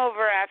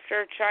hangover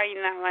after trying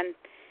that one.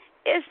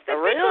 It's the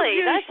Really? pickle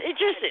juice. That's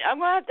interesting. I'm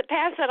going to have to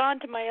pass that on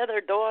to my other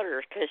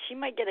daughter because she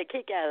might get a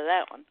kick out of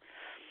that one.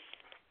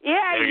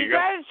 Yeah, There you you go.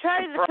 gotta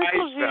try the Surprise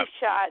pickle them. juice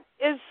shot.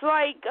 It's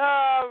like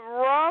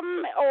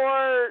rum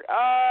or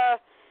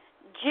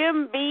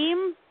Jim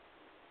Beam.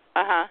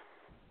 Uh-huh.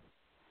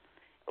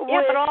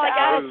 Yeah, but all I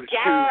got is Those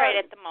Jack two- right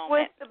at the moment.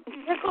 With the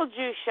pickle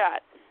juice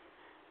shot.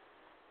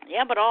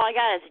 Yeah, but all I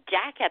got is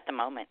Jack at the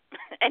moment.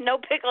 And no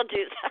pickle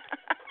juice.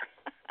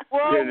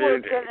 Well, Yeah,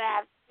 we're yeah. gonna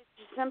have to get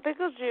you some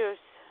pickle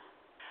juice.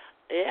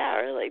 Yeah,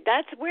 really.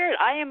 That's weird.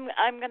 I'm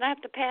gonna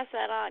have to pass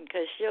that on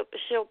because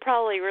she'll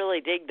probably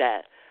really dig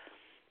that.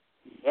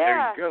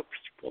 Yeah, There you go,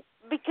 people.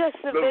 because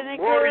the The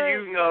vinegar more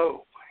you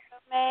know.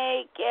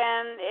 make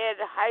and it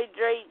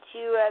hydrates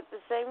you at the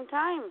same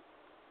time.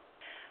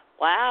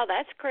 Wow,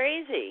 that's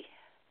crazy.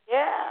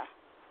 Yeah.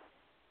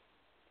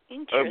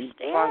 Interesting.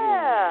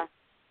 Yeah.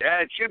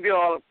 Yeah, it should be a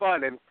lot of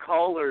fun. And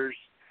callers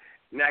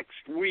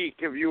next week,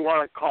 if you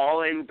want to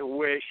call in to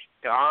wish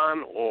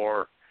Don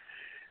or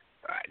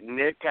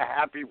Nick a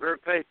happy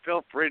birthday,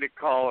 feel free to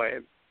call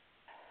in.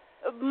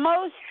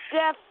 Most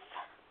def.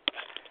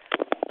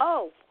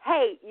 Oh,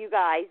 hey, you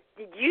guys,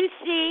 did you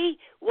see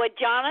what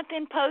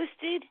Jonathan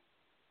posted?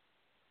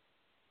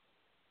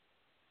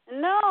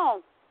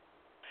 No.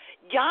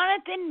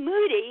 Jonathan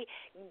Moody,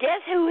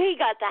 guess who he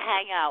got to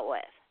hang out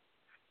with?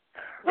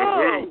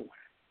 Who?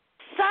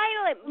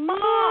 Silent Bob.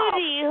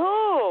 Moody,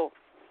 who?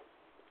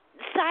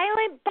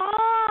 Silent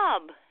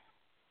Bob.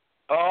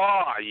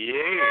 Oh,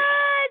 yeah.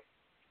 What?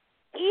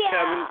 Yeah.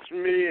 Kevin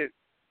Smith.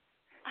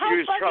 How He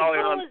was fucking probably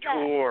cool on is that?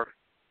 tour.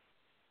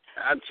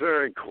 That's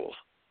very cool.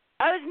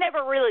 I was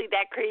never really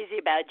that crazy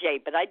about Jay,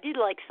 but I did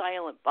like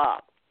Silent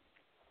Bob.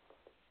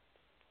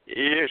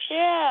 Yes.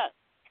 Yeah.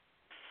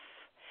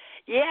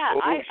 Yeah, Oh,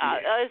 I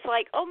yeah. was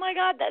like, oh my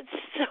God, that's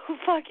so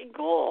fucking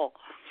cool.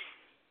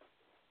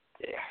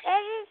 Yeah.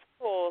 That is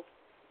cool.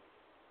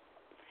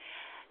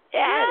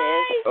 Yeah, it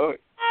is. Oh,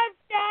 That's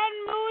Dan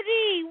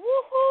Moody.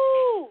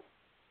 Woohoo!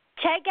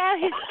 Check out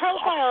his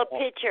profile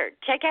picture.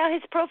 Check out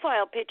his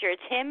profile picture.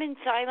 It's him and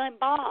Silent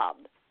Bob.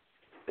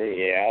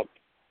 yeah.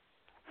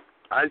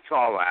 I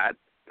saw that.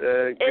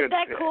 Isn't Good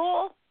that pick.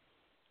 cool?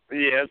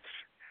 Yes.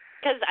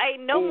 Because I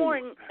no Ooh. more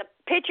the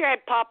picture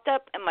had popped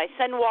up, and my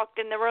son walked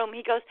in the room.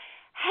 He goes,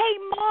 "Hey,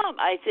 Mom."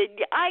 I said,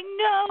 "I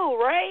know,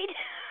 right?"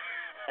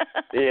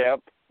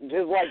 Yep.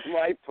 Just like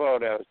my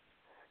photos.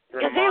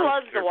 Because he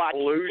loves to watch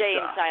Monsterpalooza. Jay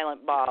and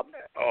Silent Bob.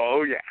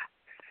 Oh, yeah.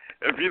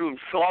 If you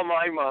saw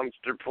my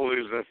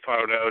Monsterpalooza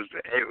photos,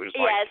 it was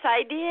like... Yes,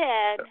 I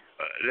did.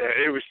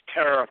 it was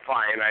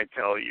terrifying, I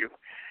tell you.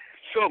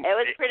 So It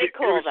was pretty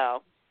cool,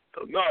 though.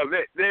 No,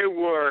 they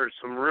were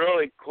some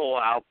really cool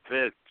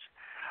outfits.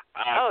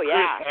 Oh,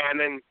 yeah. Chris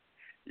Hannon,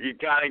 you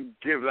got to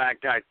give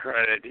that guy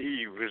credit.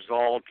 He was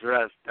all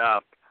dressed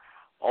up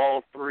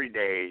all 3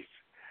 days.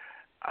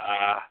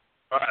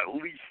 Or at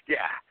least,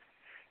 yeah.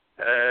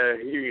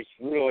 He was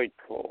really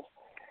cool.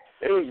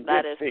 It was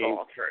That good is seeing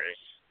cool. Chris.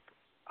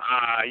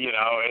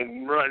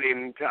 And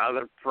running into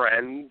other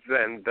friends.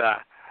 And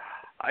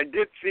I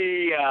did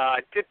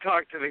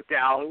talk to the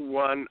gal who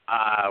won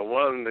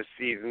one of the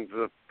seasons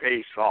of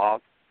Face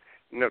Off,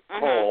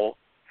 Nicole.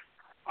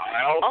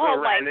 I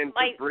also ran into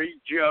Bree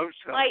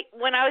Joseph.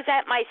 When I was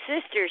at my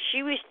sister,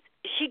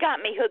 she got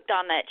me hooked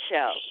on that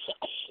show.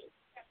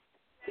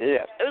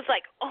 Yeah. It was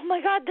like, oh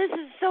my God, this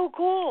is so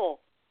cool.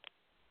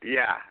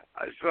 Yeah.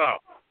 So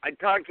I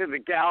talked to the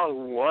gal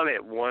who won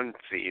it one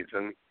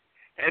season,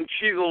 and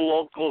she's a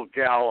local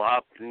gal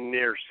up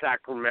near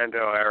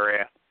Sacramento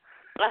area.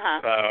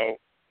 Uh-huh. So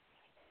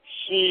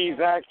she's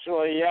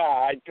actually,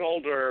 I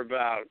told her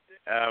about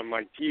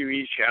my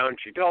TV show, and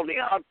she told me,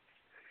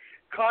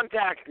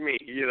 contact me,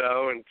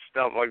 and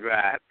stuff like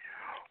that.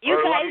 You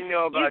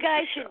or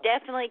guys should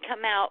definitely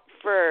come out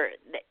for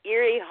the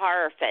Erie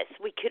Horror Fest.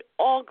 We could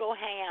all go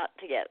hang out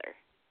together.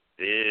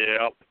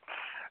 Yep.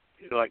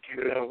 Like,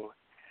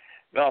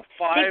 about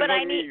 5 See, but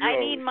I amigos.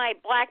 need my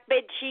black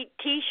bed sheet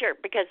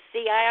T-shirt because,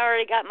 see, I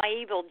already got my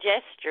Evil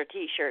Gesture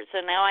T-shirt,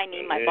 so now I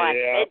need my black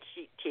bed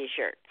sheet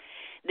T-shirt.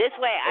 This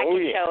way I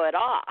can show it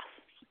off.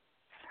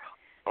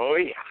 Oh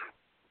yeah.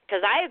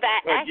 Because I've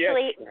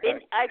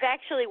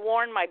actually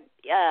worn my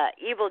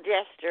Evil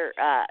Gesture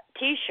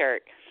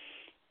T-shirt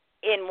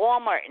in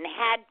Walmart and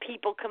had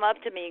people come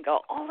up to me and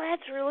go, "Oh,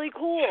 that's really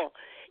cool.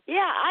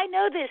 Yeah, I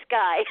know this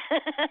guy."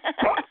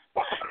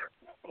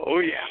 Oh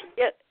yeah.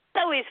 It's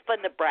always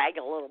fun to brag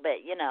a little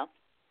bit, It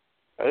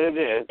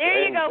is.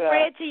 There you go,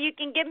 Francie. You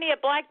can give me a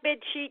black bed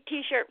sheet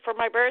T-shirt for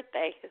my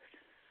birthday.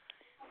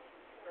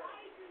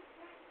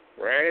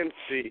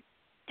 Francie.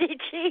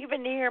 Did she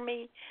even hear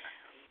me?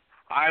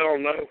 I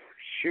don't know.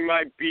 She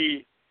might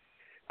be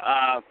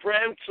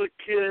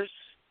Francis,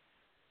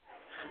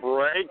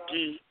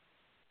 Frankie,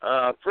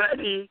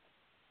 Freddie,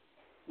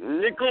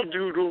 Nickel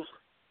Doodle,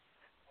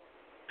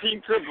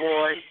 Pizza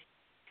Boy,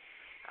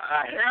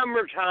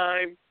 Hammer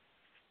Time.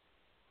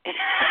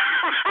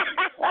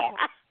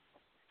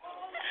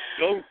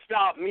 Don't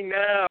stop me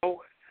now.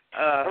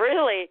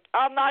 Really?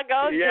 I'm not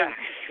going to.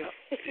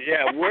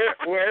 Yeah.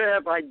 Where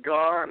have I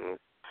gone?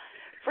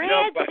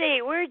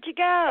 Francie, where'd you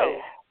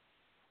go?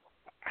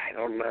 I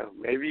don't know.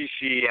 Maybe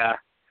she.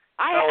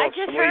 I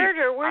just heard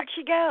her. Where'd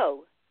she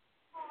go?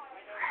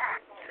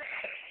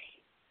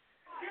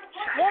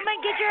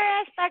 Woman, get your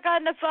ass back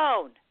on the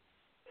phone.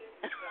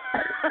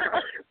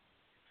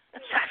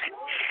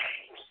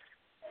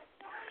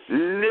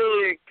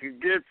 Nick,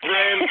 get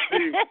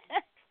Francie.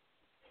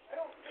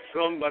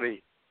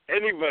 Somebody,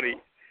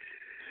 anybody,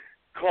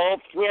 call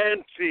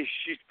Francie.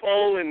 She's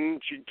falling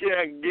and she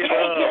can't get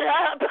up.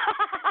 Get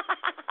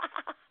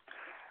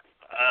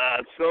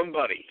up.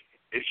 Somebody.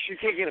 Is she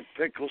taking a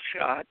pickle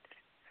shot?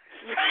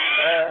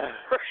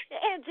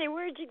 Francie,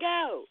 where'd you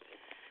go?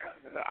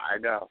 I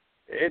know.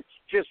 It's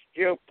just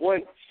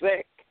plain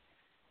sick.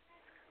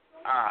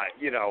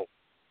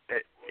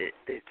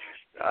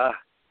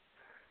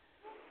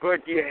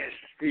 But yes,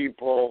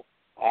 people.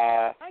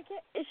 I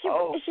can't.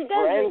 She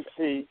does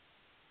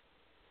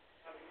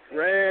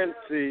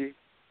Francie.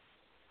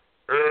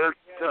 Earth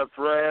to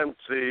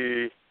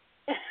Francie.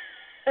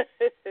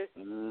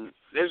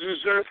 This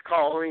is Earth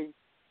calling.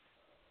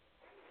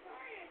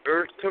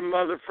 Earth to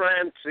Mother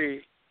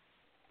Francie.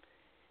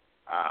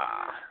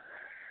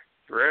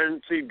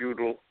 Francie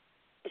Doodle.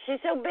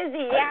 She's so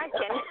busy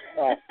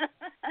yakking.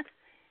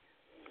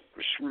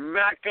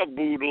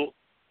 Schmackaboodle.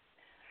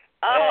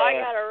 Oh, I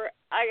got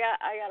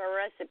a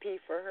recipe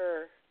for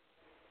her.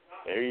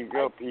 There you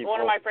go, people. One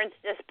of my friends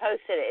just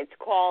posted it. It's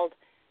called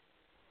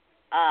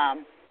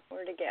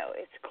where'd it go?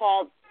 It's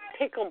called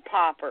pickled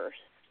poppers.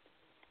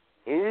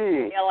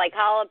 Ooh. Like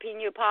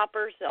jalapeno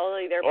poppers,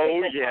 only they're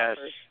pickled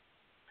poppers.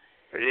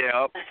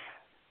 Yep.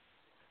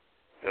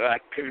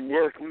 That could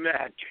work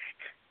magic.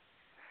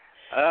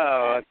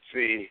 Oh, let's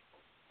see.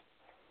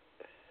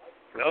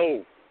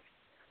 No.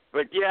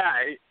 But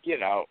yeah,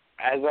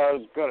 as I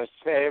was going to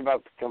say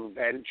about the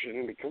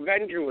convention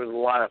was a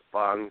lot of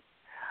fun.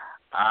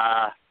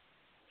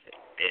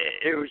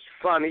 It was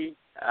funny.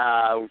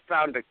 We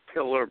found a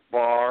killer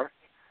bar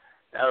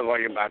that was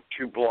like about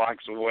 2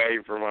 blocks away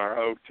from our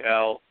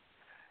hotel.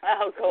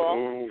 Oh, cool.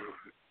 Ooh.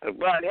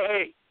 But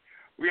hey,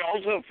 we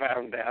also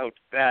found out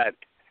that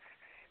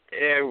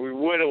we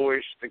would have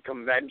wished the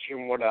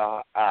convention would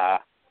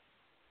have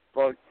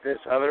booked this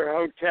other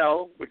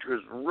hotel, which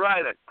was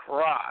right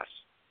across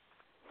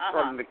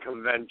from the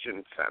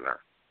convention center.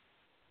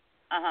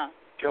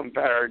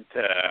 Compared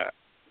to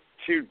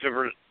 2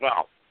 different,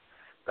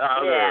 the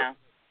other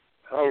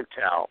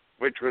hotel,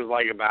 which was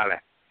like about a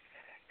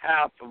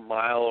half a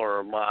mile or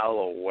a mile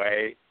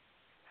away.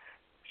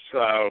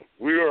 So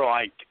we were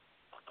like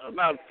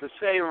about the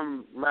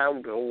same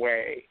amount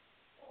away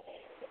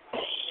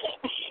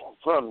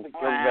from the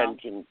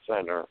convention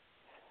center.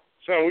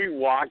 So we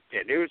walked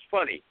it. It was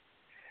funny.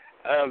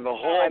 The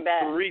whole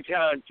 3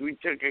 times we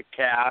took a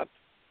cab,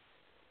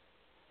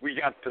 we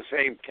got the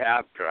same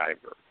cab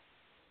driver.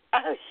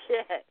 Oh,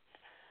 shit.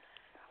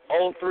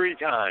 All 3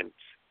 times.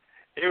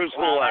 It was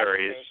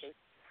hilarious.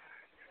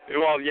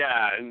 Well,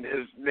 yeah, and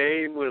his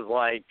name was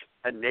like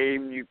a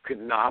name you could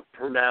not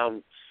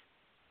pronounce.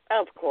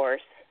 Of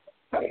course.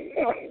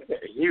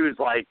 He was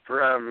like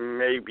from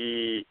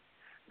maybe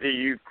the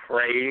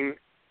Ukraine,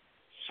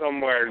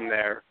 somewhere in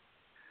there.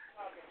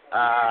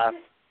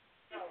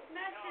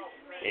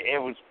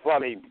 It was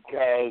funny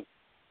because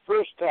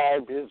first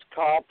time his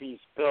coffee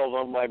spilled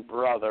on my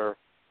brother.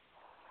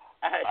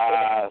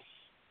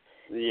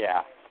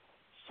 Yeah.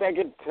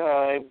 Second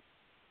time,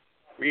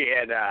 we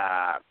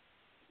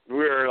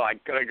were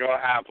like gonna go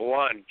have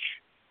lunch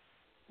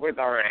with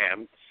our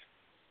aunts.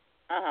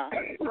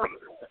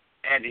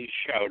 And he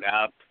showed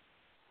up.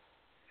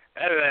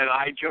 And then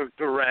I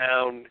joked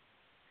around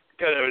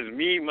because it was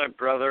me, my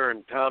brother,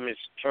 and Thomas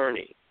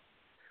Turney,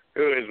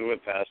 who is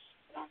with us.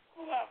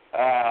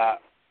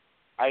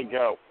 I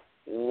go,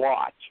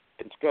 watch.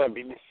 It's going to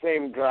be the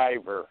same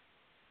driver.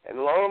 And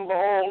lo and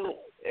behold,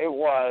 it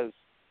was.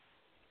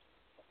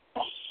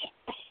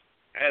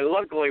 And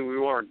luckily we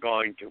weren't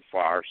going too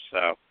far,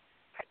 so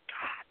thank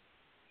God.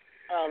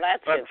 Oh,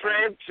 that's But good.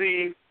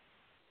 Francie,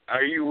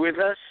 are you with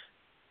us?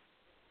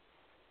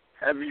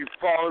 Have you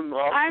fallen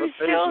off I'm the face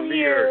still of the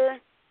here.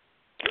 earth?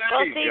 There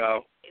Well, you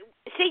go.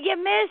 See, you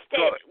missed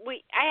it.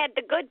 Good. I had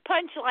the good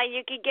punchline.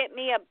 You could get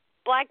me a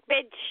black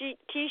bed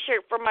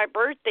T-shirt for my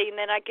birthday, and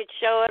then I could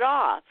show it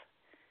off.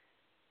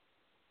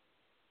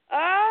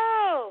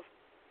 Oh.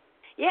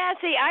 Yeah,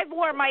 see, I've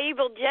worn my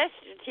Evil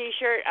Gesture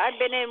T-shirt. I've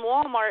been in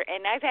Walmart,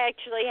 and I've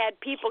actually had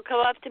people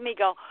come up to me and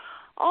go,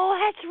 oh,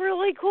 that's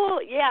really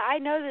cool. Yeah, I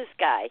know this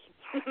guy.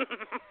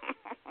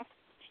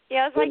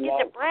 Yeah, it's like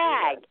it's a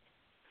brag.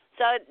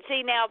 So,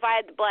 see, now if I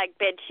had the black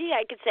bed sheet,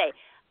 I could say,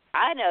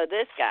 I know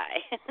this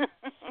guy.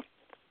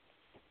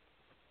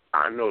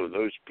 I know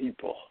those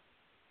people.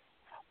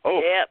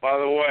 Oh, yep. By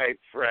the way,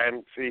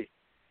 Francie,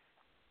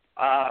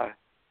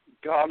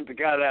 Tom's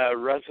got a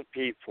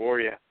recipe for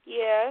you.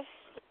 Yes.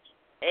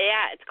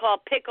 Yeah, it's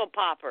called pickle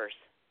poppers.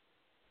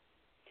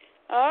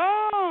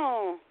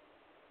 Oh.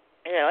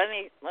 Yeah,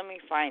 let me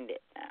find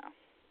it now.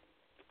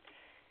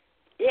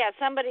 Yeah,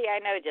 somebody I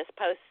know just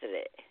posted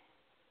it.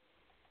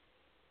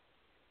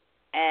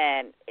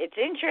 And it's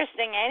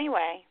interesting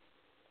anyway.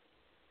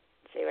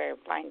 Let's see if I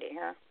can find it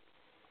here.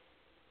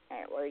 All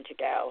right, where'd you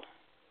go?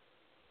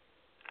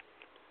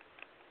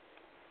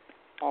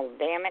 Oh,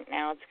 damn it,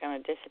 now it's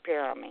going to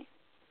disappear on me.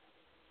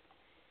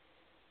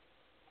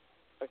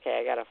 Okay,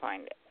 I got to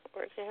find it.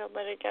 Where the hell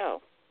did it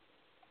go?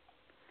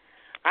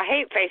 I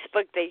hate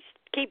Facebook. They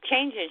keep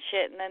changing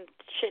shit, and then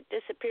shit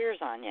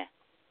disappears on you.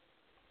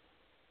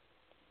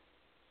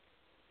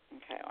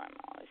 Okay,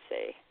 let's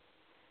see.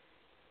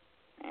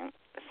 Nope,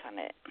 that's not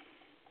it.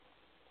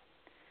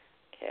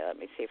 Okay, let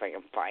me see if I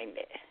can find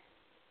it.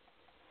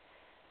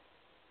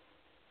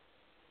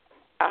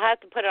 I'll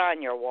have to put it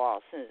on your wall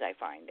as soon as I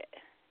find it.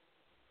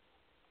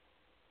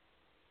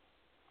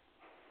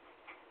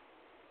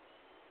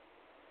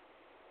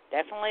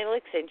 Definitely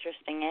looks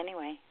interesting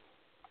anyway.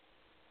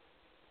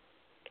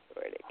 Okay,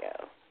 where'd it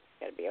go?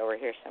 Gotta be over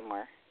here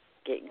somewhere.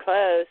 Getting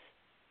close.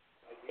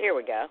 Here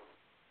we go.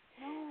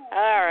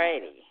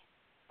 Alrighty.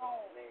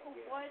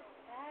 What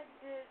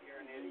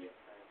additives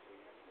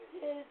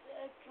did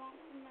Trump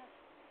mess?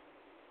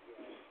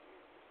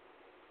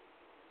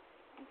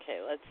 Okay,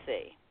 let's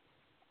see.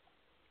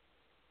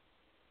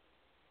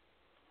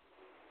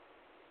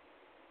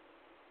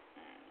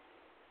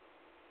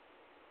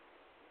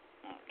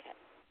 Okay.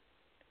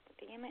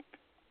 Damn it.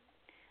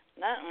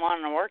 Nothing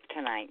wanting to work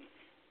tonight.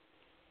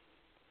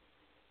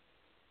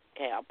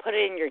 Okay, I'll put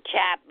it in your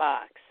chat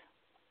box.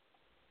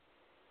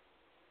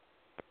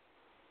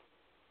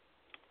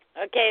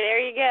 Okay, there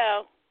you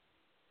go.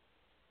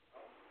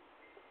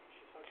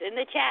 It's in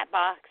the chat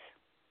box.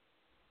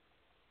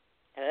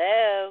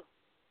 Hello?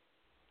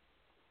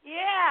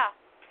 Yeah.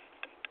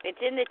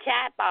 It's in the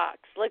chat box.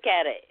 Look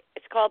at it.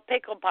 It's called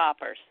pickle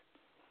poppers.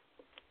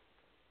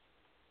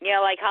 You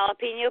know, like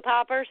jalapeno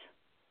poppers?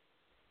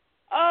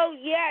 Oh,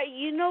 yeah.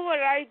 You know what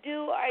I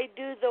do? I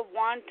do the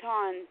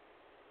wonton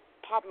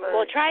poppers.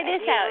 Well, try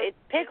this out. It's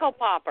pickle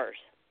poppers.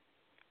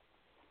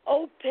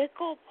 Oh,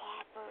 pickle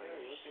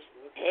poppers.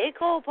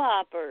 Pickle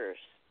poppers.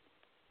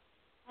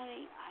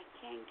 Honey, I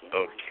can't get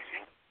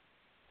Okay.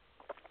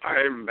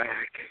 I'm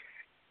back.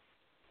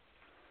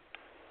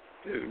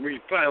 Did we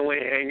finally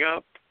hang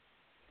up?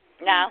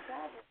 No.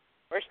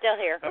 We're still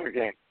here.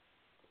 Okay.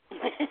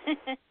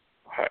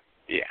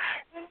 Yeah.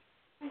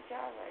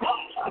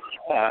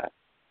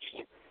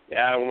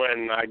 Yeah,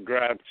 when I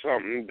grabbed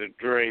something to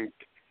drink.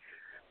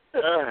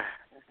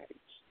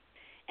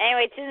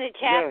 Anyway, it's in the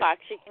chat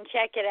box. You can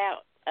check it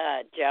out,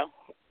 Joe.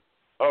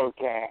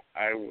 Okay,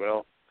 I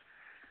will.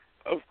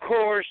 Of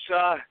course,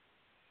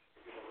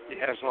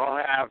 yes, I'll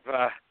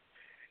have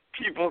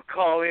people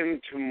call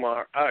in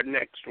tomorrow,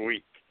 next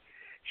week.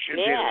 Should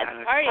Yeah,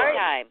 it's party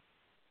time.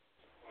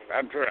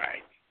 That's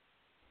right.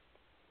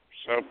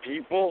 So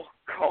people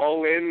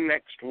call in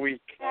next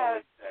week.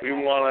 We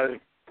want to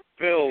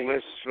fill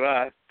this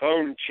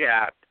phone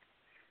chat,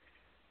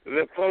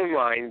 the phone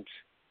lines,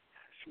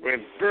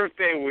 with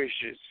birthday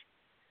wishes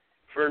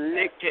for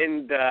Nick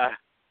and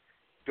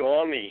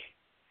Donnie.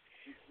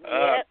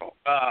 Yep.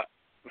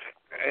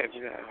 And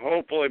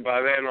hopefully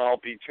by then I'll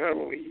be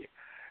totally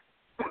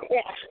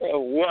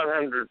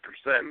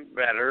 100%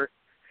 better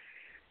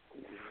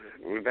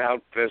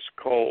without this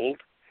cold.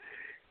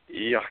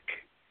 Yuck.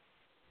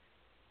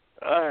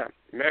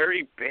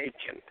 Mary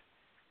Bacon.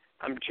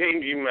 I'm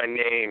changing my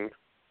name.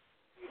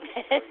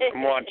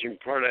 I'm watching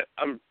part of.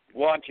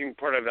 watching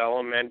part of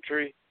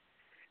Elementary,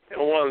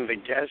 and one of the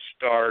guest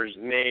stars'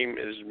 name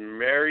is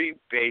Mary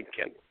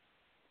Bacon.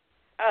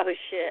 Oh,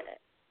 shit.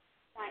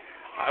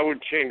 I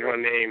would change my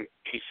name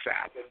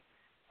ASAP.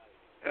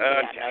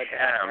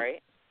 Ham.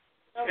 Right?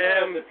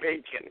 Ham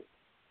Bacon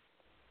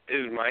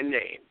is my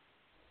name.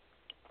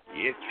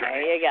 Yes,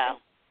 there you go.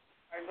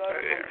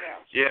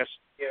 Yes.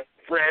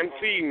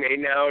 Francie may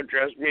now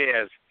address me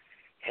as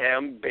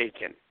Ham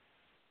Bacon.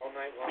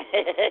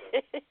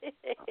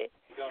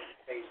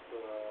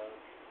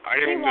 I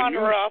am the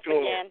new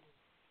store.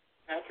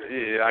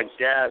 Yeah, I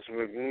guess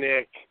with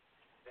Nick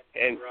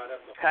and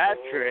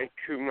Patrick,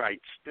 who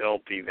might still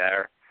be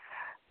there.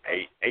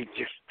 I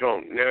just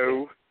don't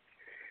know.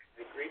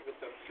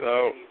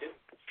 So,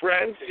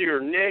 Francie or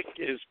Nick,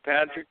 is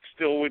Patrick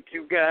still with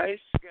you guys?